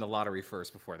might win the lottery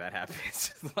first before that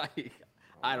happens. Like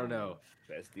I don't know.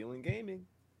 Best deal in gaming.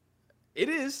 It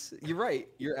is. You're right.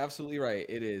 You're absolutely right.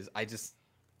 It is. I just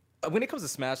when it comes to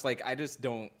Smash, like I just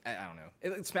don't. I don't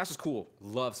know. Smash is cool.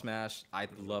 Love Smash. I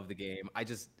love the game. I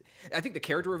think the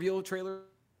character reveal trailer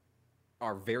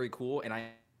are very cool, and I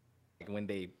when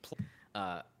they play,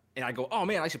 and I go, oh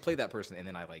man, I should play that person, and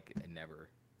then I like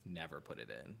never put it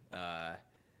in.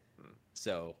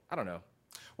 So I don't know.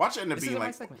 Watch it end up This being isn't my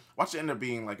like. segment. Watch it end up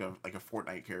being like a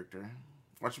Fortnite character.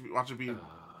 Watch it be.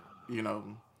 You know.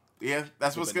 Yeah,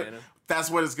 that's what's good. Banana?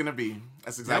 That's what it's gonna be.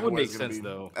 That's exactly That would what make it's gonna sense, be.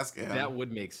 though. That's yeah. That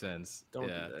would make sense. Don't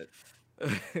yeah. do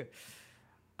that.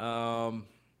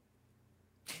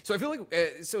 So I feel like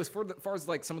so as far as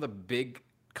like some of the big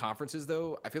conferences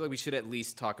though, I feel like we should at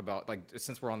least talk about like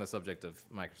since we're on the subject of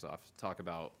Microsoft, talk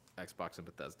about Xbox and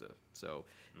Bethesda. So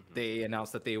they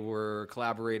announced that they were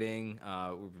collaborating,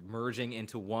 merging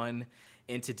into one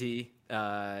entity,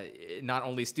 not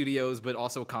only studios but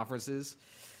also conferences,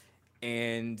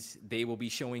 and they will be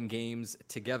showing games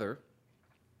together.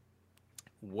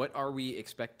 What are we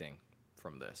expecting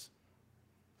from this?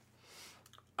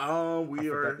 We I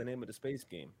forgot are. the name of the space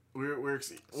game. Well, no,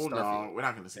 Starfield. we're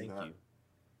not gonna see Thank that. you.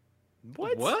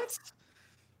 What? What?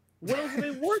 What else are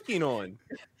they working on?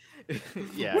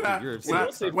 Yeah, We're not- dude, you're we're obsessed. not-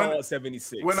 Don't say when- Fallout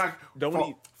 76. We're not.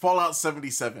 Don't Fallout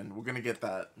 77. We're gonna get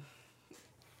that.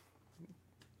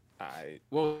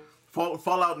 Well,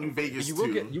 Fallout New Vegas you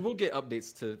 2. will get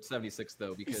updates to 76 though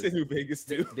You because said New Vegas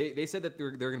too. they said that there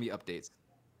are going to be updates.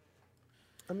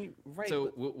 I mean, right.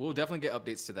 So but- we'll definitely get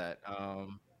updates to that.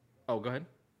 Oh, go ahead.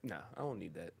 Nah, I don't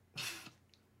need that.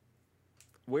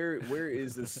 Where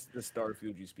is this the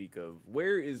Starfield you speak of?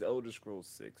 Where is Elder Scrolls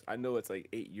 6? I know it's like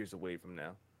 8 years away from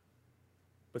now,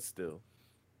 but still.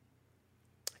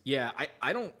 Yeah,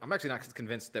 I'm actually not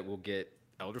convinced that we'll get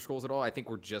Elder Scrolls at all. I think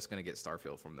we're just going to get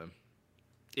Starfield from them.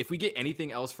 If we get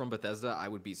anything else from Bethesda, I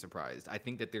would be surprised. I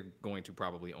think that they're going to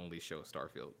probably only show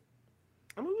Starfield.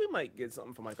 I mean, we might get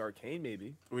something from like Arcane,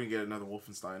 maybe. We're gonna get another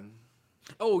Wolfenstein.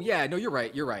 Oh yeah, no, you're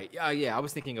right. Yeah, I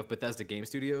was thinking of Bethesda Game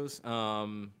Studios.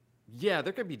 Yeah,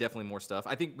 there could be definitely more stuff.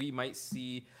 I think we might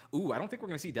see. Ooh, I don't think we're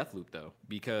gonna see Deathloop though,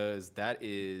 because that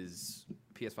is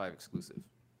PS5 exclusive.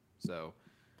 So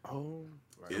Oh,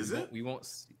 right. Is it? we won't.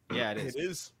 See, yeah, it is. It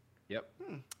is. Yep.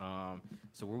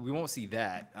 So we won't see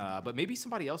that, but maybe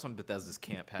somebody else on Bethesda's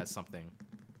camp has something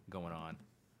going on.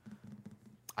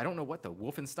 I don't know what though.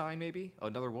 Wolfenstein, maybe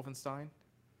another Wolfenstein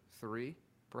 3,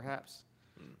 perhaps.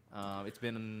 It's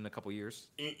been a couple years.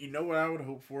 You know what I would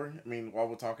hope for? I mean, while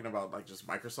we're talking about like just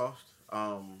Microsoft,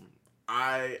 Um,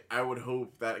 I would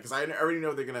hope that because I already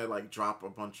know they're gonna like drop a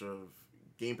bunch of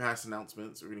Game Pass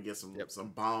announcements. We're gonna get some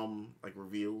bomb like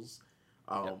reveals.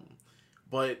 Yep.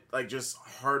 But like just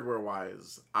hardware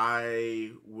wise,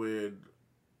 I would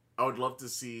love to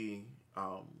see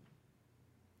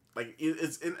like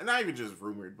it's not even just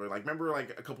rumored, but like remember like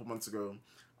a couple months ago,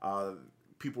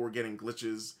 people were getting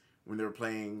glitches when they were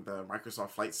playing the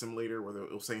Microsoft Flight Simulator, where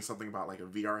it was saying something about like a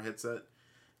VR headset.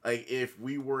 Like if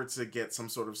we were to get some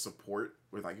sort of support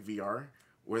with like VR,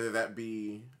 whether that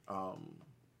be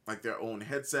like their own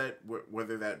headset,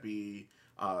 whether that be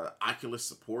Oculus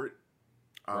support,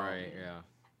 Right. Yeah.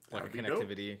 Like a that'd be dope.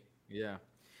 connectivity. Yeah.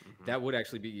 Mhm. That would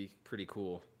actually be pretty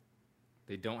cool.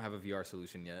 They don't have a VR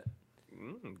solution yet.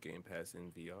 Game Pass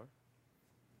in VR.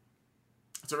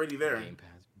 It's already there. Game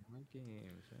Pass VR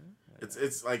games. Huh?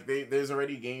 It's like there's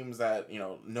already games that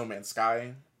No Man's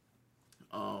Sky,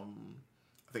 I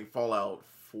think Fallout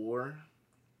 4.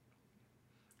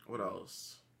 What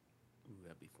else? Ooh,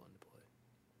 that'd be fun to play.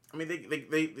 I mean,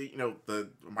 they the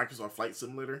Microsoft Flight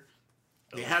Simulator.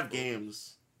 They have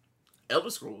games. Elder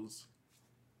Scrolls.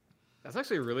 That's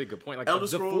actually a really good point. Like Elder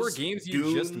the four Scrolls, games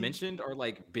you just Doom. mentioned are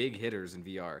like big hitters in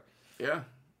VR. Yeah,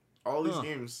 all these Huh.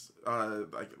 games.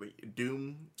 Like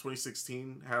Doom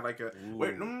 2016 had like a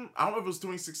wait. Ooh. I don't know if it was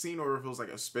 2016 or if it was like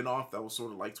a spin-off that was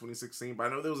sort of like 2016. But I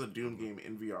know there was a Doom game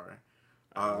in VR.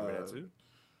 I remember that too.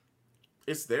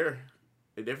 It's there.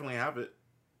 They definitely have it.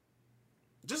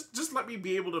 Just let me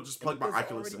be able to just plug my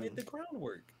Oculus in. Already did the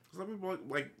groundwork. Just let me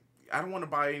like. I don't want to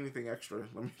buy anything extra.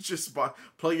 Let me just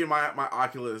plug in my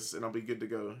Oculus and I'll be good to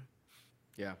go.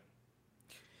 Yeah.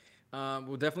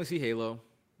 We'll definitely see Halo.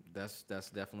 That's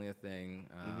definitely a thing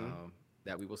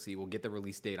that we will see. We'll get the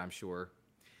release date, I'm sure,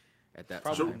 at that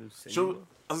Probably Show, time. new show. Senua.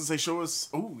 I was gonna say, show us.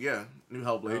 Oh yeah, new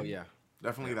Hellblade. Oh yeah.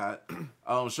 Definitely that.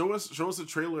 Show us a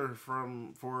trailer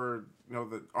for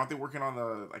the. Aren't they working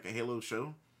on like a Halo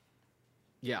show?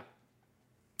 Yeah.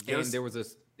 Yes. And there was a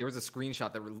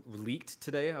screenshot that leaked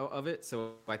today of it,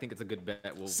 so I think it's a good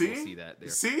bet we'll See, see that there.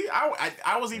 See,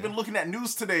 I was even looking at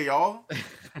news today, y'all.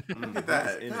 Look at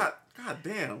that. in God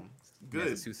damn. Yeah, Good.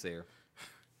 it's a soothsayer.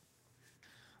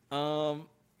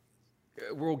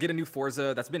 We'll get a new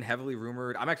Forza. That's been heavily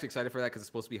rumored. I'm actually excited for that because it's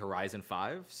supposed to be Horizon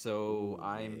 5. So Ooh,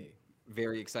 I'm yay.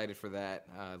 very excited for that.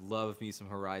 Love me some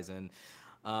Horizon.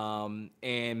 And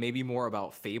maybe more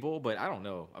about Fable, but I don't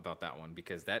know about that one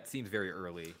because that seems very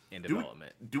early in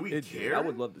development. Do we It care? I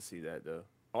would love to see that though.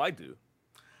 Oh, I do.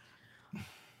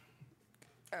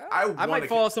 I wanna might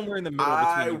fall somewhere in the middle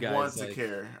between you guys. I want to like-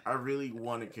 care. I really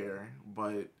want to care,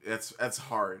 but that's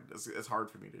hard. It's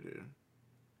hard for me to do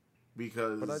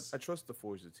because But I trust the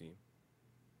Forza team,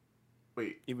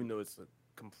 wait, even though it's a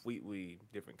completely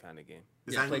different kind of game.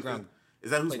 is Yeah, that Playground-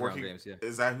 is that who's Playground working? games, yeah.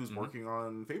 Is that who's Mhm. working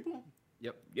on Fable?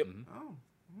 Yep. Yep. Mhm. Oh,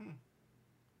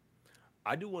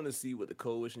 I do want to see what the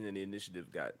Coalition and the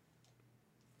Initiative got.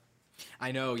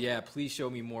 I know, yeah. Please show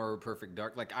me more Perfect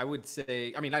Dark. Like I would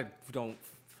say, I mean, I don't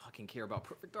fucking care about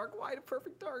Perfect Dark. Why the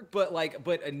Perfect Dark? But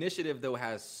Initiative though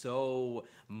has so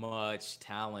much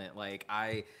talent. Like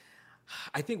I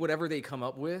think whatever they come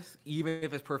up with, even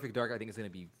if it's Perfect Dark, I think it's gonna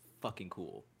be fucking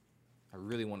cool. I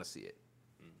really want to see it.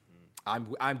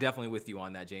 I'm definitely with you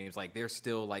on that, James. Like they're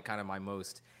still like kind of my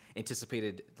most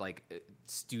anticipated like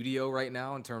studio right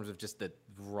now in terms of just the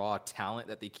raw talent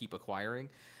that they keep acquiring.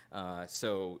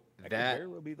 So That could that very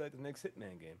well be like the next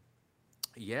Hitman game.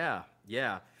 yeah.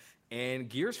 And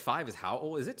Gears 5 is how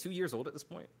old? Is it 2 years old at this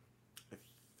point? I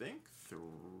think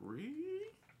 3.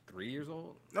 3 years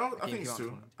old? No, I It think came it's out 2.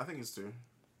 20. I think it's 2.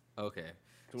 Okay.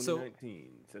 So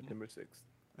 2019, September 6th.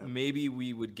 maybe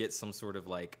we would get some sort of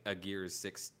like a Gears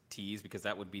 6 tease because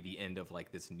that would be the end of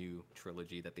like this new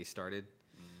trilogy that they started.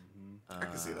 I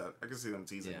can see that. I can see them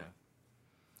teasing. Yeah. it.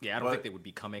 Yeah, I don't But- think they would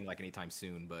be coming like anytime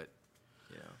soon, but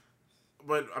yeah.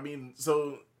 But I mean,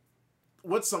 so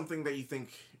what's something that you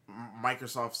think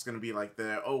Microsoft's gonna be like?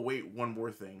 Oh wait, one more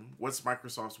thing. What's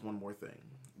Microsoft's one more thing?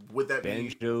 Would that be?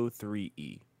 Banjo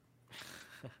 3E.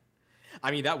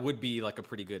 I mean, that would be like a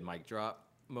pretty good mic drop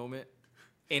moment.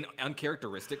 And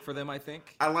uncharacteristic for them, I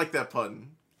think. I like that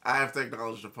pun. I have to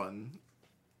acknowledge the pun.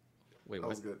 Wait, That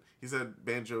was what? good. He said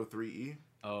Banjo 3E.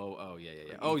 Oh, yeah.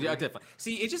 Like Oh, yeah, E3? definitely.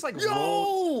 See, it's just like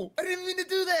roll. I didn't mean to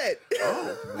do that.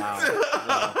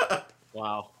 Oh.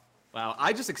 Wow.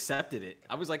 I just accepted it.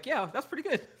 I was like, yeah, that's pretty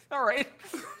good. All right.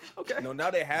 Okay. No,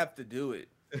 now they have to do it.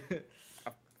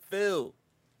 Phil,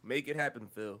 make it happen,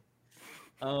 Phil.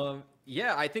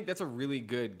 Yeah, I think that's a really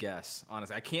good guess.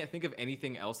 Honestly, I can't think of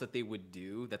anything else that they would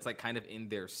do that's like kind of in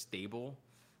their stable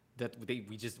that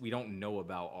we don't know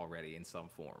about already in some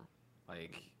form.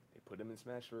 Like, They put him in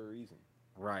Smash for a reason.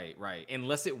 Right, right.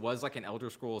 Unless it was like an Elder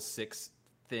Scrolls 6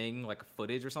 thing, like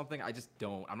footage or something, I just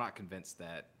don't. I'm not convinced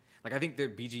that. Like, I think their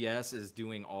BGS is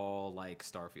doing all like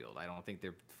Starfield. I don't think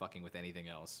they're fucking with anything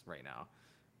else right now.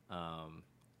 Um,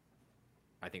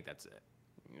 I think that's it.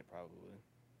 Yeah, probably.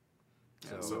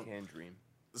 Yeah, So so we can dream.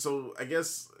 so I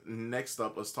guess next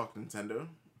up, let's talk Nintendo.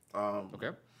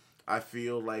 Okay. I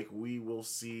feel like we'll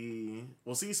see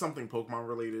something Pokemon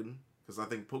related because I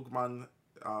think Pokemon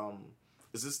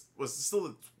was this still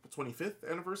the 25th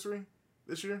anniversary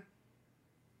this year?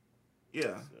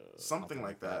 Yeah, something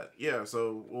like that. Yeah,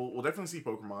 so we'll definitely see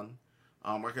Pokemon.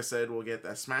 Like I said, we'll get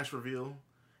that Smash reveal,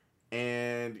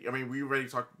 and I mean we already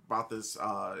talked about this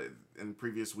in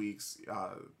previous weeks.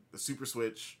 The Super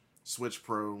Switch, Switch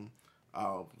Pro,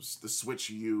 the Switch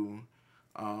U.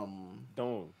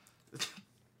 Don't.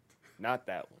 Not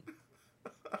that one.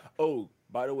 Oh,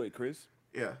 by the way, Chris,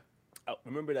 Yeah.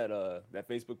 remember that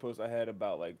Facebook post I had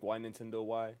about like why Nintendo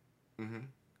why? Mm-hmm.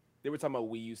 They were talking about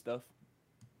Wii U stuff.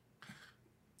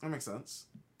 That makes sense.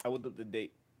 I looked up the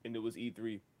date and it was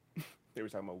E3. They were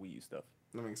talking about Wii U stuff.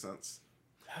 That makes sense.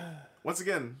 Once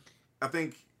again, I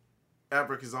think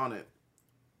Averick is on it.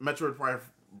 Metroid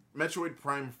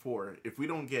Prime 4. If we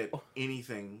don't get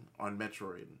anything on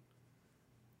Metroid,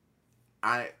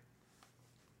 I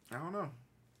don't know.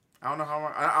 I don't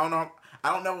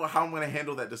know how I'm gonna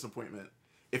handle that disappointment.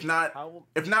 If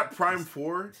not Prime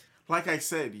 4, like I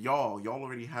said, y'all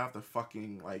already have the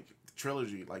fucking like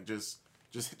trilogy. Like just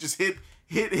hit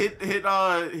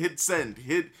send,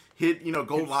 hit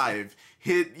go live,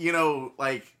 hit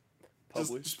like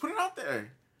just put it out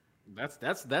there.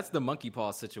 That's the monkey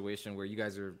paw situation where you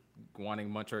guys are wanting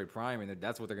Metroid Prime, and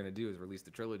that's what they're gonna do is release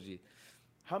the trilogy.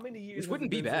 How many years? Which has wouldn't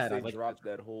it be been bad. since I they like dropped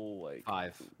that whole like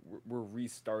 5. We're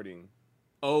restarting.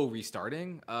 Oh,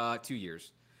 restarting? 2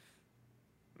 years.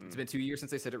 It's been 2 years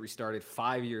since they said it restarted.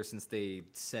 5 years since they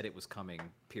said it was coming.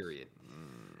 Period.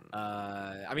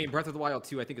 I mean, Breath of the Wild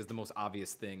 2, I think, is the most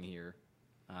obvious thing here.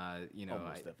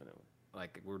 Almost definitely.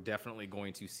 Like we're definitely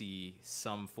going to see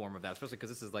some form of that, especially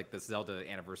because this is like the Zelda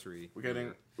anniversary. We're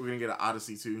gonna get an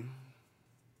Odyssey 2.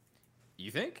 You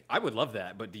think? I would love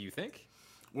that, but do you think?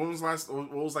 What was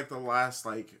like the last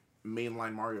like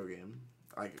mainline Mario game?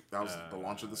 Like that was the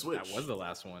launch of the Switch. That was the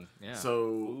last one. Yeah.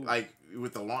 So like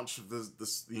with the launch of this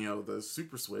the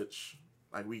Super Switch,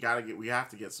 like we have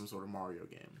to get some sort of Mario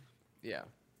game. Yeah.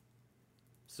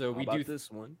 So How we about do this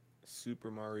one,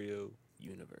 Super Mario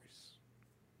Universe.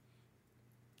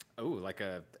 Oh, like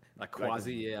a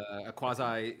quasi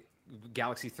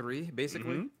Galaxy 3,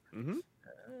 basically. Mm-hmm.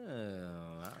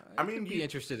 I mean, could be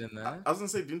interested in that. I was gonna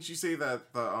say, didn't you say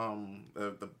that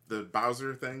the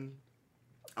Bowser thing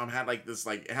had like this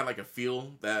like it had like a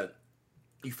feel that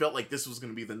you felt like this was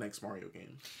gonna be the next Mario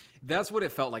game? That's what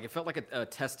it felt like. It felt like a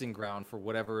testing ground for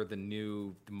whatever the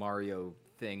new Mario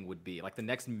thing would be. Like the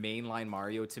next mainline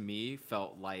Mario to me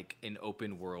felt like an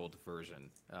open world version,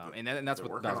 and that's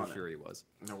what Bowser's Fury was.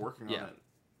 They're working on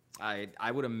it.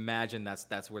 I would imagine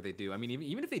that's where they do. I mean,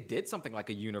 even if they did something like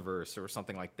a universe or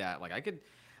something like that, like I could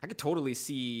totally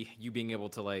see you being able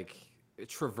to like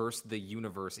traverse the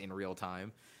universe in real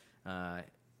time.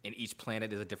 And each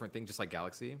planet is a different thing, just like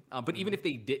Galaxy. But even if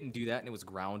they didn't do that and it was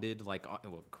grounded, like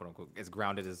well, quote unquote, as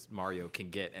grounded as Mario can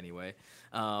get anyway.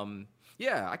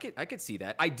 Yeah, I could see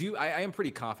that. I am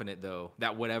pretty confident though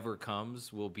that whatever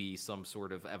comes will be some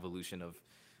sort of evolution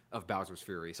of Bowser's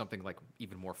Fury, something like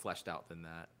even more fleshed out than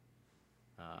that.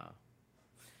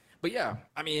 But yeah,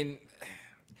 I mean,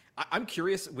 I'm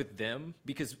curious with them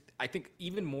because I think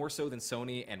even more so than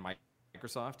Sony and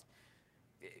Microsoft,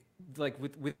 like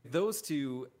with those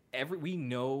two, we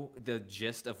know the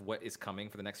gist of what is coming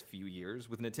for the next few years.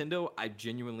 With Nintendo, I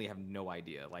genuinely have no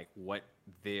idea like what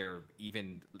their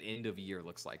even end of year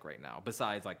looks like right now,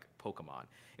 besides like Pokemon,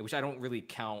 which I don't really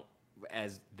count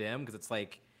as them because it's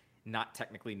like not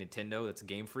technically Nintendo, that's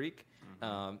Game Freak.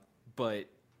 But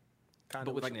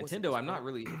with like Nintendo, I'm not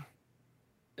really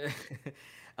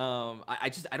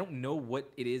I don't know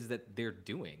what it is that they're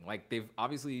doing. Like they've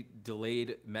obviously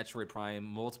delayed Metroid Prime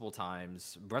multiple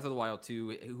times. Breath of the Wild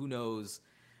 2, who knows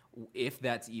if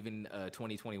that's even a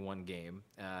 2021 game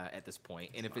at this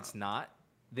point. And if it's not,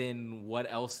 then what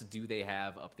else do they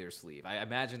have up their sleeve? I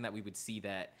imagine that we would see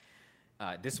that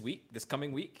this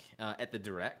coming week at the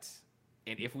Direct.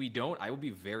 And if we don't, I will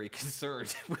be very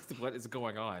concerned with what is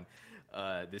going on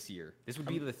this year. This would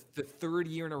be the third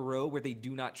year in a row where they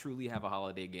do not truly have a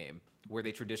holiday game, where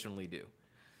they traditionally do.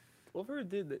 Well, I've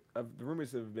heard the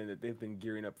rumors have been that they've been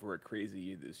gearing up for a crazy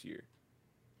year this year.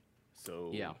 So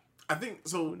yeah, I think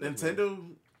so. Nintendo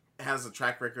has a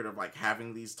track record of like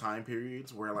having these time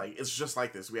periods where like it's just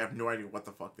like this. We have no idea what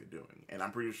the fuck they're doing, and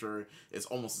I'm pretty sure it's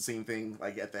almost the same thing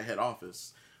like at the head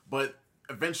office. But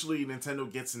eventually,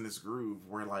 Nintendo gets in this groove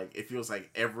where like it feels like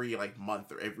every like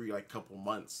month or every like couple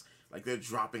months, like they're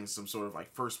dropping some sort of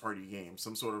like first party game,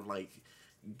 some sort of like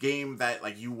game that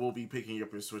like you will be picking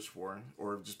up your Switch for,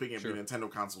 or just picking up your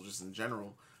Nintendo console just in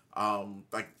general.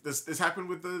 Like this happened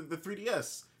with the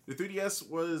 3DS. The 3DS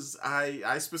was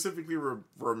I specifically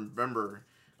remember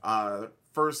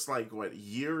first like what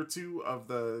year or two of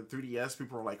the 3DS,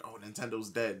 people were like, oh, Nintendo's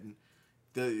dead.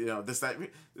 This that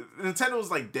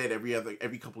Nintendo's like dead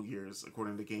every couple years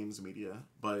according to games media,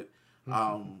 but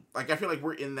like I feel like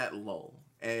we're in that lull,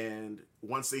 and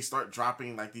once they start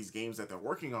dropping like these games that they're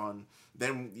working on,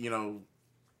 then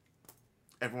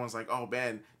everyone's like, oh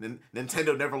man,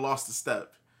 Nintendo never lost a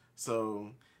step.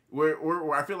 So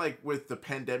we're I feel like with the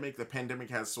pandemic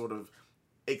has sort of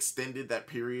extended that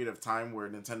period of time where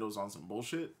Nintendo's on some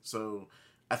bullshit. So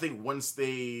I think once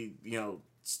they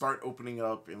start opening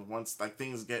up, and once like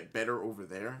things get better over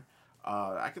there,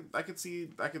 I could see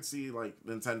like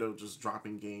Nintendo just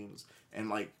dropping games. And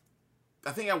like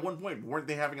I think at one point, weren't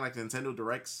they having like Nintendo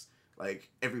Directs like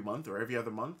every month or every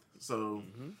other month? So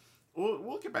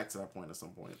we'll get back to that point at some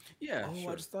point. Yeah. Oh,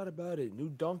 sure. I just thought about it. New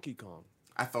Donkey Kong.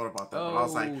 I thought about that, but I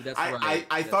was like, that's I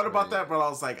right. thought about right. that, but I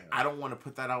was like, I don't want to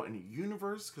put that out in the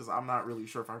universe because I'm not really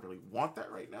sure if I really want that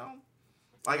right now.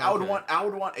 Like, I would want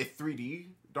a 3D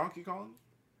Donkey Kong,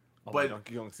 but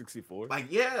Donkey Kong 64. like,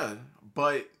 yeah,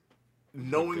 but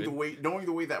knowing the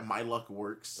way that my luck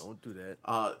works, Don't do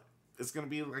that. it's gonna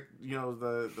be like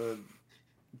the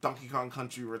Donkey Kong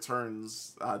Country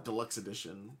Returns Deluxe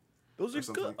Edition. Those are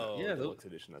something good. like that. Oh, Yeah, Deluxe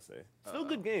Edition, I say. Still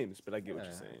good games, but I get what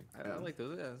you're Yeah, saying. I like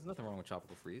those. Yeah, there's nothing wrong with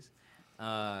Tropical Freeze.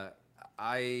 I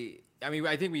mean,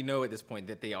 I think we know at this point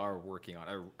that they are working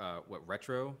on what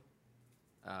Retro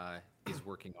is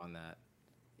working on that.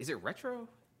 Is it Retro?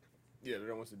 Yeah, they're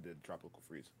the ones that did Tropical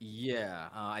Freeze. Yeah,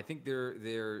 I think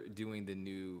they're doing the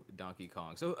new Donkey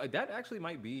Kong. So that actually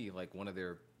might be like one of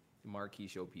their marquee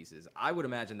showpieces. I would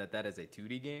imagine that is a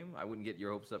 2D game. I wouldn't get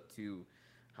your hopes up too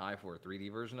high for a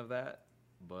 3D version of that,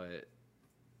 but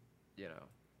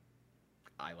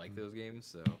I like those games,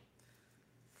 so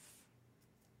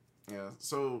Yeah.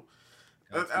 So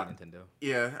Nintendo.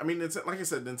 yeah, I mean, it's like I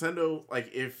said, Nintendo.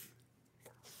 Like, if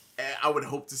I would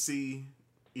hope to see,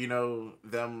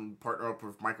 them partner up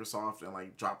with Microsoft and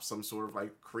like drop some sort of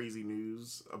like crazy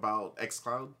news about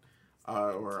XCloud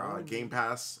or Game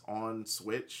Pass on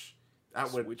Switch.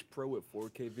 That would, Switch Pro with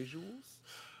 4K visuals,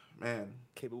 man.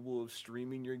 capable of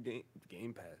streaming your Game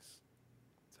Pass.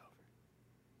 It's over.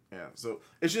 Yeah. So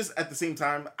it's just at the same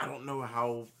time, I don't know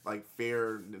how like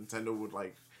fair Nintendo would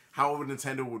like. How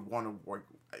Nintendo would want to work?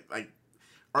 Like,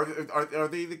 are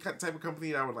they the type of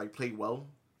company that would like play well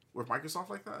with Microsoft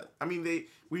like that? I mean,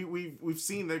 we've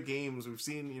seen their games. We've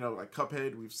seen like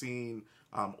Cuphead. We've seen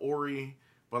Ori.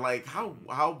 But like,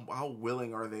 how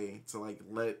willing are they to like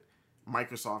let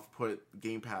Microsoft put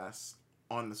Game Pass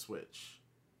on the Switch?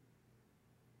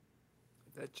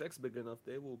 If that check's big enough,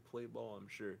 they will play ball, I'm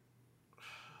sure.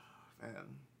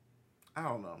 Man, I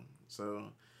don't know.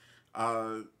 So,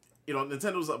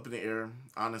 Nintendo's up in the air.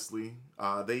 Honestly,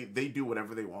 they do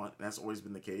whatever they want, and that's always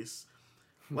been the case.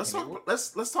 Let's talk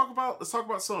about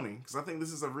Sony, because I think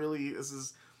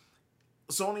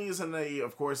Sony is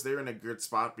of course they're in a good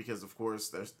spot because of course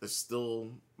they're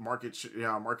still market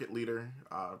leader.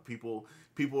 People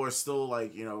are still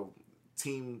like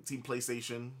team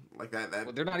PlayStation like that.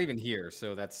 Well, they're not even here,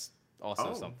 so that's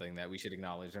also something that we should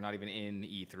acknowledge. They're not even in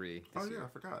E3. Oh yeah, year. I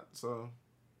forgot. So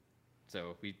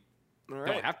we All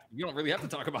right. you don't really have to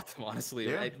talk about them, honestly.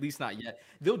 Yeah. At least not yet.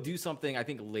 They'll do something, I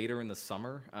think, later in the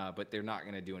summer, but they're not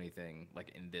going to do anything like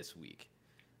in this week.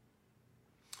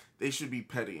 they should be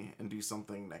petty and do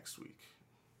something next week.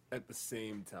 At the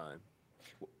same time.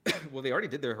 Well, they already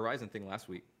did their Horizon thing last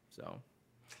week, so.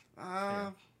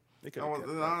 They could have kept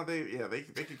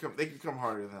that. They could come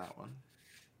harder than that one.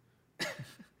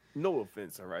 No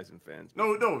offense, Horizon fans.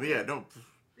 No.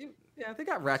 Yeah, they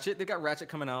got Ratchet. They got Ratchet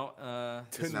coming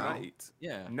out Tonight.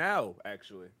 Yeah. Now,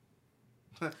 actually.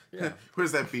 Yeah.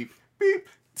 Where's that beep? Beep.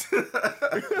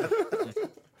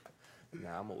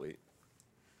 Nah, I'm gonna wait.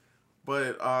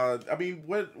 But I mean,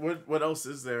 what else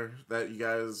is there that you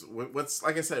guys? What's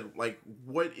like I said, like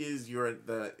what is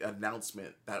the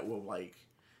announcement that will like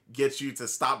get you to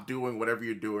stop doing whatever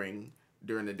you're doing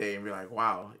during the day and be like,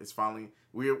 wow, it's finally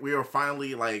we are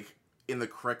finally like in the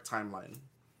correct timeline.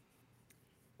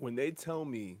 When they tell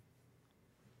me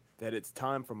that it's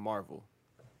time for Marvel,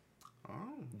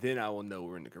 then I will know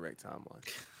we're in the correct timeline.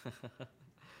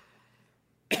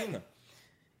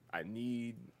 I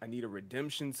need a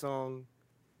redemption song.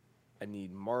 I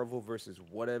need Marvel versus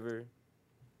whatever,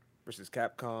 versus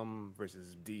Capcom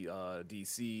versus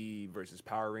DC versus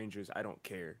Power Rangers. I don't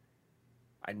care.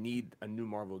 I need a new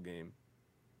Marvel game,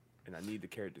 and I need the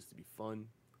characters to be fun.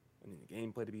 I need the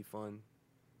gameplay to be fun.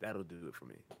 That'll do it for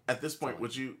me. At this point,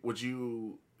 would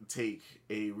you take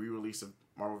a re-release of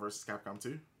Marvel vs. Capcom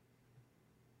 2?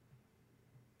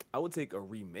 I would take a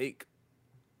remake,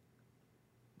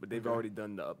 but they've already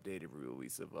done the updated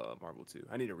re-release of Marvel 2.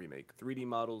 I need a remake. 3D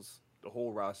models, the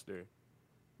whole roster,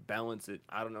 balance it.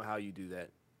 I don't know how you do that,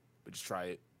 but just try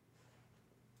it.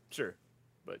 Sure,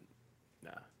 but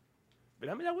nah. But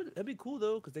I mean, that'd be cool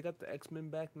though, because they got the X-Men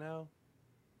back now.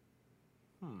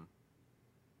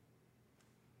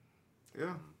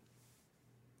 Yeah.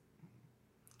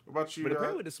 What about you? But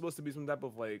apparently, there's supposed to be some type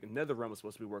of like NetherRealm was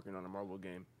supposed to be working on a Marvel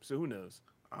game. So who knows?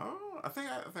 Oh, I think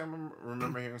I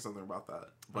remember hearing something about that.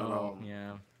 But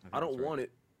yeah. I don't want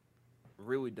it.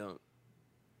 Really don't.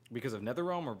 Because of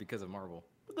NetherRealm or because of Marvel?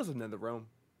 Because of NetherRealm.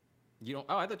 You don't.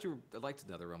 Oh, I thought you liked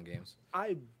NetherRealm games.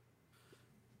 I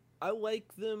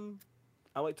like them.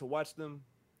 I like to watch them.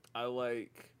 I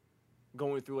like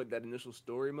going through like that initial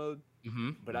story mode.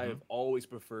 But I have always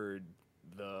preferred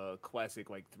the classic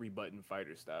like 3-button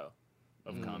fighter style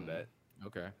of combat.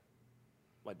 Okay.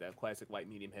 Like that classic light,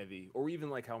 medium, heavy, or even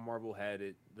like how Marvel had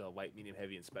it, the light, medium,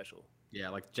 heavy, and special. Yeah,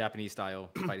 like Japanese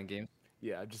style fighting games.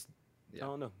 Yeah, I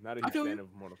don't know. Not a huge fan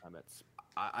of Mortal Kombat.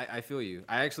 I feel you.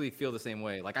 I actually feel the same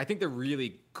way. Like I think they're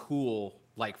really cool,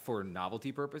 like for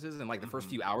novelty purposes, and like the first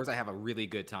few hours, I have a really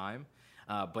good time.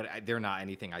 But they're not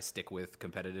anything I stick with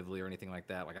competitively or anything like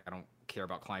that. Like I don't care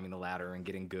about climbing the ladder and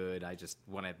getting good. I just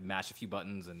want to mash a few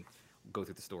buttons and go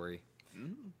through the story.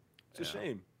 It's a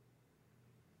shame.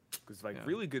 Because like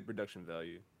really good production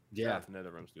value. Yeah. To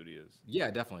NetherRealm Studios.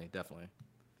 Yeah, definitely.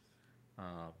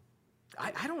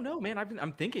 I don't know, man.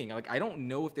 I'm thinking like I don't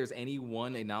know if there's any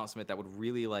one announcement that would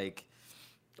really like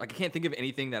I can't think of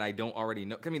anything that I don't already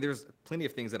know. I mean, there's plenty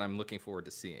of things that I'm looking forward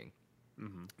to seeing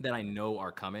that I know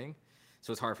are coming.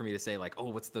 So it's hard for me to say like, oh,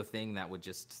 what's the thing that would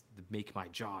just make my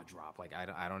jaw drop? Like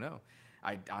I don't know.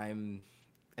 I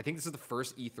think this is the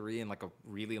first E3 in like a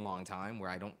really long time where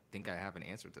I don't think I have an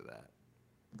answer to that.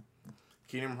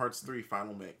 Kingdom Hearts 3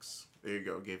 Final Mix. There you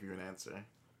go. Gave you an answer.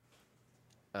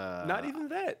 Not even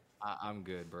that. I'm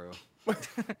good, bro.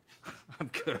 I'm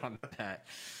good on that.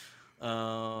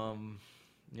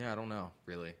 Yeah, I don't know,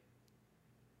 really.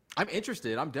 I'm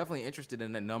interested. I'm definitely interested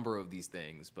in a number of these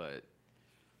things, but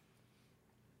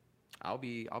I'll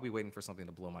be waiting for something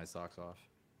to blow my socks off.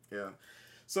 Yeah.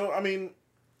 So I mean,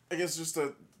 I guess just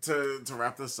to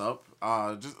wrap this up,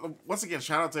 just once again,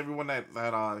 shout out to everyone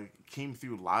that came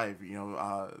through live. You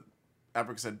know,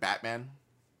 Abric said Batman.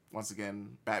 Once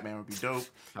again, Batman would be dope.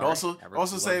 Also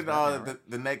said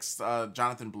the next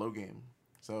Jonathan Blow game.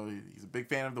 So he's a big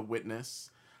fan of The Witness.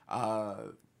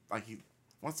 Like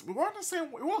we're on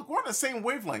the same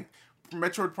wavelength.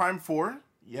 Metroid Prime 4,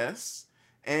 yes,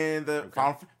 and the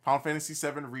Final Fantasy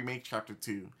VII Remake Chapter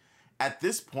 2. At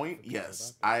this point,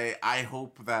 yes, I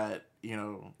hope that, you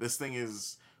know, this thing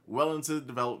is well into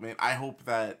development. I hope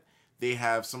that they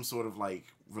have some sort of like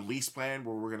release plan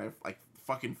where we're gonna like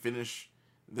fucking finish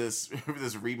this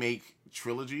remake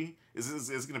trilogy. Is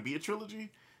it gonna be a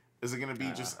trilogy? Is it gonna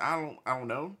be just I don't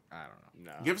know. I don't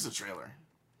know. No. Give us a trailer.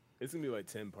 It's gonna be like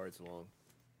 10 parts long.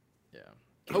 Yeah.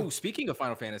 Oh, speaking of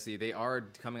Final Fantasy, they are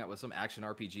coming out with some action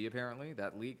RPG apparently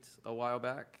that leaked a while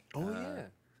back. Oh yeah.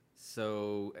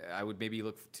 So I would maybe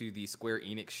look to the Square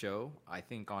Enix show. I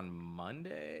think on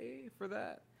Monday for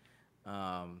that.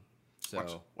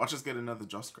 Watch us get another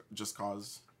Just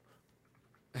Cause.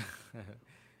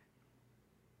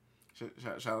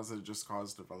 Shout out to the Just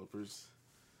Cause developers.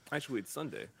 Actually, it's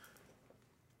Sunday.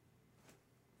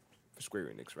 For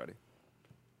Square Enix, ready?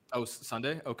 Oh,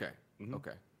 Sunday? Okay.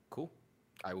 Okay. Cool.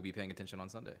 I will be paying attention on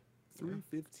Sunday.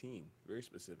 3:15. Very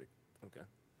specific. Okay.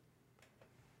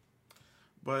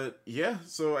 But yeah,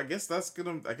 so I guess that's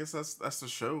the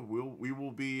show. We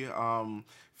will be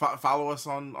follow us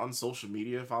on social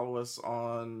media. Follow us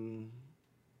on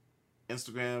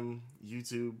Instagram,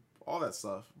 YouTube, all that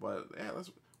stuff. But yeah, let's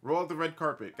roll out the red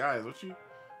carpet, guys. What you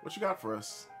got for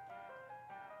us?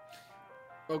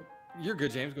 Oh, you're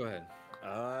good, James. Go ahead.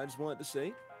 I just wanted to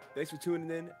say thanks for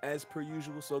tuning in as per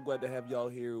usual. So glad to have y'all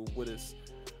here with us.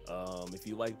 If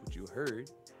you like what you heard,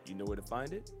 you know where to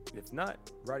find it. If not,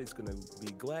 Roddy's gonna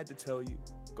be glad to tell you.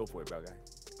 Go for it, bro, guy.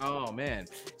 Oh man.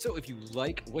 So if you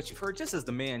like what you've heard, just as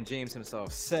the man James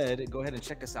himself said, go ahead and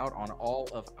check us out on all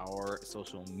of our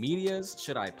social medias.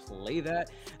 Should I play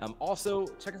that? Also,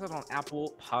 check us out on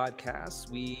Apple Podcasts.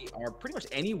 We are pretty much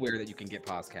anywhere that you can get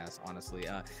podcasts, honestly.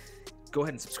 Go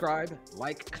ahead and subscribe,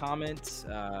 like, comment,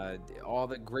 all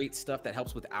the great stuff that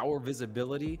helps with our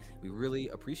visibility. We really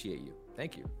appreciate you.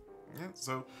 Thank you. Yeah,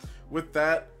 so with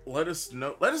that, let us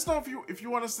know if you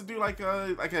want us to do like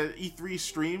a E3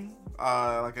 stream,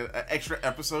 like an extra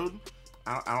episode.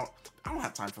 I don't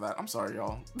have time for that. I'm sorry,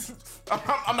 y'all.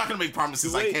 I'm not gonna make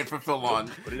promises I can't fulfill on.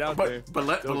 Put it out but, there. But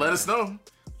let us know.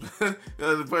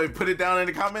 Put it down in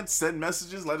the comments, send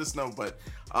messages, let us know. But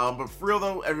for real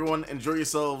though, everyone, enjoy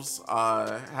yourselves,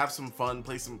 have some fun,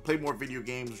 play more video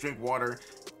games, drink water,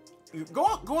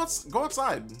 go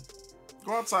outside.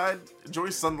 Go outside, enjoy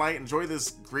sunlight, enjoy this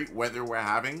great weather we're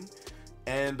having,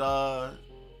 and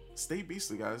stay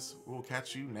beastly, guys. We'll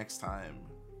catch you next time.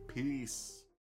 Peace.